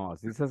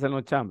 Así se hacen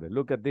los chambres.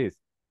 Look at this.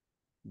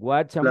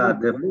 Watch a The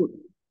movie. food.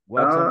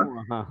 Watch a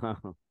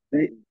movie.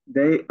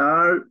 They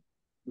are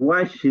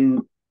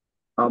watching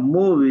a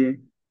movie.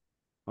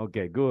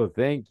 Okay, good.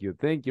 Thank you.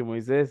 Thank you,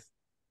 Moisés.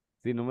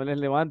 Si no me les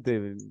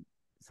levante,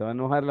 se va a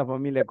enojar la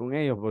familia con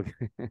ellos porque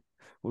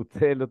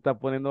usted lo está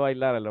poniendo a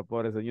bailar a la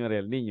pobre señora y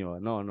al niño.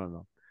 No, no,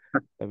 no.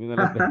 Está viendo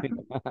la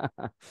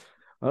película.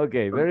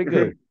 Okay, very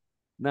good.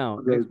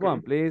 Now, next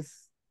one,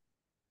 please.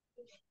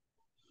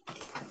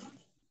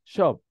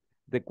 Shop.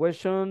 The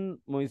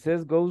question,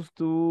 Moisés, goes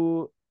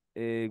to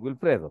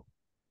Wilfredo.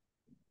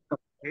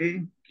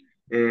 Okay.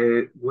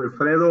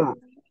 Wilfredo,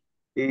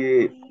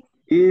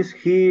 is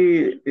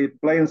he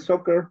playing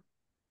soccer?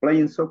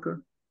 Playing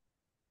soccer?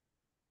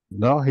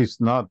 No, he's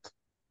not.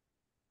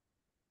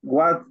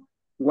 What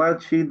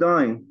she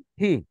doing?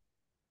 He.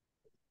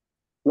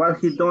 What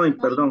he doing,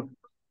 perdón?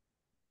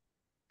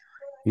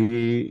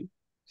 He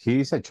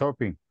is a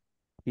shopping.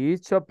 He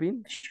is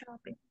shopping.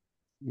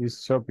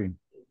 He's shopping.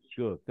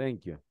 Good,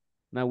 thank you.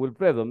 Now,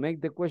 Wilfredo, make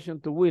the question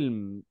to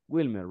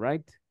Wilmer,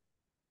 right?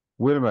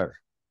 Wilmer.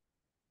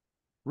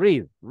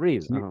 Read.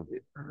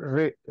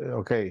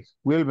 Okay,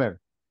 Wilmer.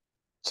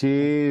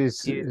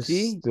 Is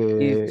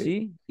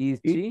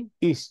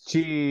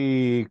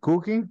she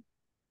cooking?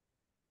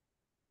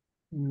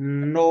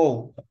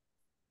 No.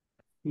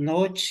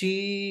 No,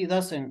 she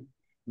doesn't.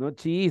 No,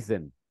 she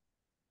isn't.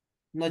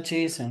 No,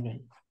 she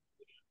isn't.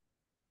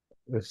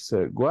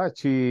 What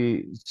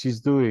she's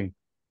doing?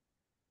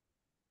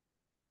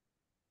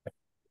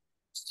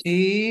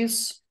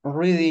 She's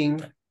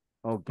reading.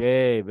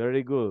 Okay,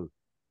 very good.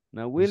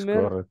 Now,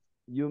 Wilmer,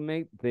 you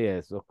make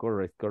this. Oh,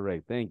 correct.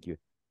 Thank you.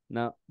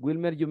 Now,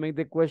 Wilmer, you make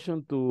the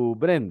question to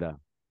Brenda.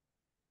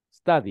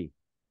 Study.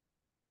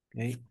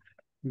 Okay.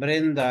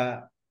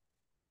 Brenda,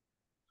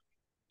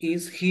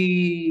 is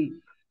he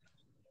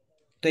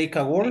take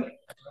a word?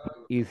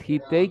 Is he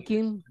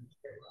taking?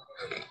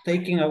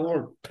 Taking a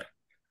word.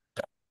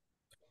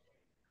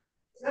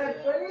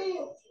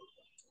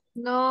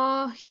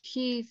 No,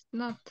 he's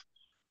not.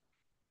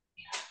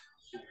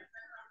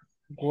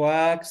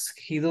 What's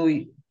he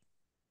doing?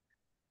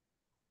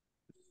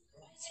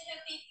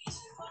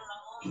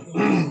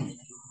 Can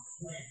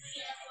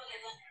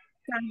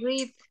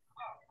read.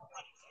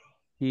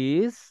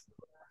 He is?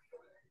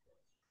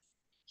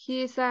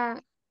 He's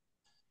a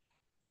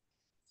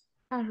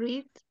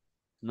read.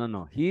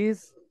 No. He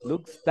is,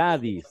 look,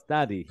 study.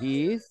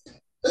 He is?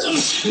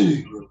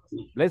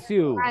 Bless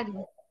you. Study.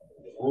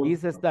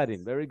 He's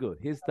studying. Very good.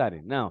 He's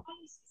studying. Now,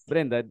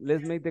 Brenda,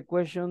 let's make the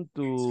question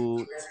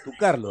to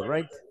Carlos,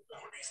 right?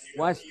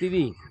 Watch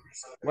TV.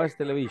 Watch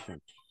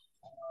television.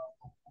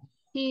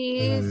 He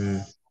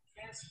is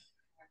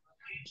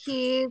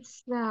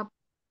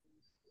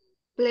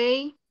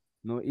play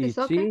No, the is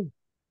soccer. she?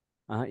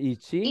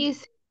 Is she?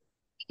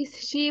 Is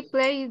she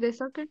play the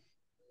soccer?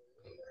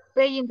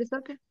 Playing the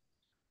soccer?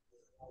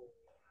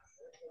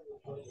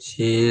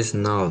 She is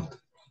not.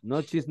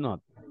 No, she's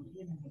not.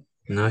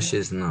 No,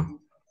 she's not.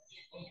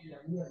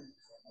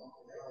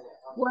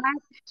 What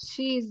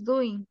she is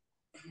doing?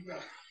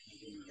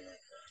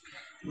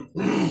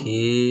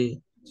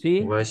 He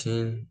She?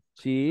 watching.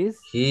 She is?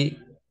 He.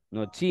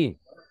 No, she.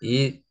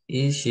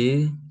 Is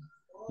she?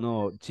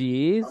 No,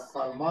 she is?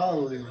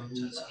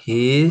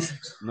 He is.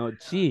 No,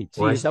 she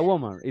is a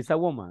woman. It's a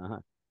woman.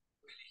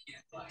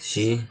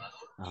 She.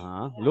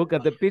 Look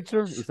at the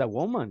picture. It's a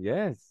woman,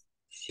 yes.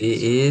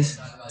 She is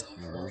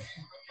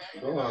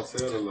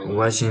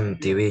watching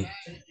TV.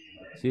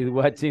 She's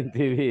watching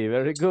TV.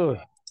 Very good.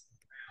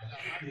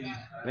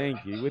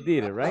 Thank you. We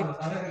did it, right?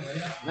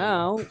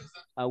 Now,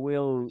 I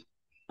will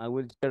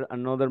share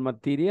another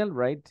material,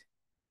 right?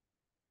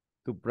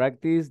 To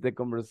practice the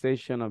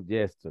conversation of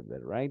yesterday,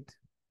 right?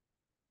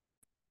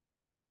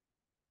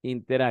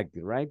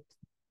 Interactive, right?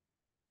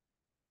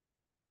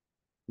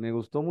 Me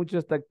gustó mucho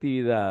esta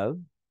actividad,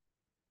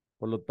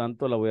 por lo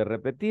tanto la voy a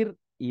repetir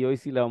y hoy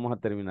sí la vamos a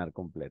terminar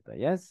completa,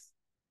 ¿yes?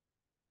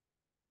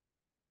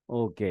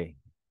 Ok.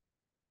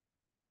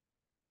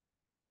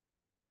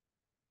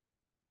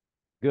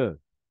 Good.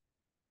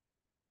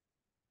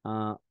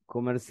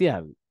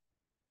 Comercial.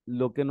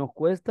 Lo que nos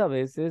cuesta a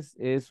veces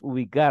es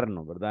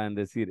ubicarnos, ¿verdad? En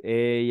decir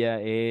ella,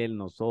 él,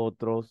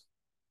 nosotros.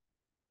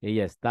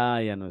 Ella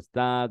está, ella no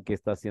está, qué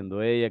está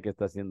haciendo ella, qué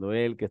está haciendo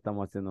él, qué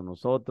estamos haciendo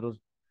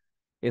nosotros.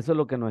 Eso es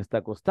lo que nos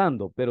está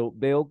costando, pero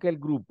veo que el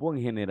grupo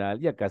en general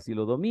ya casi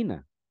lo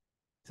domina,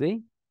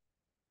 ¿sí?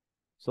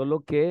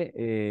 Solo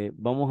que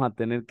vamos a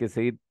tener que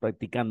seguir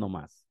practicando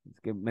más. Es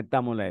que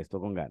metámosle a esto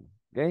con ganas,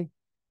 ¿ok?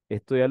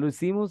 Esto ya lo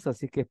hicimos,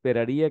 así que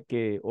esperaría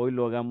que hoy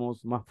lo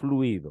hagamos más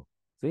fluido,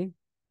 ¿sí?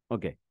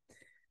 Ok,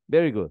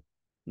 very good.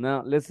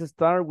 Now, let's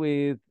start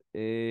with,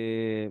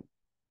 I'm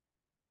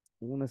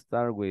gonna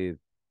start with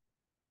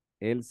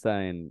Elsa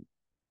and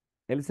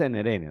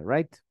Erenia,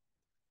 right?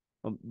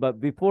 But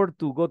before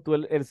to go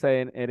to Elsa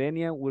and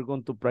Erenia, we're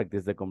going to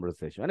practice the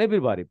conversation. And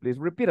everybody, please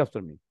repeat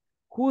after me.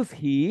 Who's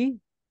he?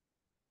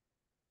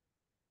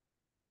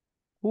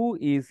 Who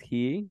is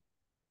he?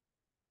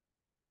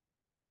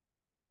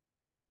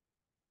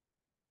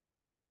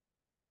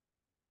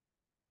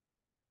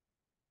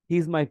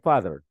 He's my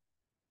father.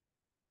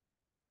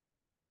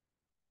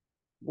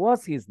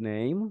 What's his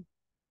name?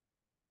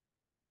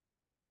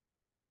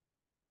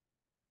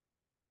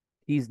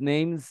 His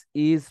name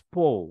is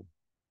Paul.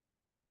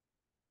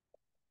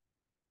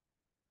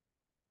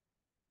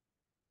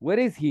 Where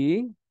is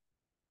he?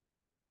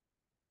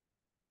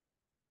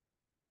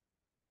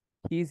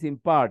 He's in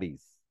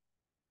Paris.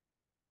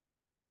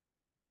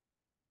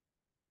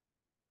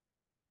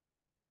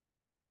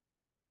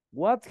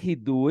 What's he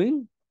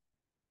doing?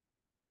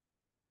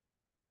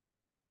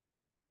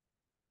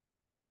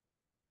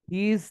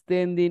 He's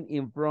standing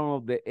in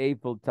front of the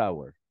Eiffel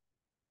Tower.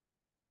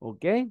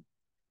 Okay?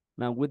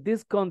 Now, with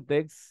this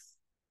context,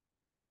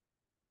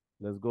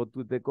 let's go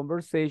to the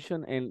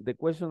conversation, and the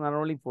questions are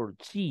only for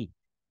she.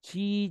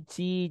 She.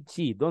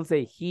 Don't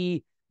say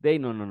he, they,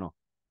 no.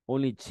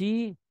 Only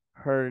she,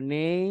 her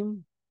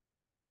name,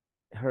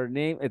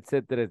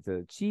 etc.,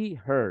 etc. She,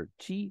 her,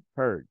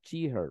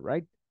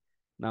 right?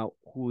 Now,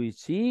 who is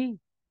she?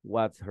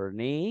 What's her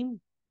name?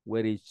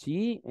 Where is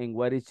she? And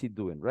what is she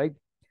doing, right?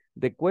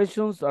 The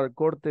questions are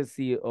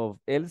courtesy of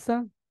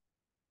Elsa,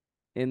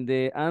 and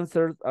the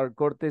answers are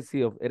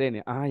courtesy of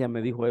Irene. Ah, ya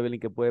me dijo Evelyn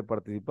que puede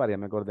participar, ya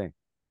me acordé.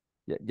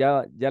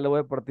 Ya le voy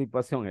a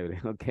participación,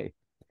 Evelyn. Okay.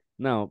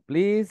 Now,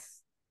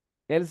 please,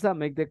 Elsa,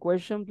 make the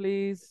question,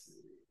 please.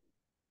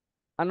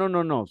 Ah,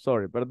 no,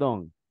 sorry,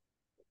 perdón.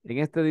 En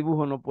este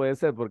dibujo no puede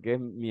ser porque es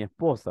mi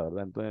esposa,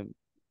 ¿verdad? Entonces,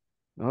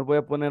 mejor voy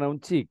a poner a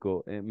un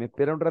chico. Me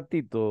espera un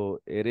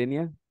ratito,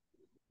 Erenia.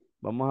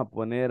 Vamos a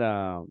poner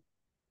a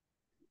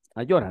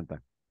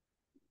Jonathan.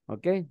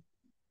 Okay.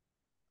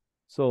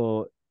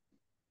 So,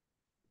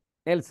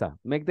 Elsa,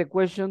 make the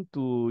question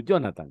to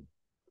Jonathan.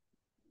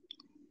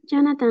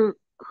 Jonathan,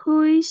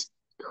 who is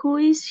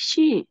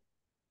she?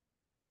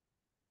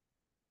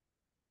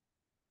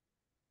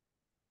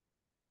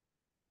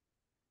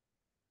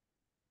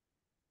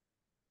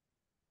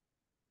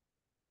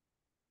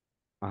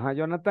 Ajá,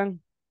 Jonathan.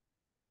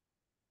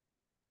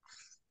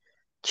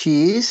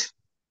 She is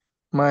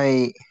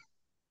my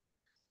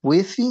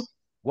wifey.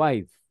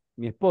 Wife,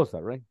 mi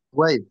esposa, right?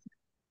 Wife.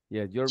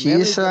 Yes, you're She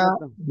married, is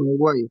Jonathan. my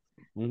wife.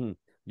 Mm-hmm.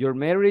 You're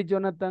married,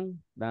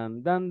 Jonathan.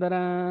 Dan.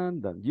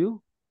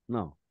 You?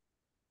 No.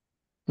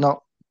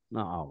 No.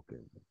 No,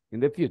 okay. In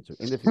the future.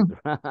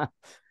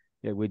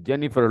 Yeah, with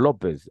Jennifer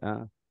Lopez.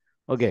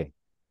 Okay.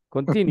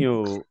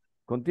 Continue,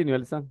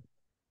 Elsa.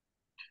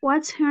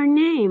 What's her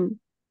name?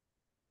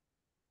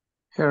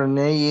 Her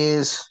name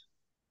is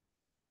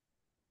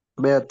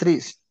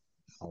Beatriz.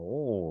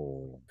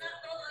 Oh.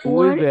 Who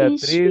Where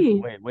is is Beatriz?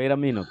 she? Wait a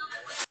minute.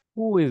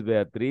 Who is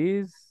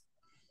Beatriz?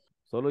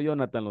 Solo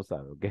Jonathan lo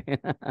sabe, okay?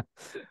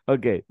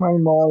 Okay. My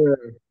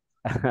mother.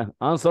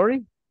 I'm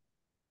sorry?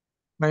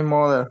 My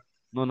mother.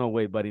 No,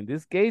 wait, but in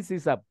this case,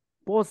 it's a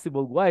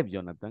possible wife,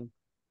 Jonathan.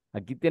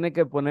 Aquí tiene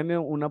que ponerme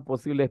una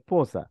posible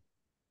esposa.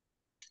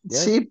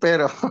 Yes? Sí,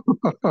 pero.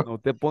 No,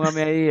 usted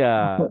póngame ahí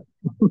a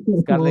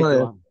Scarlett Mother.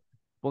 Johansson.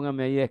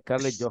 Póngame ahí a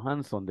Scarlett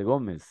Johansson de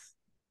Gómez.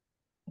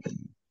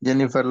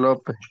 Jennifer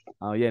Lopez.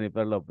 Oh,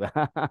 Jennifer Lopez.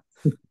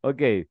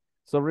 Okay,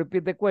 so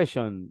repeat the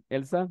question,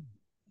 Elsa.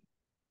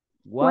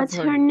 What's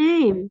her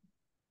name?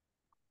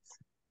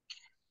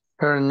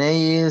 Her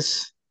name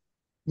is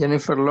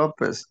Jennifer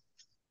Lopez.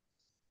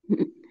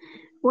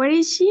 Where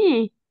is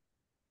she?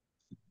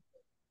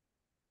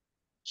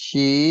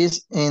 She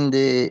is in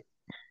the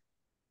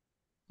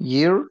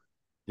Jar?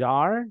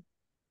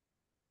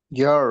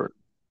 yard.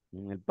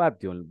 En el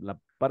patio, en la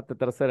parte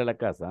trasera de la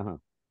casa. Ajá.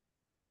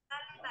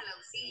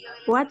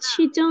 What's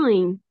she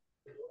doing?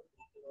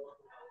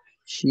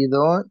 She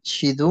doing.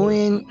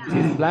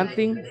 She's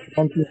planting.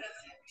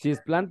 She's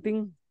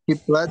planting. She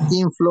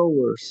planting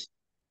flowers.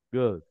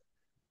 Good.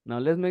 Now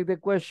let's make the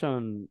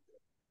question,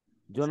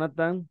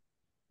 Jonathan.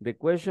 The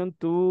question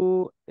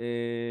to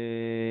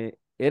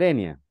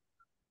Erenia.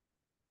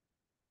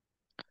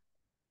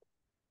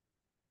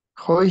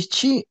 Who is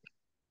she?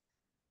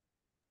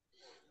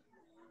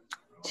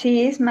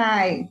 She is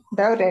my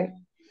daughter.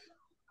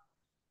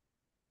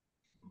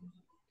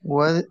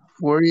 Where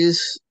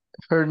is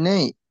her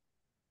name?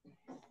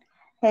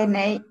 Her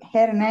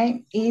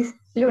name is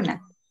Luna.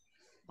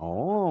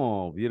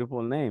 Oh,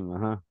 beautiful name.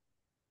 Uh-huh.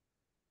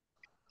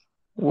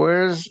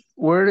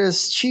 Where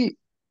is she?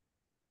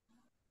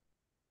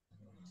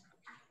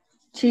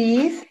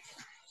 She is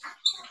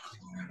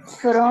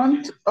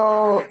front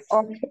of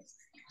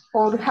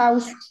our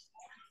house.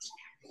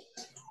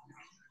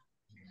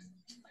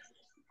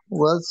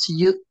 What's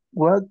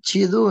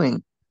she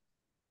doing?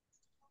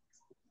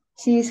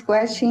 She is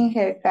washing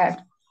her car.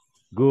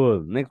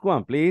 Good. Next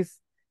one, please.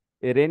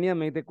 Erenia,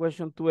 make the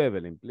question to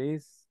Evelyn,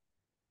 please.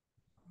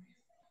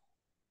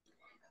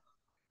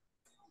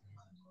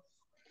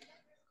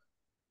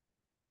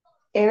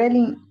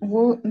 Evelyn,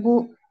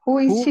 who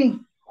is she?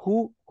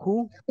 Who?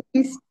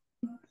 Is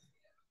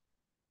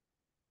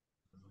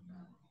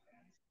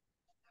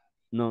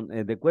No,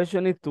 the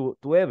question is to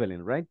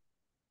Evelyn, right?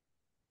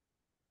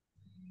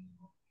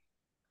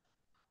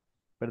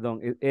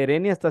 Perdón,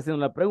 Erenia está haciendo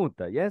la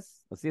pregunta,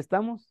 ¿yes? ¿Así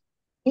estamos?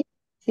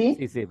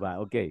 Sí. Sí, va,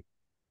 ok.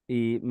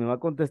 Y me va a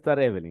contestar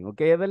Evelyn,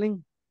 ¿ok,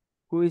 Evelyn?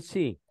 Who is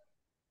she?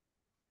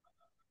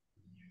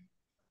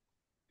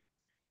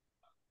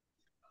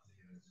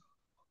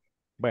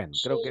 Bueno,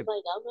 creo que...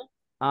 my daughter.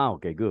 Ah,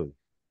 okay, good.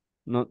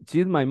 No,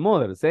 she's my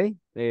mother, say?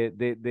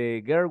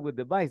 The girl with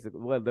the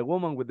bicycle. Well, the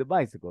woman with the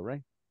bicycle,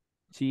 right?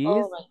 She is?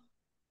 All right.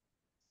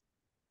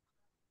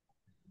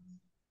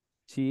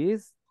 She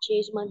is? She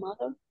is my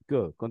mother.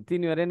 Good.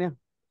 Continue, Arenia.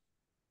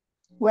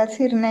 What's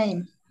her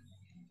name?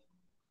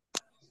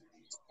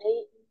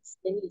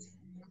 Denise.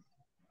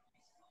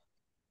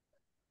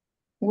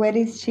 Where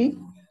is she?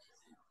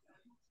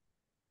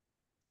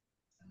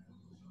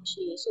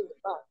 She is in the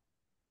park.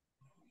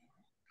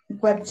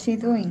 What's she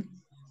doing?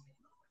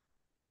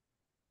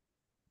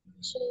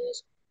 She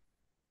is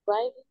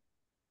driving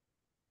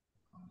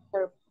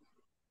her.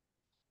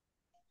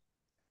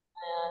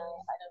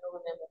 I don't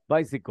remember.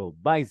 Bicycle,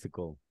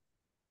 bicycle.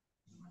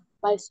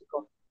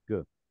 Bicycle.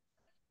 Good.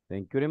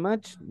 Thank you very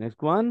much.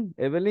 Next one.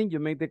 Evelyn, you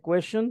make the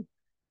question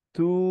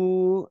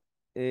to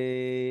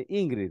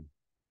Ingrid.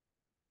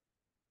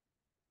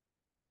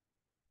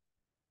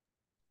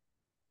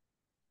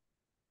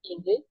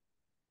 Ingrid.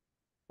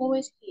 Who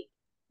is he?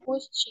 Who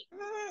is she?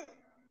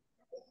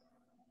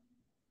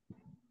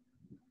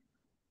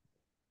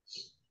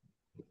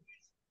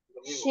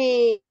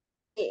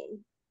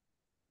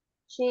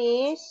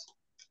 She is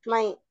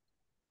my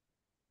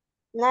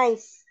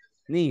niece.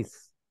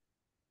 Niece.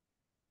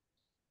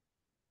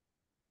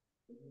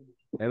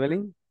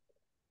 Evelyn?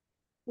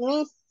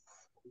 Niece.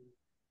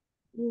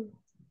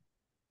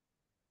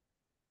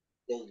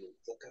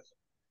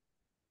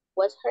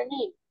 What's her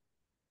name?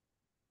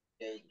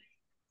 Her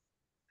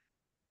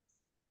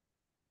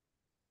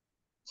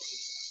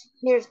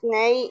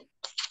name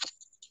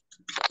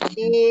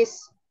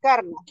is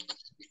Carmen.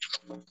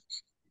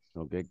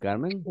 Okay,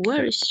 Carmen.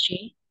 Where is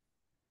she?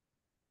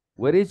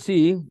 Where is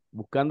she?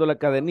 Buscando la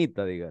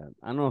cadenita, diga.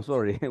 Ah, no,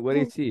 sorry. Where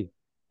is she?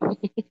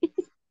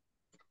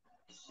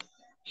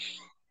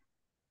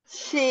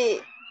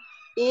 She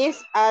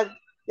is at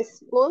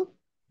school.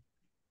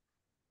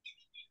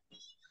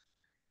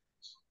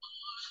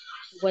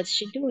 What's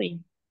she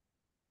doing?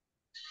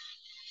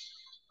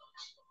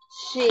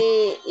 She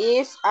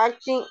is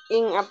acting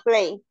in a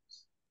play.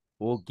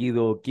 Okie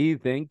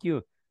dokie, thank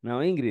you.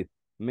 Now, Ingrid,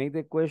 make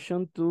the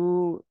question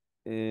to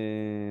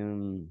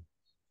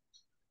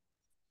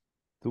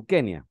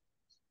Kenya.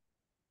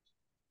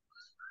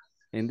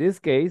 In this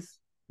case,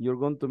 you're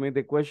going to make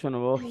the question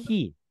about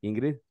he,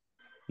 Ingrid.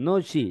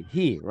 No she,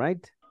 he,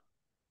 right?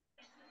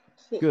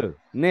 Good.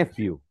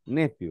 Nephew.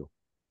 Nephew.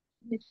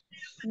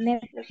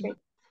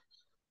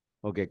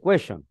 Okay,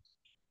 question.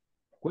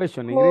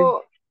 Question,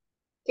 Ingrid.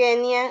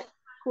 Kenya,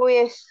 who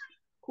is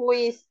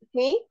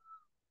he?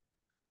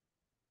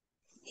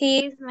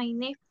 He is my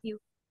nephew.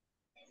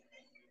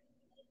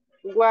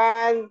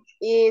 What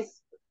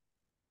is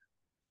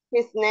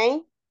his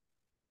name?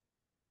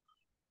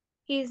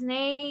 His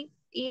name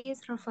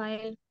is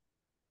Rafael.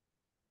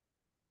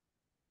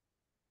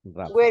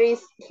 Rafa. Where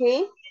is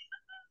he?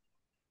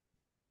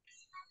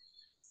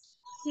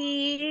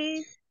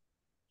 He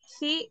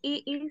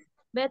is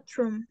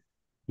bedroom.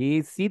 He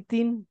is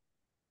sitting.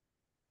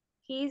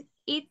 He's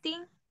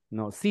eating.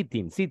 No,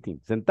 sitting,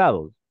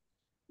 sentados.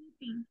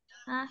 Sitting.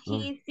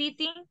 He is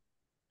sitting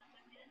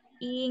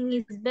in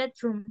his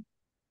bedroom.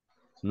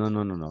 No,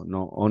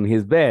 on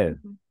his bed.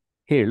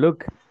 Here,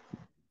 look.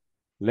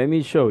 Let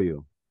me show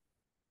you.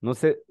 No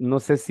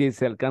sé si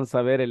se alcanza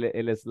a ver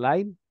el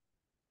slide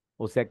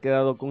o se ha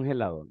quedado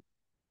congelado.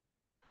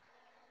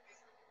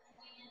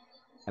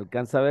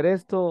 ¿Alcanza a ver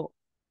esto?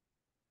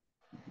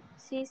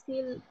 Sí,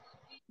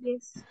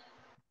 yes.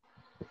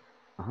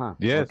 Ajá,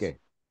 Yes. ok.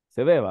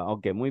 ¿Se ve, va?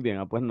 Ok, muy bien.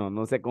 Ah, pues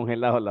no se ha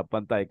congelado la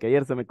pantalla, que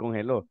ayer se me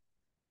congeló.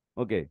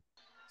 Ok,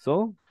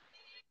 so,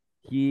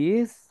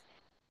 he is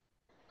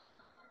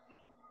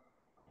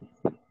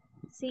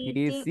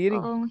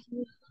sitting.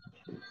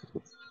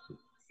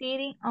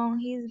 Sitting on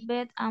his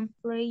bed and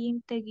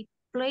playing the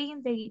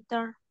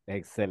guitar.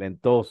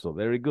 Excelentoso,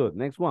 very good.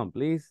 Next one,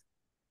 please.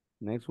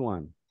 Next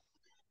one.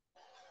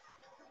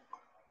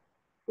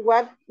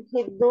 What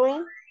he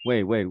doing?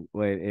 Wait.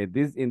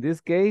 In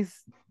this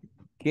case,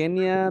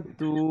 Kenya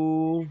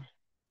to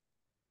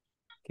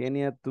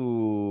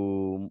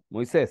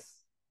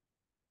Moisés.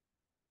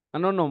 Ah,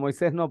 no,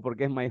 Moisés no,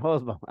 porque es my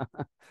husband.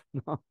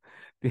 No,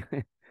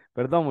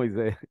 perdón,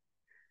 Moisés.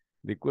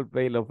 Disculpe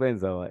ahí la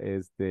ofensa.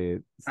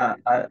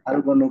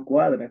 Algo no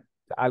cuadra.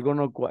 Algo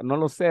no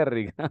lo sé,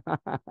 Rick.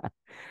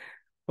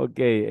 Ok,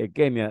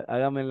 Kenia,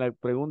 hágame la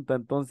pregunta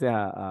entonces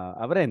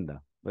a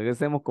Brenda.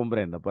 Regresemos con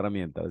Brenda para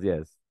mientras,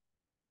 yes.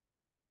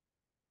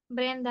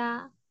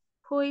 Brenda,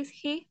 who is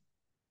he?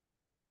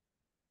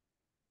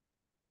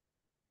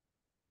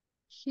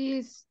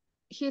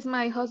 He's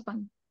my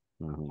husband.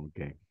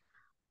 Okay.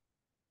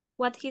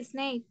 What's his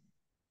name?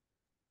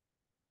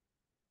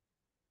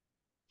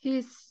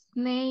 His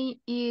name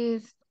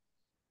is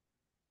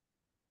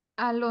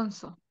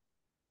Alonso.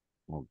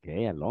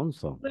 Okay,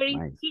 Alonso. Where is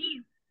Nice.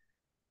 he?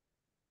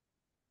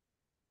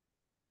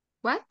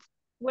 What?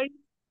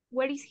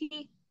 Where is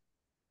he?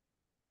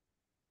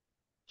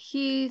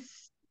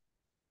 He's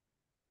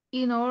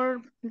in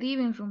our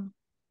living room.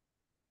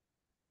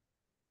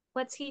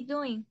 What's he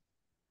doing?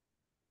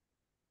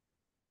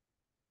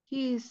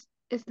 He is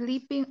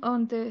sleeping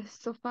on the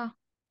sofa.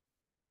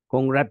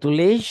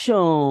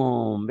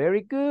 Congratulations.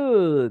 Very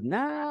good.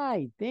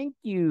 Nice. Thank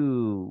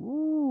you.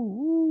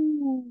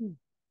 Ooh.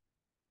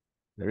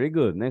 Very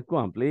good. Next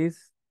one,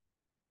 please.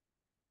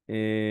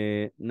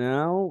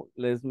 Now,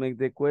 let's make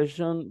the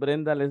question.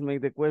 Brenda, let's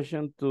make the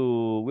question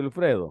to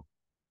Wilfredo.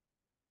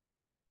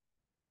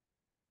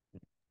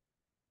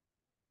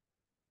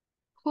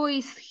 Who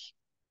is he?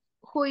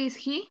 Who is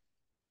he?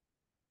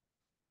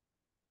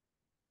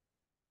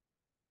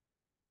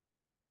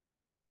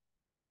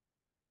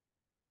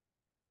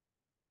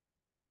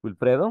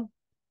 Wilfredo?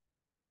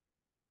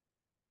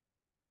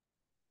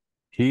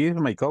 He is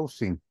my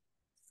cousin.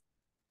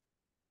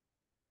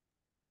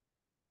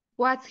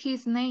 What's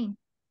his name?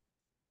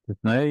 His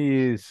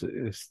name is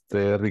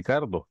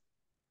Ricardo.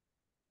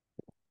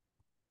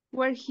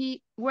 Where is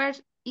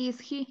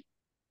he?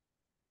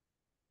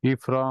 He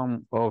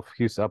from of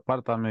his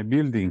apartment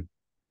building.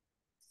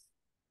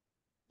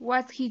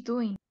 What's he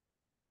doing?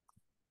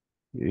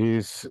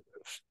 He's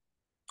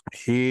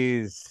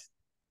skateboarding.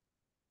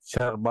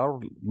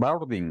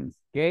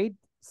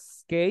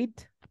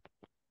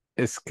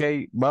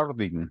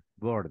 Skateboarding.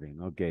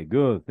 Boarding. Okay,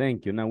 good.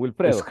 Thank you. Now,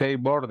 Wilfredo.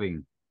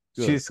 Skateboarding.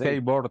 Good, She's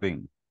thank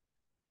skateboarding.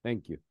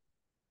 Thank you.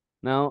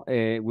 Now,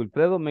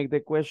 Wilfredo, make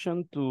the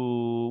question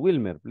to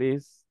Wilmer,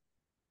 please.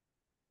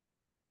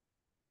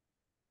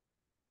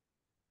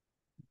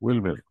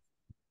 Wilmer.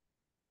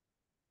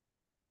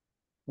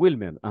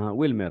 Wilmer.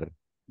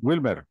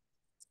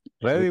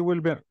 Ready,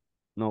 Wilmer?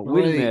 No,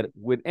 Ready. Wilmer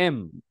with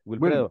M.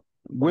 Wilfredo.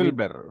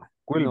 Wilmer.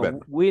 No,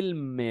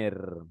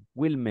 Wilmer.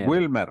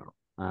 Wilmer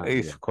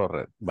is yeah.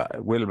 correct.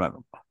 But Wilmer.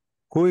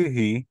 Who is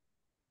he?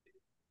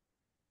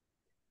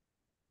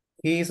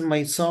 He is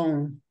my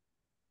son.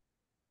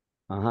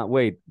 Ajá,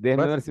 wait,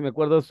 déjeme ver si me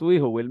acuerdo de su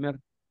hijo, Wilmer.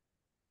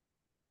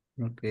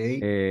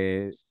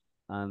 Okay.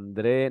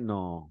 André,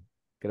 no.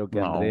 Creo que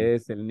No. André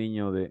es el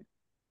niño de...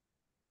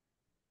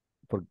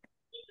 Porque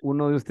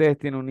uno de ustedes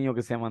tiene un niño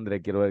que se llama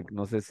André, quiero ver,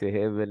 no sé si es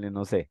Evelyn,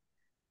 no sé.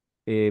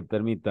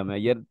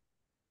 Permítame,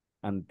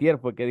 antier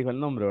fue que dijo el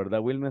nombre, ¿verdad,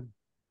 Wilmer?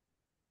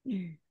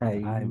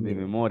 Ay, mi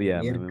memoria,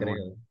 ayer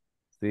creo.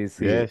 Sí,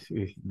 sí. Yes,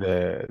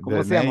 ¿Cómo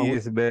the se llama? name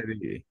is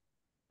very...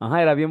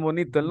 Ajá, era bien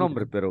bonito el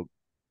nombre, pero...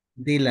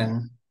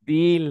 Dylan.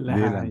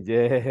 Dylan.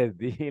 Yes,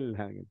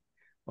 Dylan.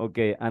 Ok,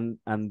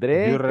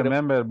 André. You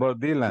remember Bob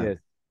Dylan?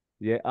 Yes.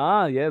 Yes,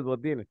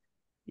 Bob Dylan.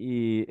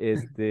 Y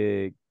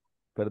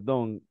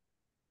perdón,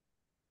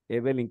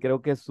 Evelyn,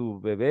 creo que su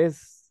bebé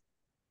es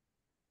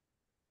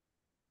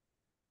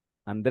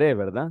André,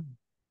 ¿verdad?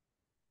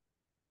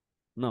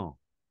 No,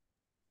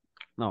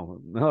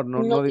 mejor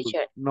no, No, digo,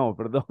 teacher. no,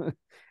 perdón.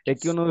 Es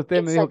que uno de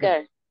ustedes me It's a dijo que,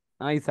 girl.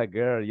 it's a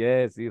girl,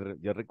 yes, sí,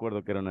 yo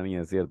recuerdo que era una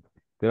niña, cierto.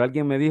 Pero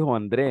alguien me dijo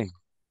André,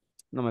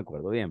 no me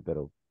acuerdo bien,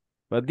 pero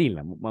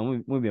Dylan,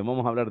 muy bien,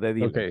 vamos a hablar de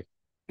Dylan. Okay.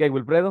 ¿Qué,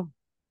 Wilfredo?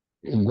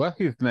 What's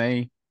his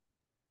name?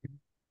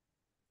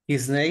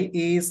 His name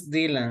is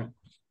Dylan.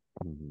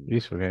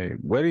 It's okay.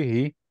 Where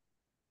is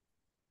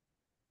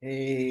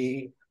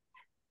he?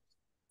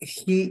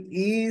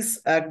 He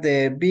is at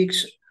the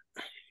beach.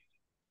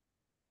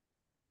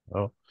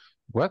 Oh,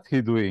 what's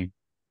he doing?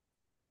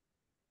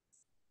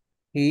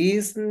 He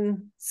is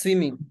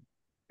swimming.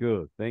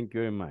 Good, thank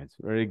you very much.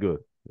 Very good.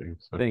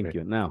 It's Thank okay.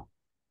 you. Now,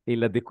 y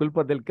las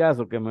disculpas del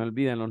caso que me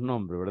olvidan los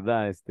nombres,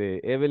 ¿verdad?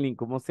 Evelyn,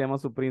 ¿cómo se llama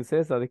su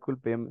princesa?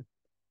 Disculpe,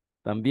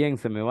 también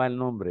se me va el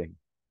nombre.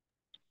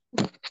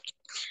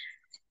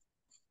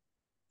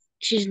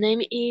 His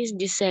name is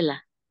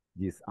Gisela.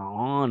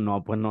 Oh,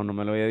 no, pues no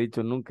me lo había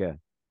dicho nunca.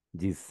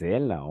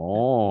 Gisela,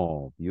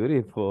 oh,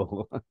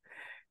 beautiful.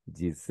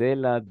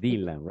 Gisela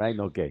Dylan, right?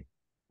 Okay.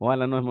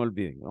 Ojalá no me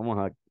olviden. Vamos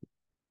a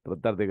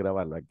tratar de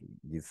grabarlo aquí.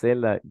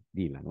 Gisela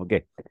Dylan,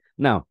 okay.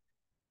 Now,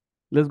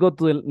 let's go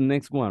to the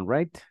next one,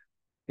 right?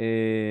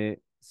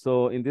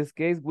 So in this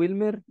case,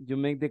 Wilmer, you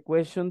make the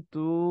question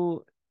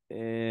to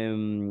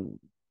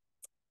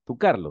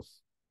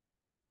Carlos.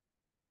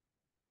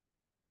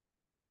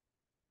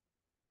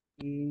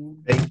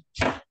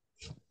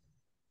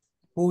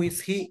 Who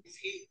is he?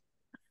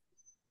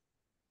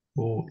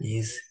 Who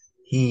is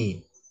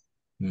he?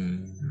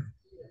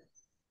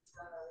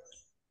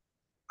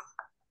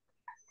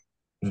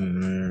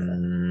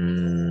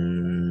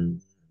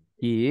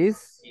 He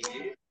is.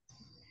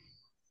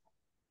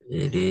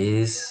 It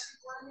is.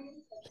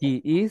 He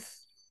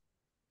is.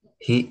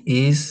 He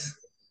is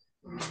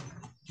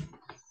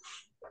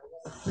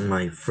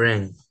my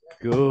friend.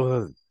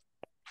 Good.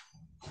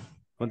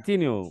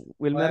 Continue,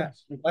 Wilmer.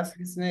 What's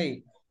his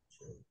name?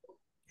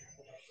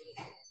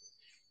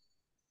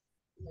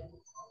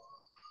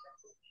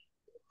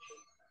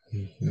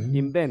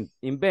 Invent,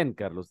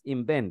 Carlos,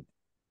 invent.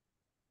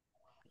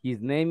 His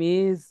name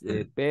is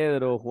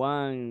Pedro,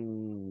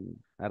 Juan,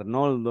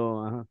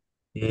 Arnoldo.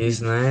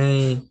 His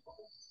name.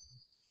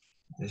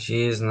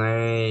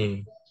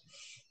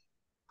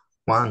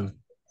 Juan.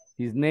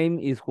 His name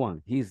is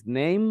Juan. His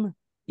name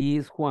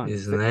is Juan.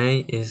 His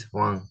name is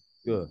Juan.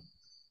 Good.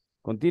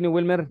 Continue,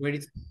 Wilmer.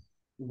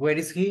 Where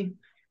is he?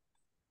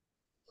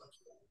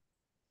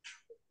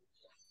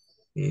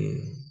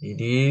 It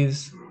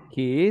is.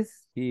 He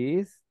is. He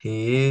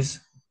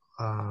is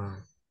a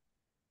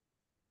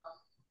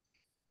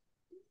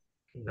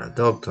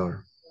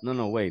doctor.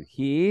 No, wait.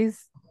 He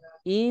is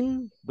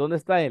in. ¿Dónde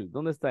está él?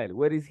 ¿Dónde está él?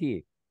 Where is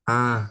he?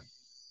 Ah,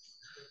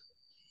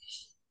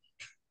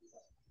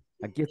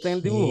 Aquí está en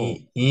el dibujo.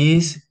 he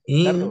is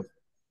in. Carlos,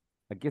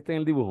 aquí está en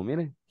el dibujo,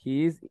 mire.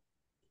 He is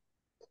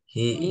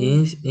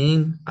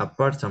in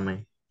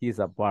apartment. His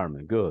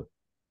apartment. Good.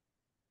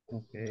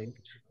 Okay.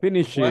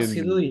 Finish What's he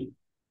him. doing?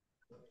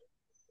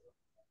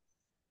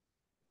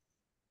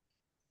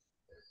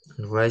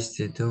 What's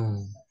he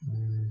doing?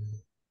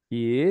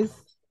 He is.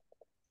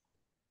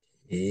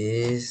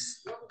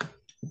 Is.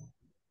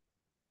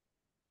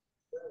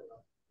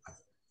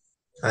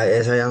 Ah,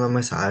 esa ya no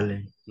me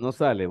sale. No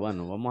sale.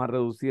 Bueno, vamos a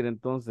reducir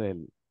entonces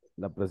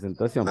la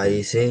presentación.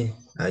 Ahí sí,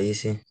 ahí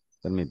sí.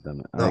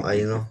 Permítame. No,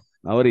 ahí no.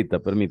 Ahorita,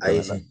 permítame.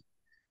 Ahí sí.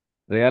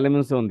 Regáleme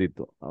un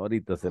segundito.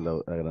 Ahorita se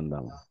lo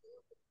agrandamos.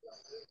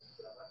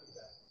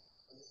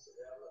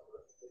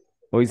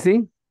 ¿Hoy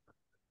sí?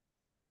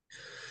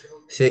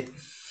 Sí.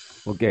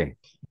 Ok.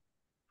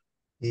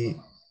 He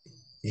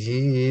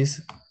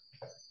is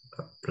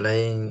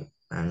playing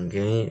a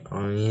game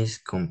on his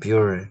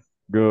computer.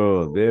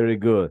 Good, very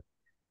good.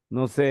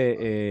 No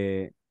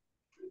sé,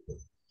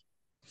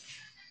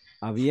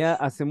 había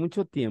hace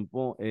mucho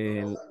tiempo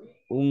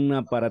un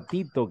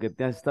aparatito que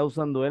te está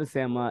usando él, se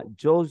llama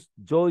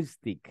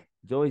joystick,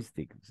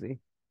 ¿sí?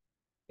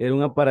 Era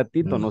un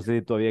aparatito, no sé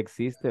si todavía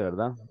existe,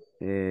 ¿verdad?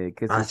 Que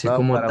se Así usaba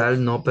como para,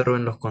 tal, no, pero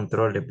en los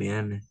controles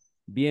viene.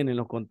 vienen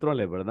los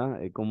controles, ¿verdad?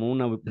 Como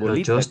una Los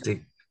bolita.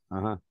 joystick.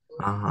 Ajá.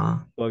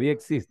 Ajá. Todavía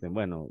existen.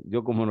 Bueno,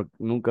 yo como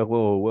nunca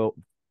juego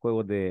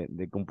juegos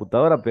de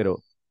computadora,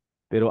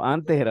 pero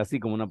antes era así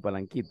como una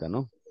palanquita,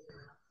 ¿no?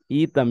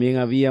 Y también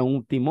había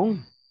un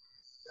timón,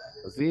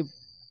 así,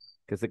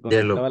 que se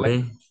Ya lo conectaba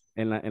pues.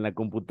 en la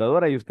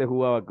computadora y usted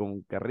jugaba con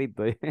un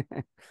carrito. ¿Eh?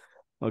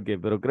 Ok,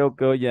 pero creo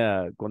que hoy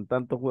ya con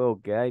tanto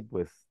juego que hay,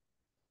 pues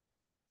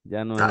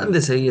ya no Han es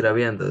de seguir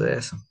habiendo de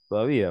eso.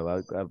 todavía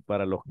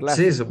para los Sí,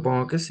 clásicos.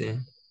 supongo que sí.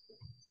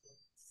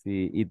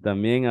 Sí, y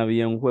también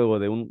había un juego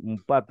de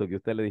un pato que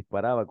usted le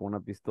disparaba con una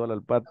pistola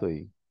al pato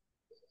y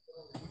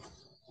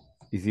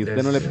si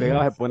usted no le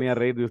pegaba se ponía a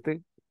reír de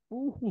usted.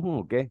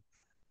 Ok,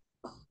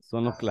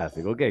 son los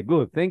clásicos. Ok,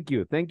 good. Thank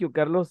you,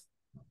 Carlos.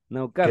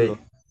 Now, Carlos,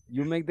 Ok.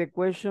 you make the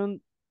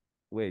question.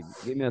 Wait,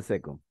 give me a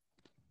second.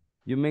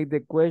 You make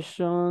the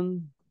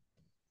question.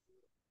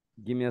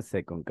 Give me a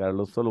second,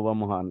 Carlos. Solo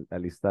vamos a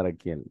listar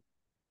aquí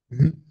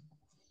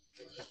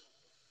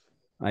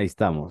Ahí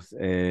estamos.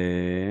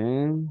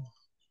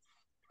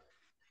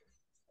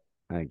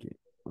 Aquí.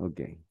 Ok.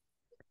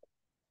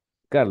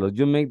 Carlos,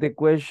 you make the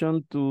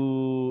question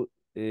to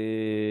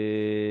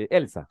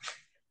Elsa.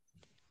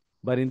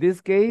 But in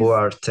this case, Who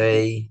are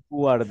they?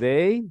 who are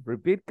they?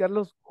 Repeat,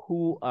 Carlos.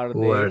 Who are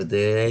Who they? are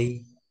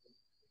they?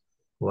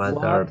 What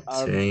What are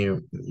are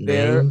their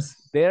their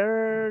names?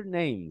 their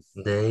names?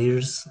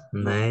 Theirs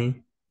No,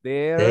 name.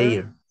 their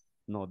Their.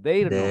 no,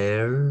 their no.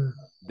 Their.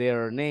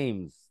 Their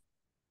names.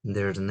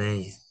 Their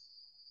names.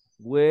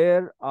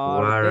 Where What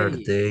are are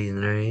they? they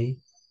name?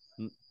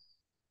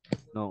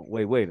 No,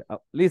 wait.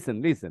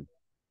 Listen.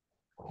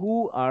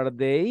 Who are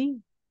they?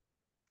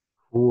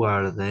 Who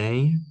are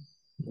they?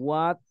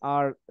 What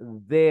are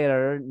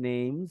their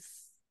names?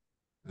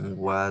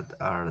 What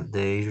are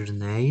their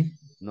name?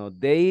 No,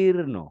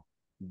 their no.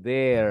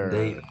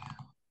 Their.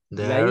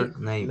 Their Ajá,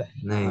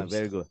 names.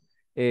 very good.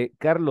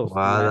 Carlos,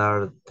 What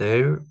are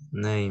their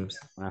names?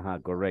 ajá,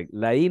 correcto.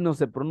 La I no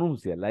se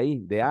pronuncia, la I,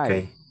 de I.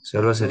 Ok,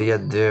 solo sería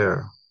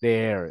their.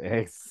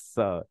 There,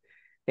 eso.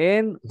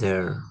 And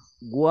Their.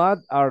 what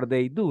are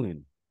they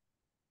doing?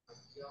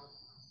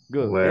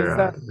 Good. Where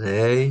Elsa, are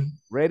they?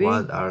 ready?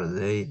 What are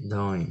they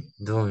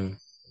doing?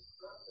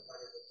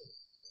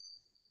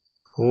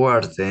 Who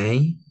are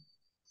they?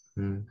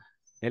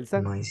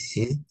 Elsa? My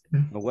sister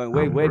No, and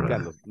wait, brother.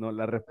 Carlos. No,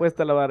 la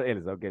respuesta la va a dar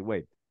Elsa. Ok,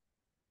 wait.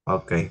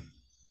 Ok.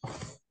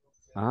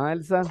 Ajá,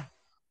 Elsa.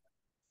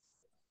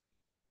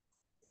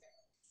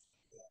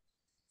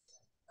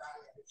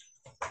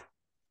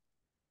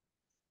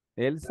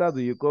 Elsa, do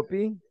you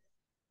copy?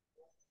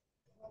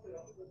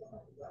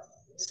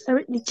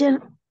 Sorry, teacher.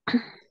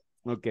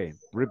 Okay.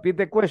 Repeat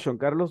the question,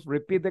 Carlos.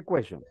 Repeat the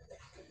question.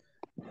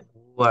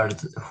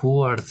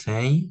 Who are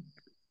they?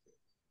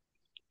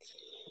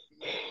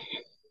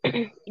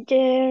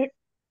 There,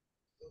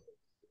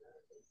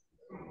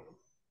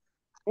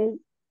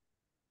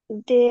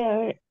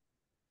 there,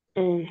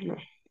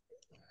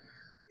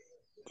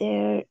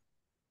 uh,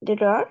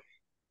 there are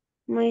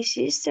my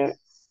sister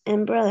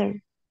and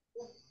brother.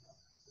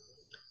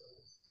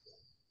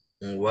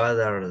 What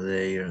are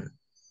their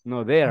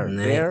No, their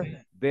names.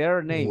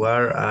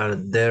 What are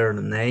their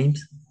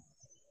names?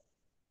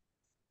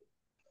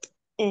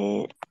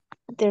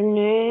 Their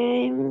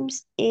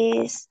names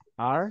is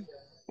Are?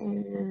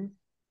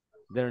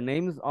 Their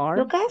names are?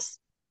 Lucas.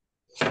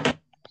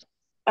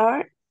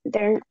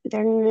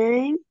 Their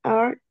name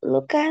are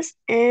Lucas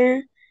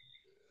and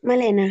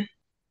Malena.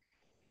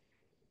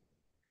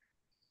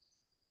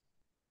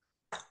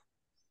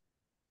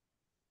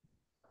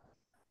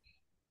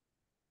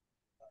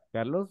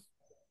 Carlos?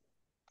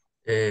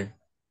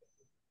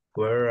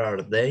 Where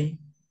are they?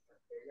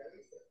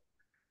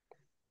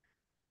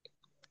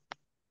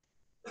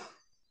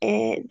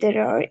 They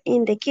are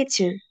in the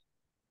kitchen.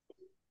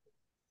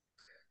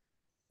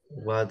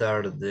 What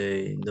are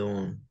they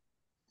doing?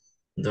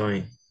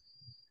 They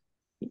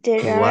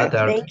are What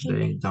are baking.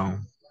 they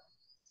doing?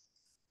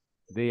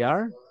 They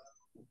are?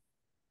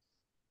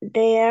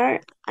 They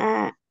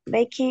are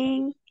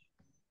baking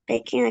a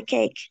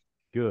cake.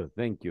 Good,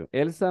 thank you.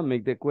 Elsa,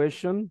 make the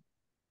question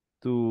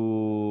to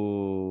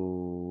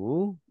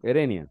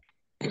Erenia.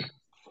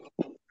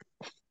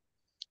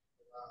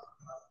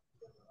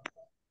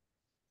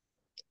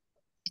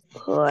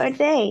 Who are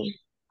they?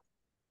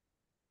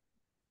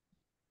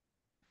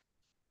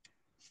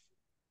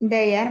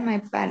 They are my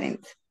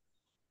parents.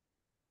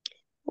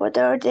 What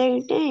are their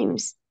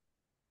names?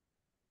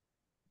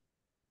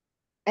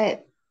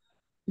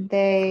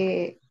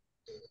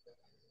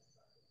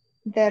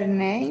 Their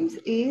names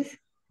is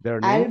Their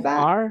names Alba.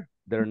 are?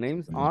 Their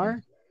names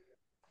are?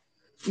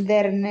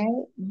 Their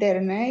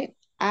name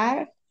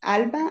are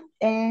Alba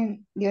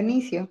and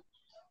Dionisio.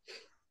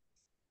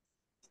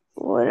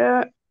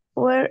 Where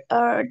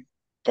are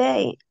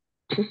they?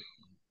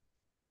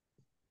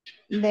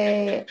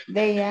 They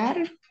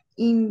are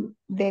in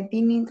the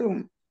dining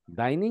room.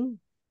 Dining?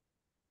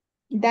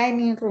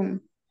 Dining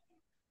room.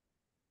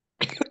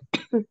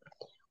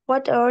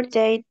 What are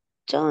they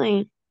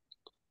doing?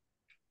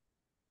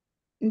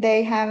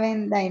 They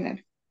haven't dinner.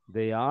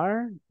 They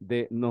are?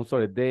 No,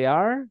 sorry, they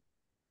are?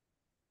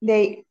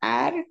 They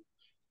are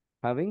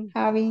Having?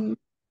 having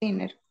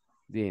dinner.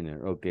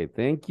 Dinner. Okay,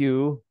 thank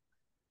you.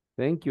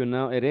 Thank you.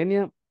 Now,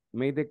 Erenia,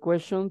 make the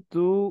question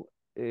to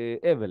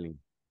Evelyn.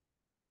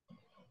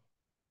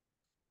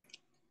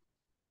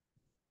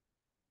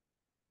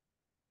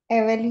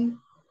 Evelyn,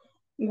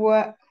 who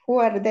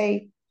are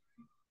they?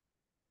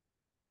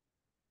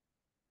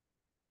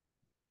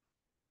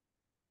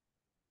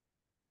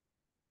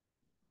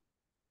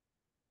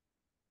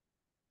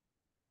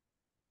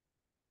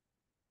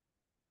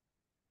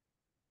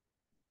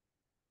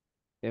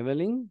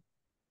 Evelyn,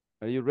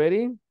 are you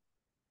ready?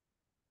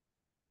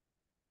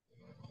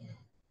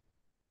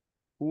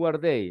 Who are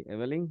they,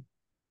 Evelyn?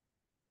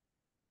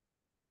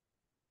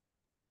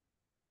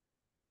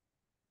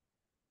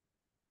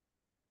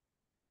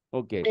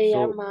 Okay, They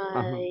are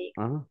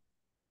so,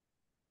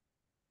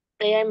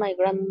 they are my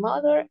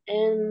grandmother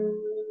and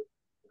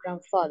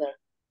grandfather.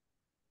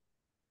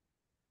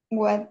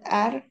 What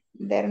are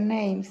their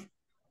names?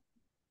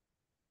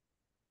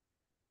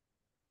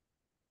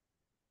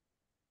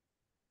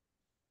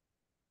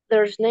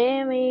 Their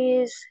name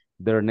is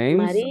Their names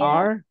Maria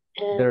are,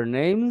 and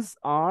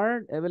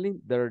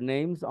Evelyn, their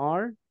names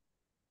are?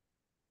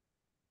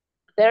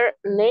 their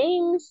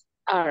names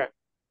are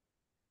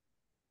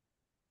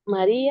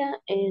Maria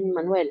and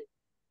Manuel.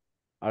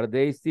 Are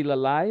they still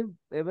alive,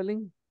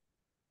 Evelyn?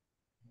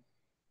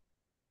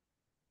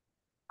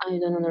 I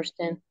don't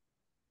understand.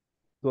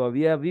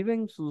 ¿Todavía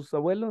viven sus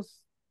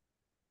abuelos?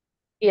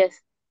 Yes.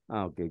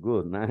 Ah, okay,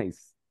 good,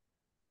 nice.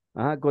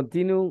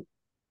 Continue.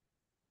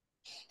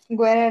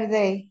 Where are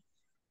they?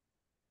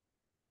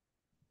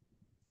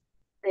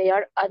 They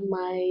are at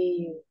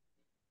my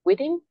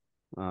wedding.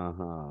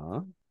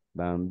 Dun,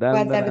 dun,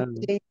 What are dun.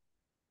 they?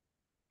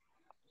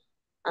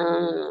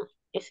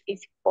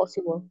 It's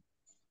possible.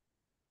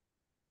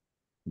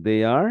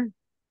 They are?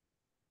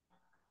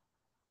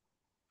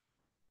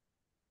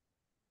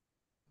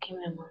 Give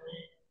me a moment.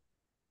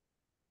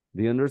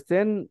 Do you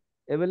understand,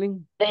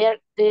 Evelyn? They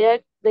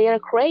are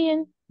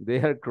crying. They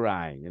are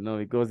crying,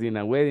 because in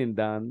a wedding,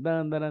 dun,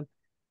 dun, dun, dun,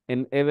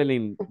 and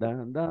Evelyn,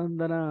 dun, dun,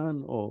 dun,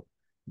 dun. Oh,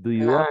 do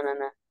you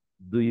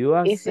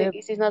accept?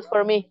 This is not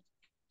for me.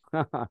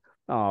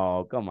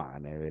 Oh, come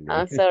on, Evelyn.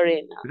 I'm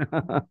sorry.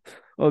 No.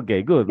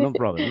 Okay, good. No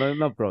problem.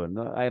 No problem.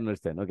 No, I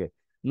understand. Okay.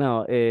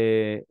 Now,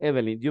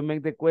 Evelyn, you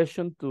make the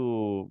question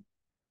to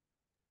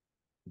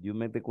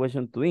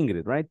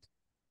Ingrid, right?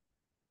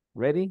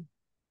 Ready?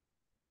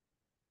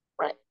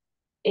 Right.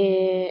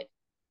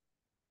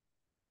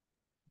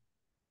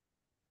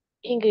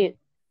 Ingrid,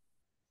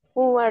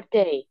 who are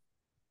they?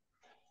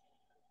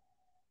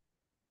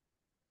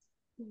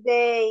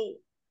 They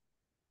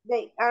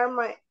are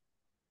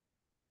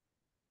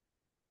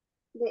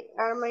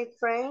my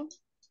friend.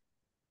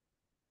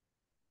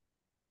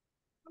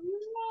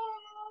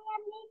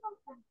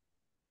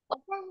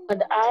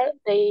 What are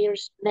their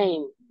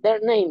names? Their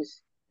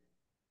names.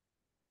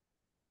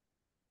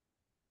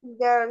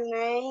 Their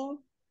name.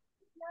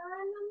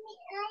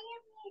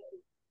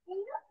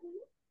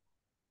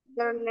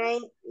 Their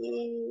name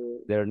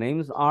is. Their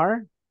names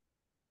are?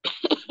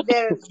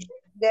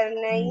 Their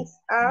names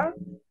are.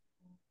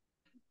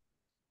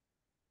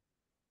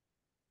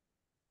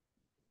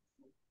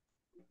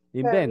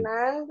 Invent.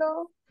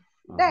 Fernando.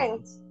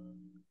 Thanks.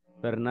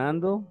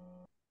 Fernando.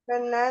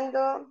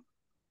 Fernando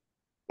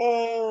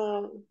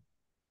and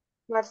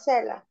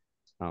Marcela.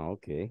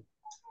 Okay.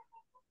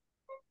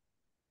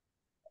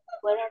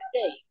 Where are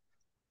they?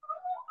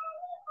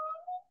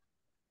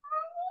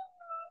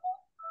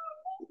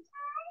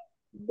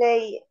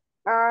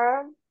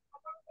 are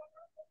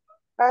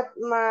at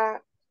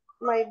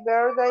my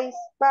birthday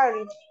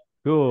party.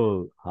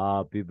 Cool.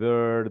 Happy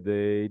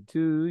birthday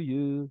to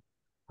you.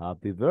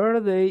 Happy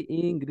birthday,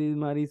 Ingrid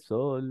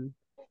Marisol.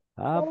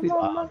 Happy.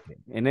 Okay.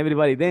 And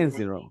everybody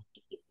dancing, wrong.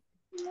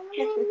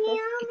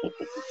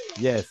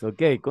 Yes.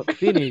 Okay.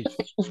 Finish.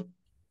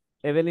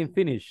 Evelyn,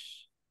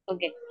 finish.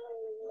 Okay.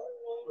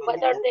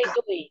 What are they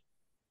doing?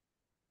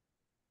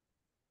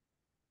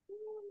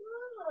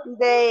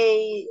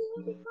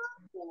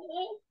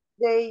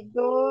 They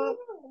do.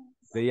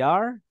 They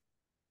are.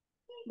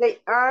 They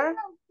are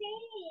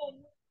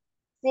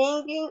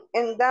singing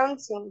and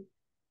dancing.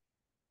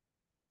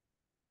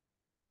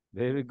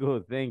 Very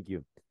good. Thank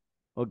you.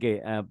 Ok,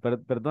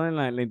 perdonen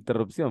la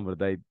interrupción,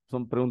 ¿verdad?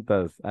 Son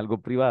preguntas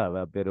algo privadas,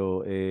 ¿verdad?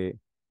 Pero,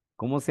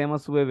 ¿cómo se llama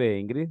su bebé,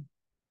 Ingrid?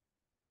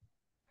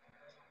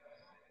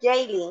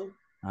 Jailing.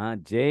 Ah,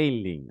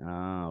 Jailing.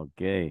 Ah,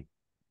 ok.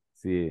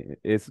 Sí,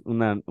 es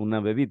una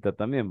bebita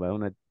también,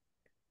 ¿verdad?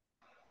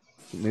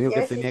 Me dijo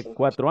que Yes, tenía sí.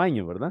 4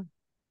 años, ¿verdad?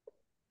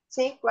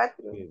 Sí,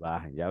 4. Sí,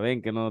 va, ya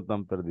ven que no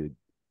están perdidos.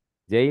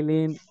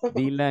 Jailing,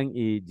 Dylan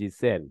y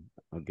Giselle.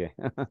 Ok.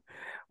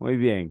 Muy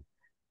bien.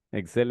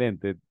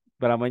 Excelente.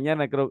 Para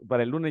mañana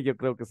para el lunes yo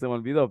creo que se me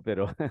olvidó,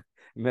 pero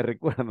me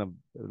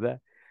recuerdan,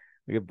 ¿verdad?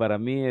 Que para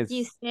mí es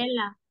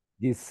Gisela.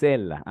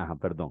 Gisela. Ajá,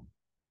 perdón.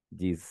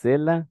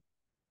 Gisela,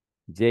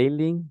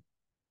 Jaylin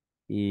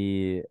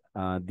y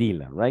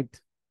Dylan, right?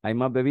 ¿Hay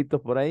más bebitos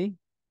por ahí?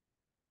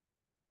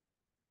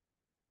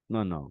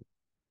 No, no.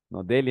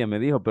 No, Delia me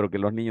dijo, pero que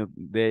los niños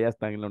de ella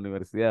están en la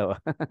universidad.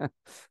 ¿Va?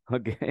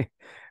 Ok.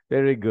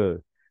 Very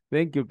good.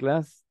 Thank you,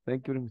 class.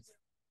 Thank you.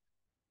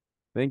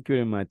 Thank you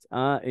very much.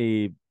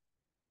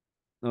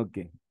 Ok.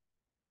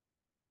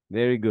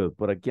 Very good.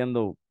 Por aquí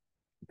ando.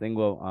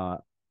 Tengo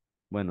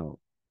bueno,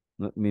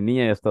 mi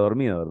niña ya está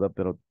dormida, ¿verdad?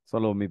 Pero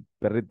solo mi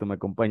perrito me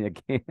acompaña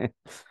aquí.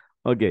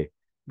 Okay,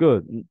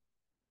 good.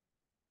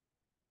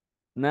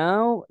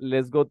 Now,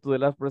 let's go to the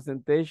last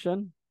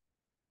presentation.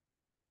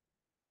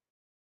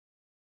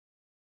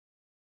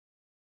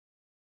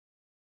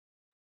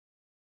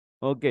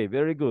 Okay,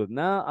 very good.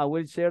 Now, I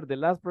will share the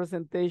last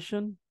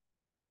presentation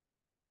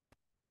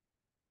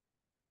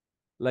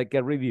like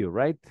a review,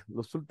 right?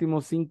 Los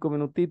últimos 5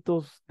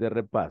 minutitos de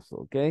repaso,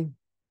 okay?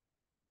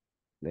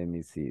 Let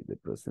me see. The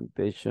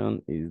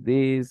presentation is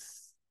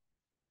this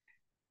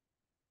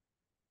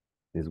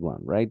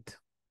one, right?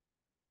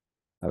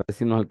 A ver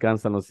si nos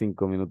alcanzan los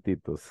 5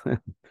 minutitos.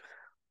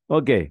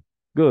 Okay,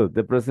 good.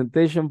 The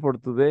presentation for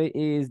today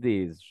is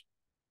this.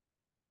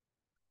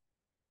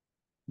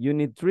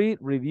 Unit 3,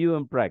 review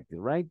and practice,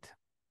 right?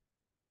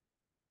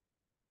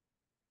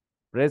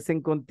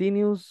 Present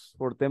continuous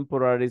for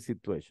temporary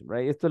situation,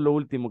 right? Esto es lo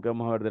último que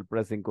vamos a ver del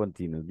present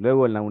continuous.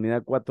 Luego en la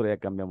unidad 4 ya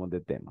cambiamos de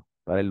tema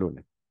para el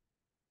lunes.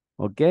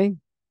 ¿Ok?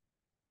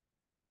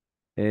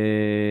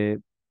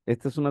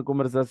 Esta es una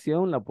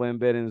conversación, la pueden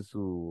ver en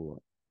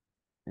su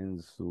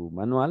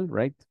manual,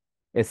 right?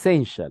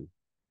 Essential.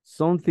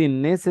 Something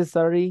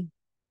necessary,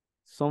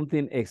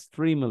 something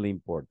extremely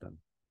important.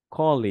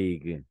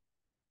 Colleague.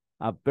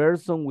 A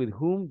person with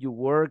whom you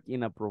work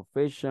in a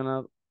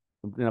profession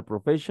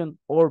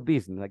or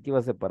business. Aquí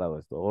va separado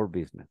esto, or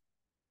business.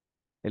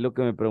 Es lo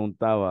que me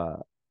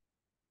preguntaba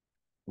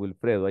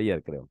Wilfredo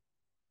ayer, creo.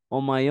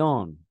 On my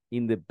own,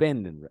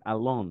 independent,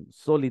 alone,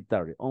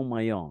 solitary, on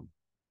my own.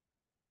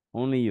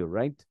 Only you,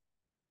 right?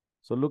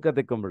 So look at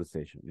the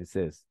conversation. It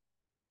says,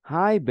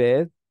 hi,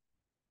 Beth.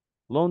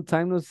 Long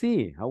time no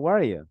see. How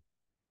are you?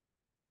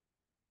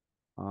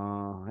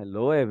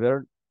 Hello,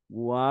 Ever.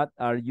 What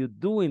are you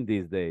doing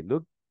this day?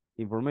 Look,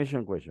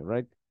 information question,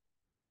 right?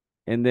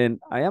 And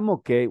then I am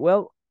okay.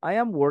 Well, I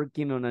am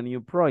working on a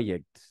new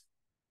project.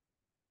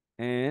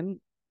 And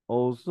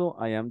also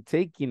I am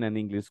taking an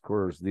English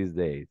course these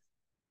days.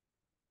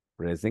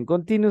 Present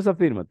continuous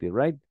affirmative,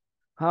 right?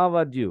 How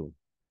about you?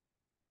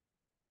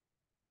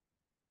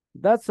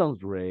 That sounds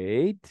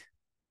great.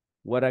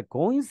 What a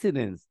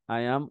coincidence.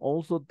 I am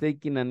also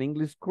taking an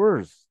English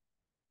course.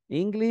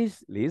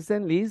 English,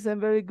 listen,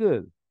 very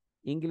good.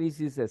 English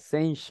is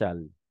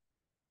essential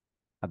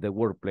at the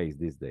workplace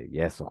these days.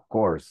 Yes, of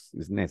course,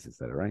 it's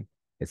necessary, right?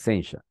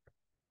 Essential.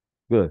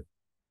 Good.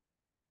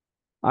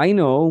 I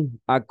know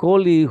a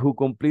colleague who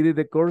completed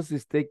the course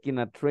is taking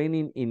a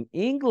training in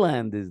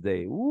England this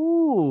day.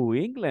 Ooh,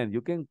 England,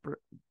 you can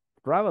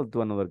travel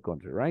to another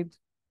country, right?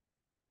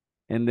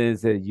 And then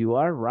said, you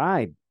are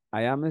right.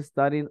 I am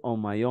studying on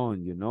my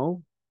own, you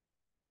know.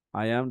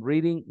 I am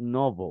reading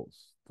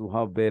novels to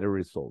have better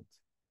results.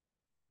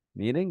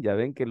 Miren, ya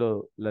ven que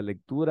la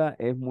lectura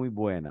es muy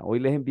buena. Hoy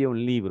les envié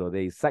un libro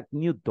de Isaac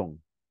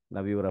Newton,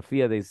 la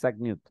biografía de Isaac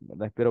Newton,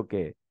 ¿verdad? Espero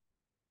que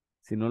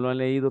si no lo han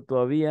leído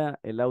todavía,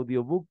 el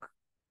audiobook,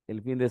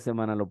 el fin de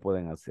semana lo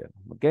pueden hacer,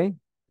 ¿ok?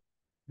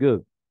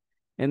 Good.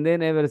 And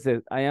then Ever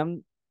says, I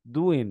am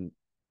doing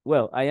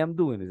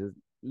this,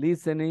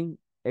 listening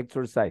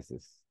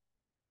exercises.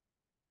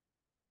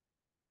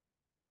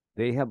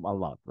 They have a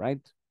lot,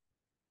 right?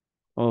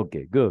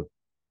 Okay, good.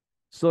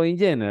 So in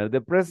general, the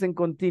present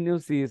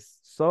continuous is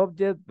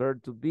subject,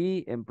 verb to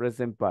be, and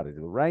present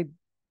participle, right?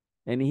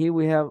 And here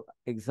we have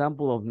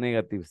example of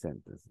negative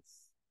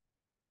sentences.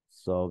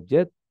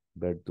 Subject,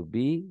 verb to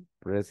be,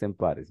 present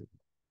participle.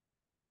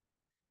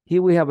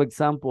 Here we have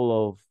example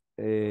of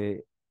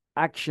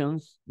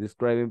actions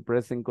describing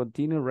present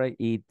continuous, right?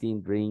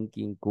 Eating,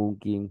 drinking,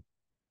 cooking,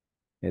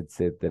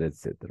 etc.,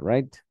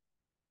 right?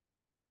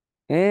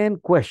 And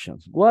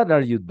questions. What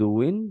are you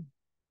doing?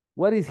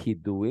 What is he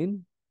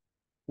doing?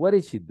 What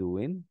is she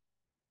doing?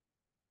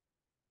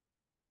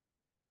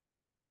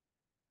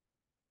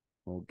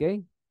 Ok.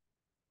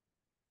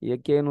 Y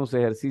aquí hay unos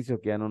ejercicios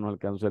que ya no nos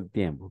alcanzó el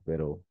tiempo,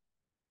 pero...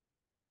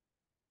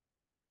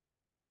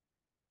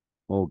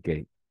 Ok.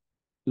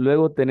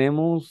 Luego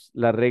tenemos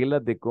las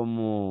reglas de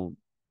cómo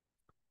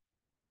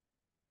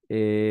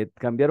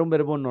cambiar un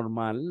verbo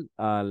normal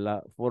a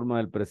la forma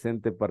del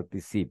presente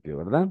participio,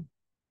 ¿verdad?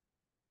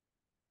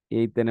 Y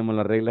ahí tenemos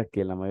las reglas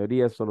que la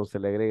mayoría solo se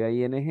le agrega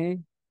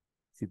ing.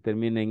 Si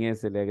termina en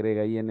S, le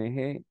agrega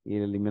ing y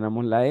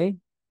eliminamos la E.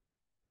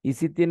 Y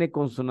si tiene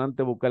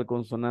consonante, vocal,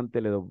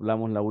 consonante, le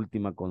doblamos la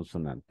última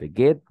consonante.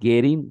 Get,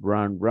 getting,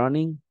 run,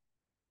 running,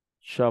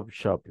 shop,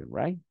 shopping,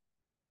 right?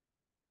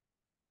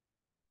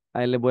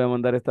 Ahí les voy a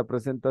mandar esta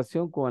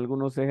presentación con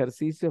algunos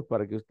ejercicios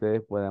para que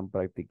ustedes puedan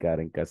practicar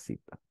en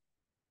casita.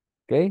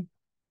 ¿Ok?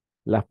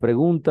 Las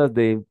preguntas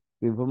de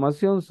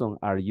información son,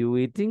 are you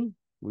eating?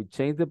 We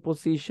change the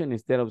position.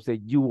 Instead of say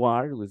you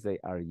are, we say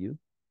are you?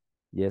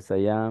 Yes,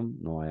 I am.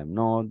 No, I am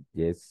not.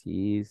 Yes,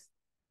 she is.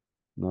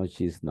 No,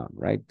 she's not,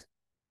 right?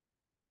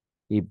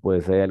 Y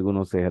pues hay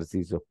algunos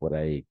ejercicios por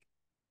ahí.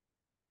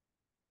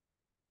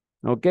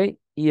 ¿Ok?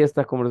 Y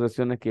estas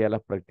conversaciones que ya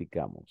las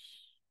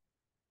practicamos.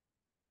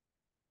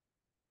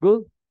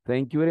 Good.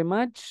 Thank you very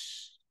much.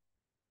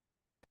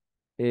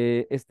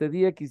 Este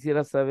día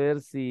quisiera saber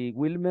si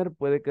Wilmer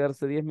puede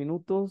quedarse 10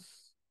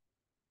 minutos.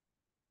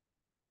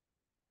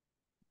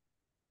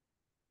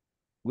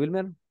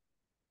 Wilmer?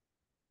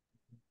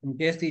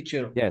 Yes,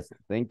 teacher. Yes,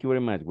 thank you very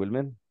much,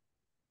 Wilmer.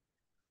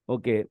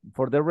 Okay,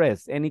 for the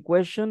rest, any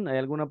question? ¿Hay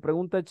alguna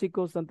pregunta,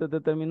 chicos, antes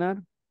de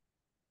terminar?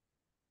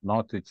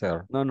 No,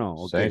 teacher. No,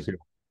 okay. Thank you.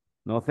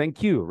 No,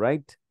 thank you,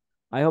 right?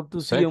 I hope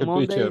to see you Thank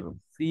on you, Monday. teacher.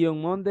 See you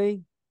on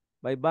Monday.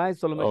 Bye bye.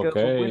 Solo me quedo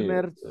con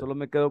Wilmer. Solo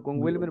me quedo con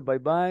Wilmer. Bye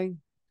bye.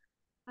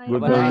 Have a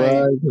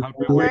nice.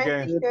 Happy Good night,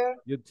 weekend. teacher.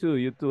 You too,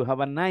 you too.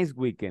 Have a nice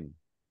weekend.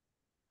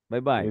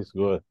 Bye bye. It's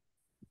good.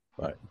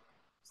 Bye.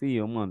 See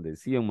you on Monday.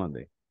 See you on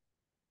Monday.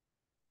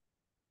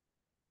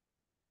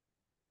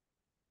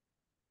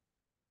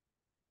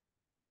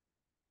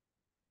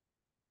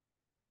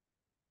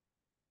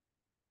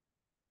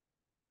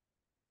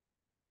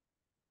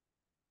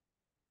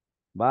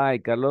 Bye,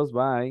 Carlos.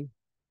 Bye.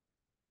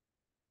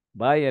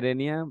 Bye,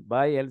 Arenia.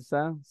 Bye,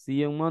 Elsa. See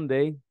you on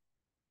Monday.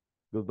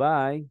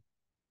 Goodbye.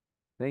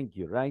 Thank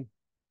you, right?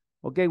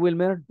 Okay,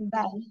 Wilmer.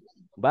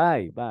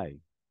 Bye. Bye.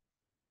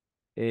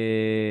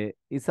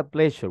 It's a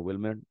pleasure,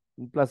 Wilmer.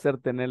 Un placer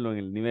tenerlo en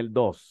el nivel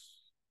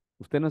 2.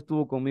 Usted no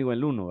estuvo conmigo en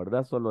el 1,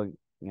 ¿verdad? Solo en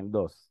el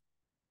 2.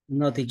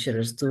 No, teacher,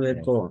 estuve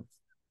Yes. con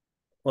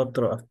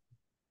otro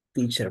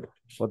teacher.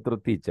 Otro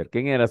teacher.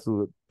 ¿Quién era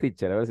su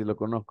teacher? A ver si lo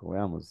conozco,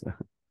 veamos.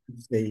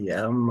 Se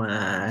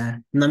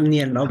llama... No, ni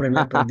el nombre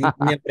me aprendí,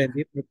 ni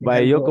aprendí porque es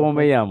Vaya, ¿yo algo cómo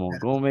me llamo?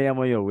 complicado. ¿Cómo me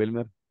llamo yo,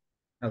 Wilmer?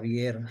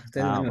 Javier,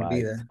 usted no se me Vaya.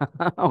 olvida.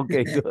 Ok,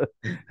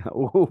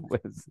 good.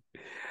 Pues.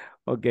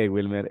 Ok,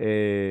 Wilmer.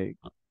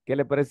 ¿Qué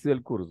le pareció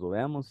el curso?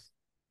 Veamos.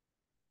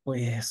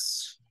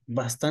 Pues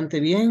bastante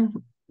bien,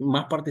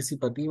 más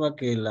participativa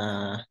que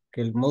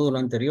que el módulo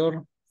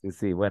anterior.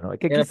 Sí, bueno, es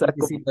que quizás...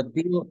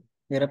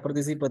 Era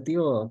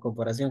participativo en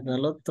comparación con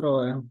el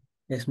otro,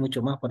 es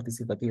mucho más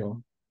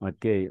participativo.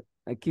 Ok,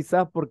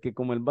 quizás porque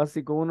como el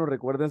básico 1,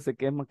 recuérdense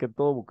que es más que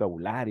todo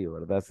vocabulario,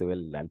 ¿verdad? Se ve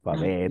el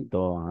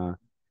alfabeto, ajá.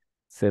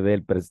 Se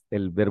ve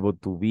el verbo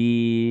to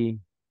be,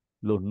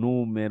 los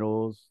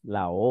números,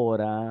 la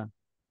hora,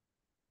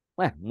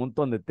 bueno, un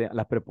montón de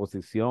las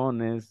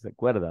preposiciones, ¿se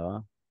acuerda,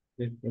 va?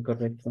 Sí, es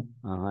correcto.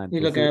 Ajá, Y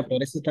lo que me entonces,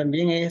 parece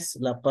también es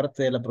la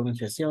parte de la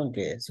pronunciación,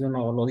 que si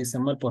uno lo dice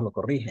mal, pues lo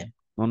corrige.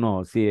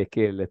 no, sí, es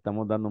que le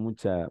estamos dando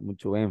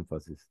mucho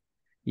énfasis.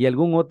 Y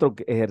algún otro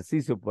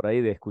ejercicio por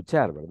ahí de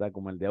escuchar, ¿verdad?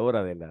 Como el de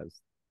ahora de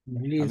las... A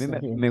mí Listo,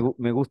 sí.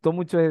 me gustó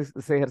mucho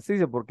ese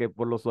ejercicio porque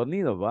por los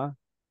sonidos, ¿va?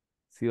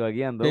 Se iba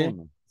guiando Sí,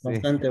 uno. Sí.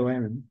 bastante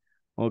bueno.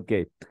 Ok,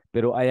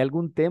 pero ¿hay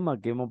algún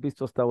tema que hemos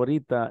visto hasta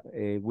ahorita,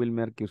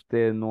 Wilmer, que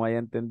usted no haya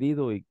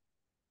entendido y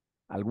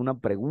alguna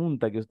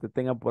pregunta que usted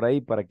tenga por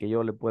ahí para que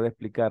yo le pueda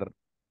explicar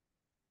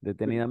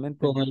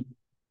detenidamente?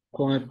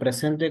 Con el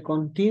presente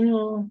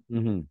continuo,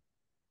 Ujú.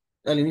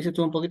 al inicio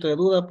tuve un poquito de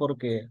duda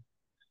porque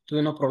tuve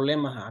unos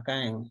problemas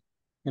acá en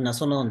la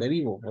zona donde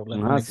vivo, por las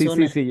Ajá, sí,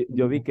 conexiones.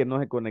 yo vi que no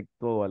se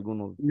conectó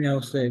algunos. Me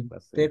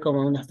ausenté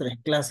como en unas 3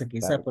 clases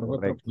quizás, pero fue por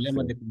Correcto,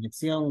 problemas sí. de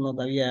conexión, no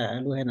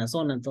había luz en la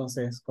zona,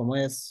 entonces como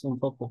es un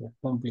poco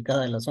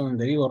complicada en la zona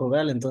donde vivo,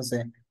 rural,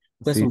 entonces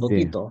pues Sí, un sí.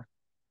 poquito.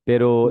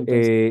 Pero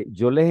Entonces,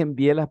 yo les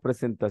envié las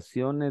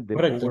presentaciones de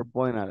correcto.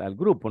 PowerPoint al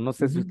grupo. No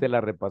sé si usted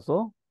la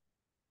repasó.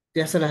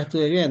 ya se las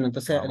estuve viendo,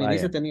 entonces Ah, al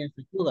inicio vaya. tenía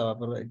esa duda, ¿va?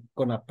 Pero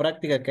con la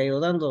práctica que ha ido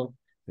dando,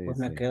 Sí, pues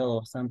me ha sí. quedado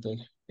bastante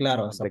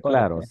claro esa Bastante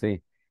claro, parte.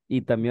 sí.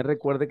 Y también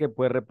recuerde que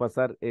puede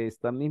repasar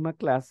esta misma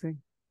clase,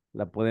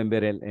 la pueden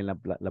ver la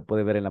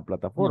puede ver en la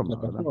Una plataforma,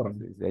 ¿verdad? plataforma,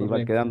 Sí, sí, ahí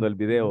va correcto. quedando el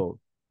Ujú. video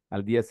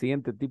al día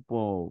siguiente,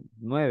 tipo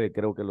 9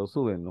 creo que lo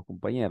suben los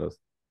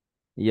compañeros.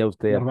 Y ya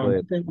usted ya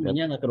puede, Normalmente en la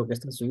mañana creo que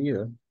está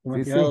subido. Me he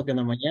sí, fijado sí, que en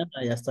la mañana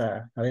ya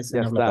está a veces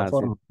en ya la está,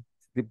 sí, plataforma.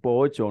 tipo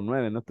 8 o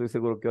 9 no estoy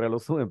seguro qué hora lo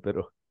suben,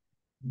 pero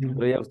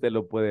Ujú. ya usted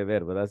lo puede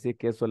ver, ¿verdad? Así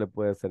que eso le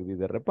puede servir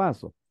de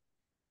repaso.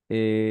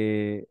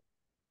 Eh,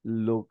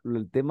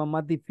 el tema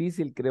más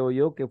difícil, creo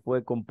yo, que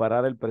fue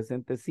comparar el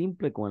presente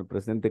simple con el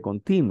presente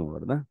continuo,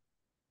 ¿verdad?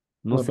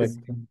 No sé si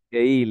Correcto.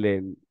 ahí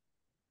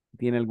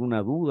tiene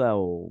alguna duda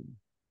o...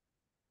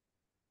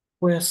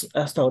 Pues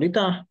hasta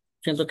ahorita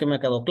siento que me ha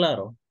quedado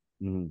claro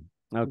Ujú.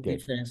 Ok,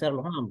 diferenciar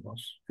los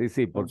ambos. sí,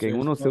 sí, porque en Entonces,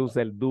 uno se no,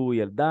 usa el do y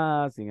el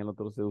das, y en el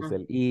otro se usa ah,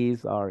 el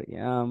is, are y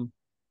am.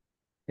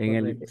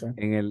 correcto.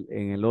 En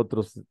el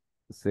otro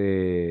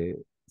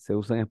se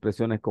usan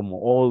expresiones como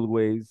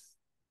always,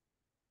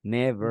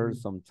 never, Ujú.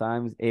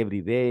 sometimes,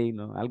 every day,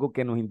 ¿no? Algo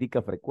que nos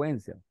indica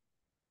frecuencia.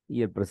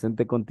 Y el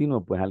presente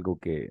continuo, pues algo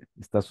que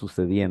está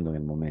sucediendo en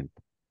el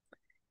momento.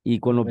 Y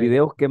con los Correcto.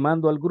 videos que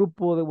mando al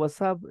grupo de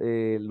WhatsApp,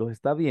 los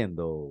está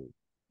viendo,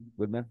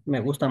 Wilmer. Me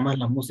gusta más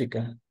la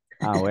música.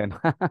 Ah, bueno.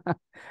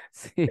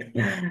 Sí.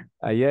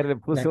 Ayer le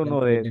puse La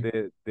uno canción.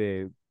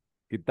 de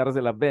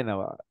quitarse las venas,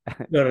 va.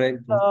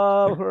 Correcto.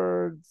 Love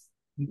hurts,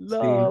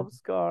 Sí, love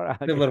scar.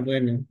 Ah, súper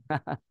bueno.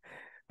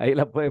 ahí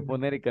la puede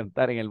poner y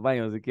cantar en el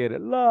baño si quiere.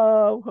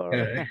 Love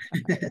her.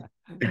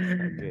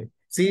 Eh, Ok.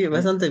 Sí, Y,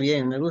 bastante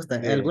bien, me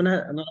gustan. eh,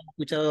 Algunas no las he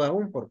escuchado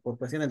aún por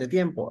cuestiones de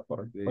tiempo,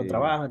 por sí,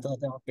 trabajo, entonces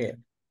tengo que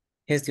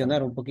ah,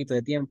 gestionar un poquito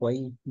de tiempo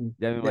ahí,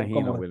 ya me ver imagino,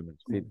 cómo. Wilmer.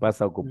 Sí,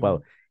 pasa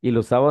ocupado. Ujú. ¿Y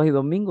los sábados y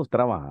domingos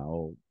trabaja?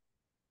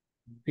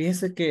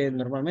 Fíjese que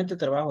normalmente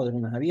trabajo de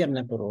lunes a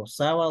viernes, pero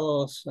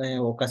sábados,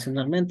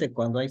 ocasionalmente,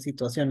 cuando hay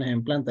situaciones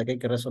en planta que hay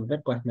que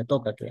resolver, pues me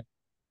toca que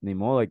Ni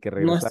modo, hay que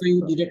no regresar.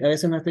 estoy, a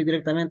veces no estoy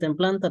directamente en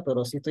planta,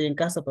 pero sí estoy en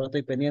casa, pero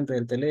estoy pendiente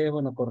del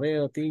teléfono,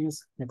 correo,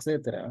 Teams,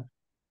 etcétera.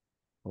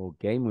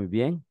 Ok, muy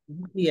bien.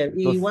 Y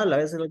Entonces, igual, a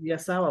veces los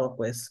días sábados,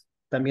 pues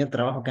también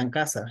trabajo acá en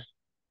casa,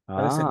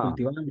 a veces ah,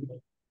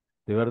 cultivando.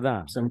 de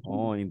verdad. Ujú,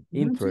 Oh, sí,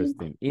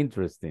 interesting,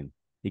 interesting.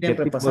 ¿Y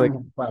siempre pasamos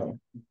ocupado.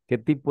 qué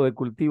tipo de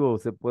cultivo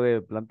se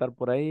puede plantar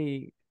por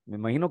ahí? Me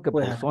imagino que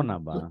Pues por acá, zona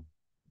va.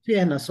 sí,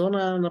 en la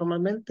zona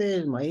normalmente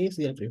el maíz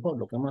y el frijol,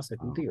 lo que más se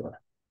Ah, cultiva.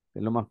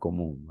 es lo más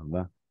común,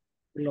 ¿verdad?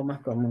 Es lo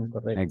más común,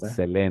 correcto.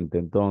 Excelente,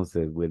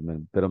 entonces, Wilmer.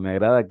 Pero me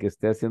agrada que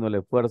esté haciendo el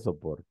esfuerzo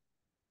por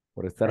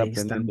estar Ahí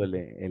están. aprendiendo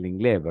el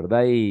inglés,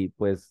 ¿verdad? Y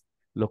pues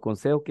los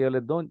consejos que yo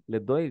les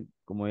doy,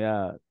 como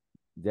ya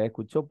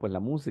escuchó, pues la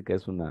música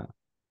es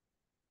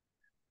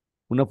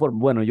una forma,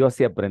 bueno, yo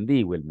así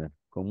aprendí, Wilmer,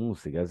 con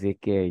música, así es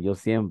que yo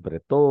siempre,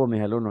 todos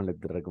mis alumnos les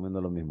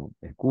recomiendo lo mismo.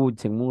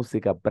 Escuchen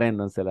música,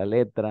 apréndanse la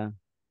letra,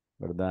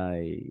 ¿verdad?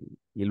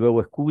 Y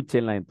luego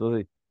escúchenla,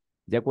 entonces,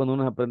 ya cuando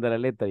uno aprende la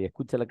letra y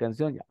escucha la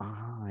canción,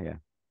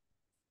 ya.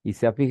 Y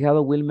se ha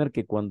fijado, Wilmer,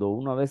 que cuando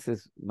uno a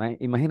veces,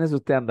 imagínese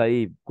usted anda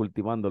ahí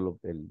cultivando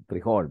el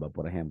frijol, ¿va?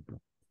 Por ejemplo.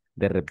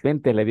 De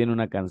repente le viene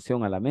una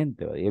canción a la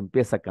mente, ¿va? Y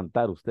empieza a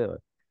cantar usted, ¿va?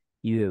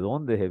 ¿Y de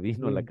dónde se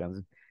vino la Sí.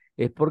 canción?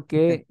 Es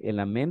porque en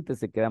la mente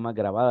se queda más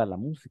grabada la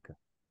música,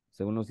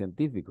 según los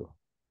científicos.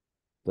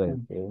 Entonces,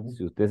 Ok.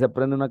 si usted se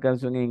aprende una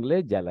canción en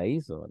inglés, ya la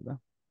hizo, ¿verdad?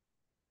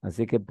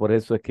 Así que por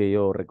eso es que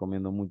yo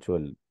recomiendo mucho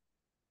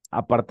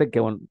aparte que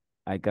bueno,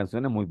 hay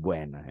canciones muy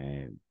buenas.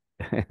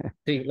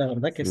 Sí, la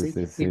verdad que Sí, sí.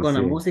 sí, Y sí, con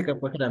la sí. música,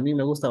 pues a mí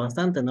me gusta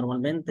bastante.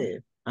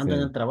 Normalmente ando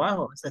en el Sí.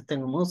 trabajo, a veces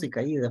tengo música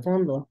ahí de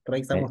fondo, pero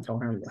ahí Eh, estamos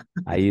trabajando.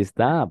 Ahí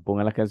está,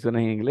 ponga las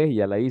canciones en inglés y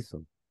ya la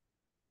hizo.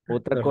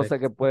 Otra cosa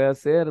que Correcto. puede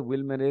hacer,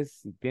 Wilmer, es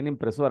si tiene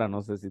impresora,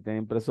 no sé si tiene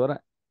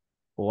impresora,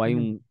 o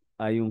Ujú.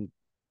 hay un,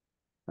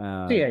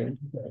 ah, Sí, ahí.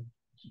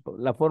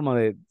 la forma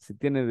si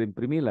tiene de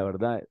imprimir, la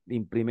verdad,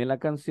 imprime la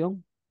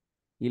canción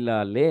y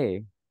la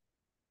lee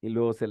y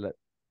luego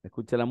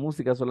escucha la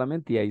música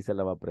solamente y ahí se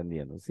la va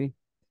aprendiendo, ¿sí?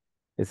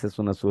 Esa es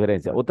una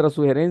sugerencia. Otra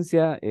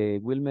sugerencia,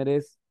 Wilmer,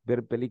 es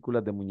ver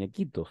películas de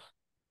muñequitos,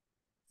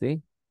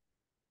 ¿sí?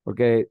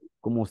 Porque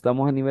como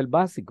estamos a nivel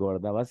básico,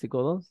 ¿verdad?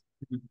 Básico 2.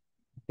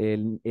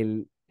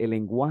 El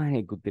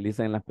lenguaje que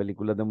utilizan en las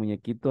películas de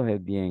muñequitos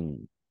es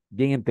bien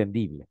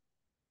entendible.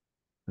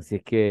 Así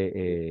es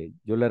que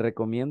yo le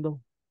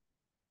recomiendo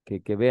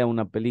que vea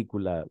una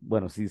película,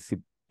 bueno, si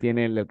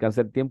tiene el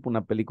alcance del tiempo,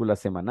 una película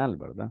semanal,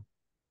 ¿verdad?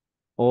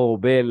 O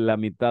ve la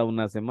mitad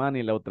una semana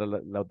y la otra,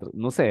 la otra,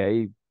 no sé,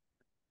 ahí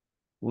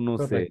uno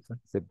Correcto.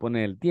 se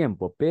pone el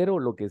tiempo, pero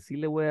lo que sí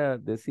le voy a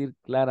decir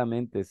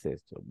claramente es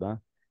esto,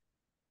 ¿verdad?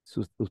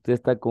 Si usted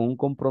está con un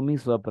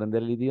compromiso de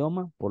aprender el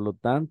idioma, por lo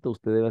tanto,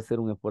 usted debe hacer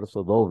un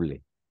esfuerzo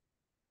doble.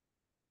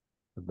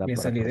 ¿Verdad? Y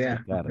esa es la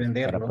idea,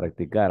 Para aprenderlo.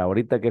 practicar.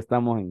 Ahorita que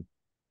estamos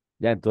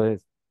ya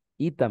entonces,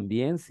 y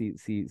también si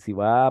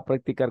va a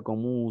practicar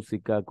con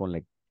música, con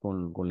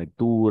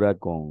lectura,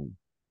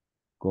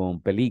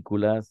 con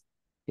películas,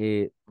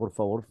 por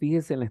favor,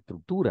 fíjese en la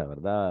estructura,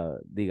 ¿verdad?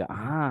 Diga,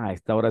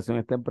 esta oración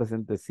está en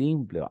presente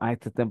simple,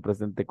 esta está en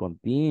presente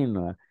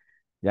continua,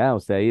 ya, o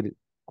sea, ir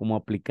como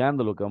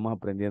aplicando lo que vamos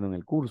aprendiendo en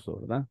el curso,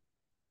 ¿verdad?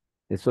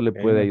 Eso le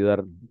puede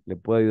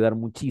ayudar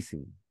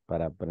muchísimo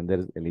para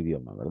aprender el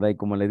idioma, ¿verdad? Y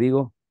como le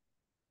digo,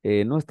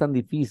 no es tan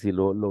difícil,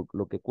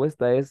 lo que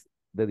cuesta es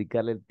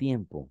dedicarle el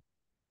tiempo,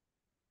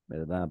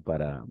 ¿verdad?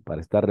 Para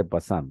estar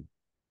repasando.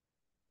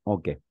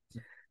 Ok.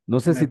 No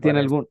sé Me si tiene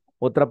parece. alguna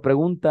otra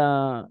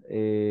pregunta,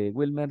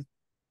 Wilmer.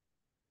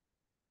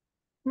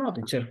 No,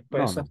 teacher, No,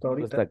 pues no, hasta todo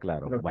ahorita está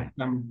claro. creo que Bueno,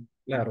 están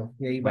claro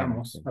y ahí bueno,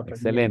 vamos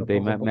aprendiendo excelente. Y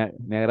poco a me,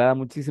 poco. me agrada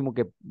muchísimo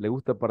que le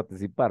gusta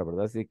participar,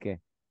 ¿verdad? Así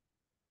que,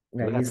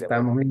 Ahí gracias.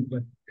 estamos,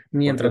 Porque,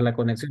 mientras la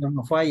conexión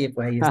no falle,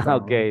 pues ahí ok,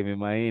 estamos. me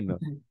imagino.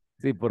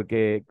 Sí,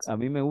 porque a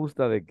mí me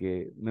gusta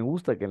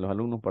que los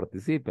alumnos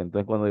participen.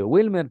 Entonces, cuando digo,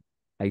 Wilmer,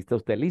 ahí está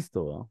usted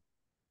listo, ¿no?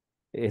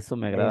 Eso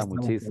Ahí estamos.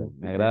 Pues,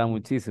 me agrada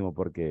muchísimo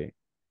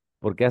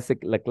porque hace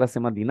la clase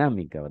más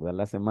dinámica, ¿verdad?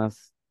 La hace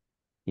más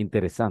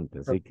interesante.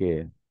 Así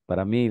que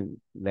para mí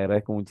le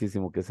agradezco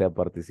muchísimo que sea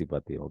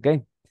participativo, ¿ok?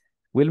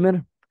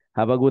 Wilmer,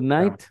 have a good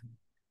night.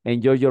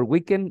 Enjoy your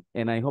weekend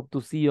and I hope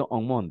to see you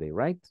on Monday,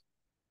 right?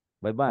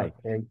 Bye bye.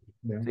 Okay.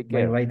 Take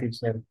Bye care. bye,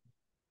 teacher.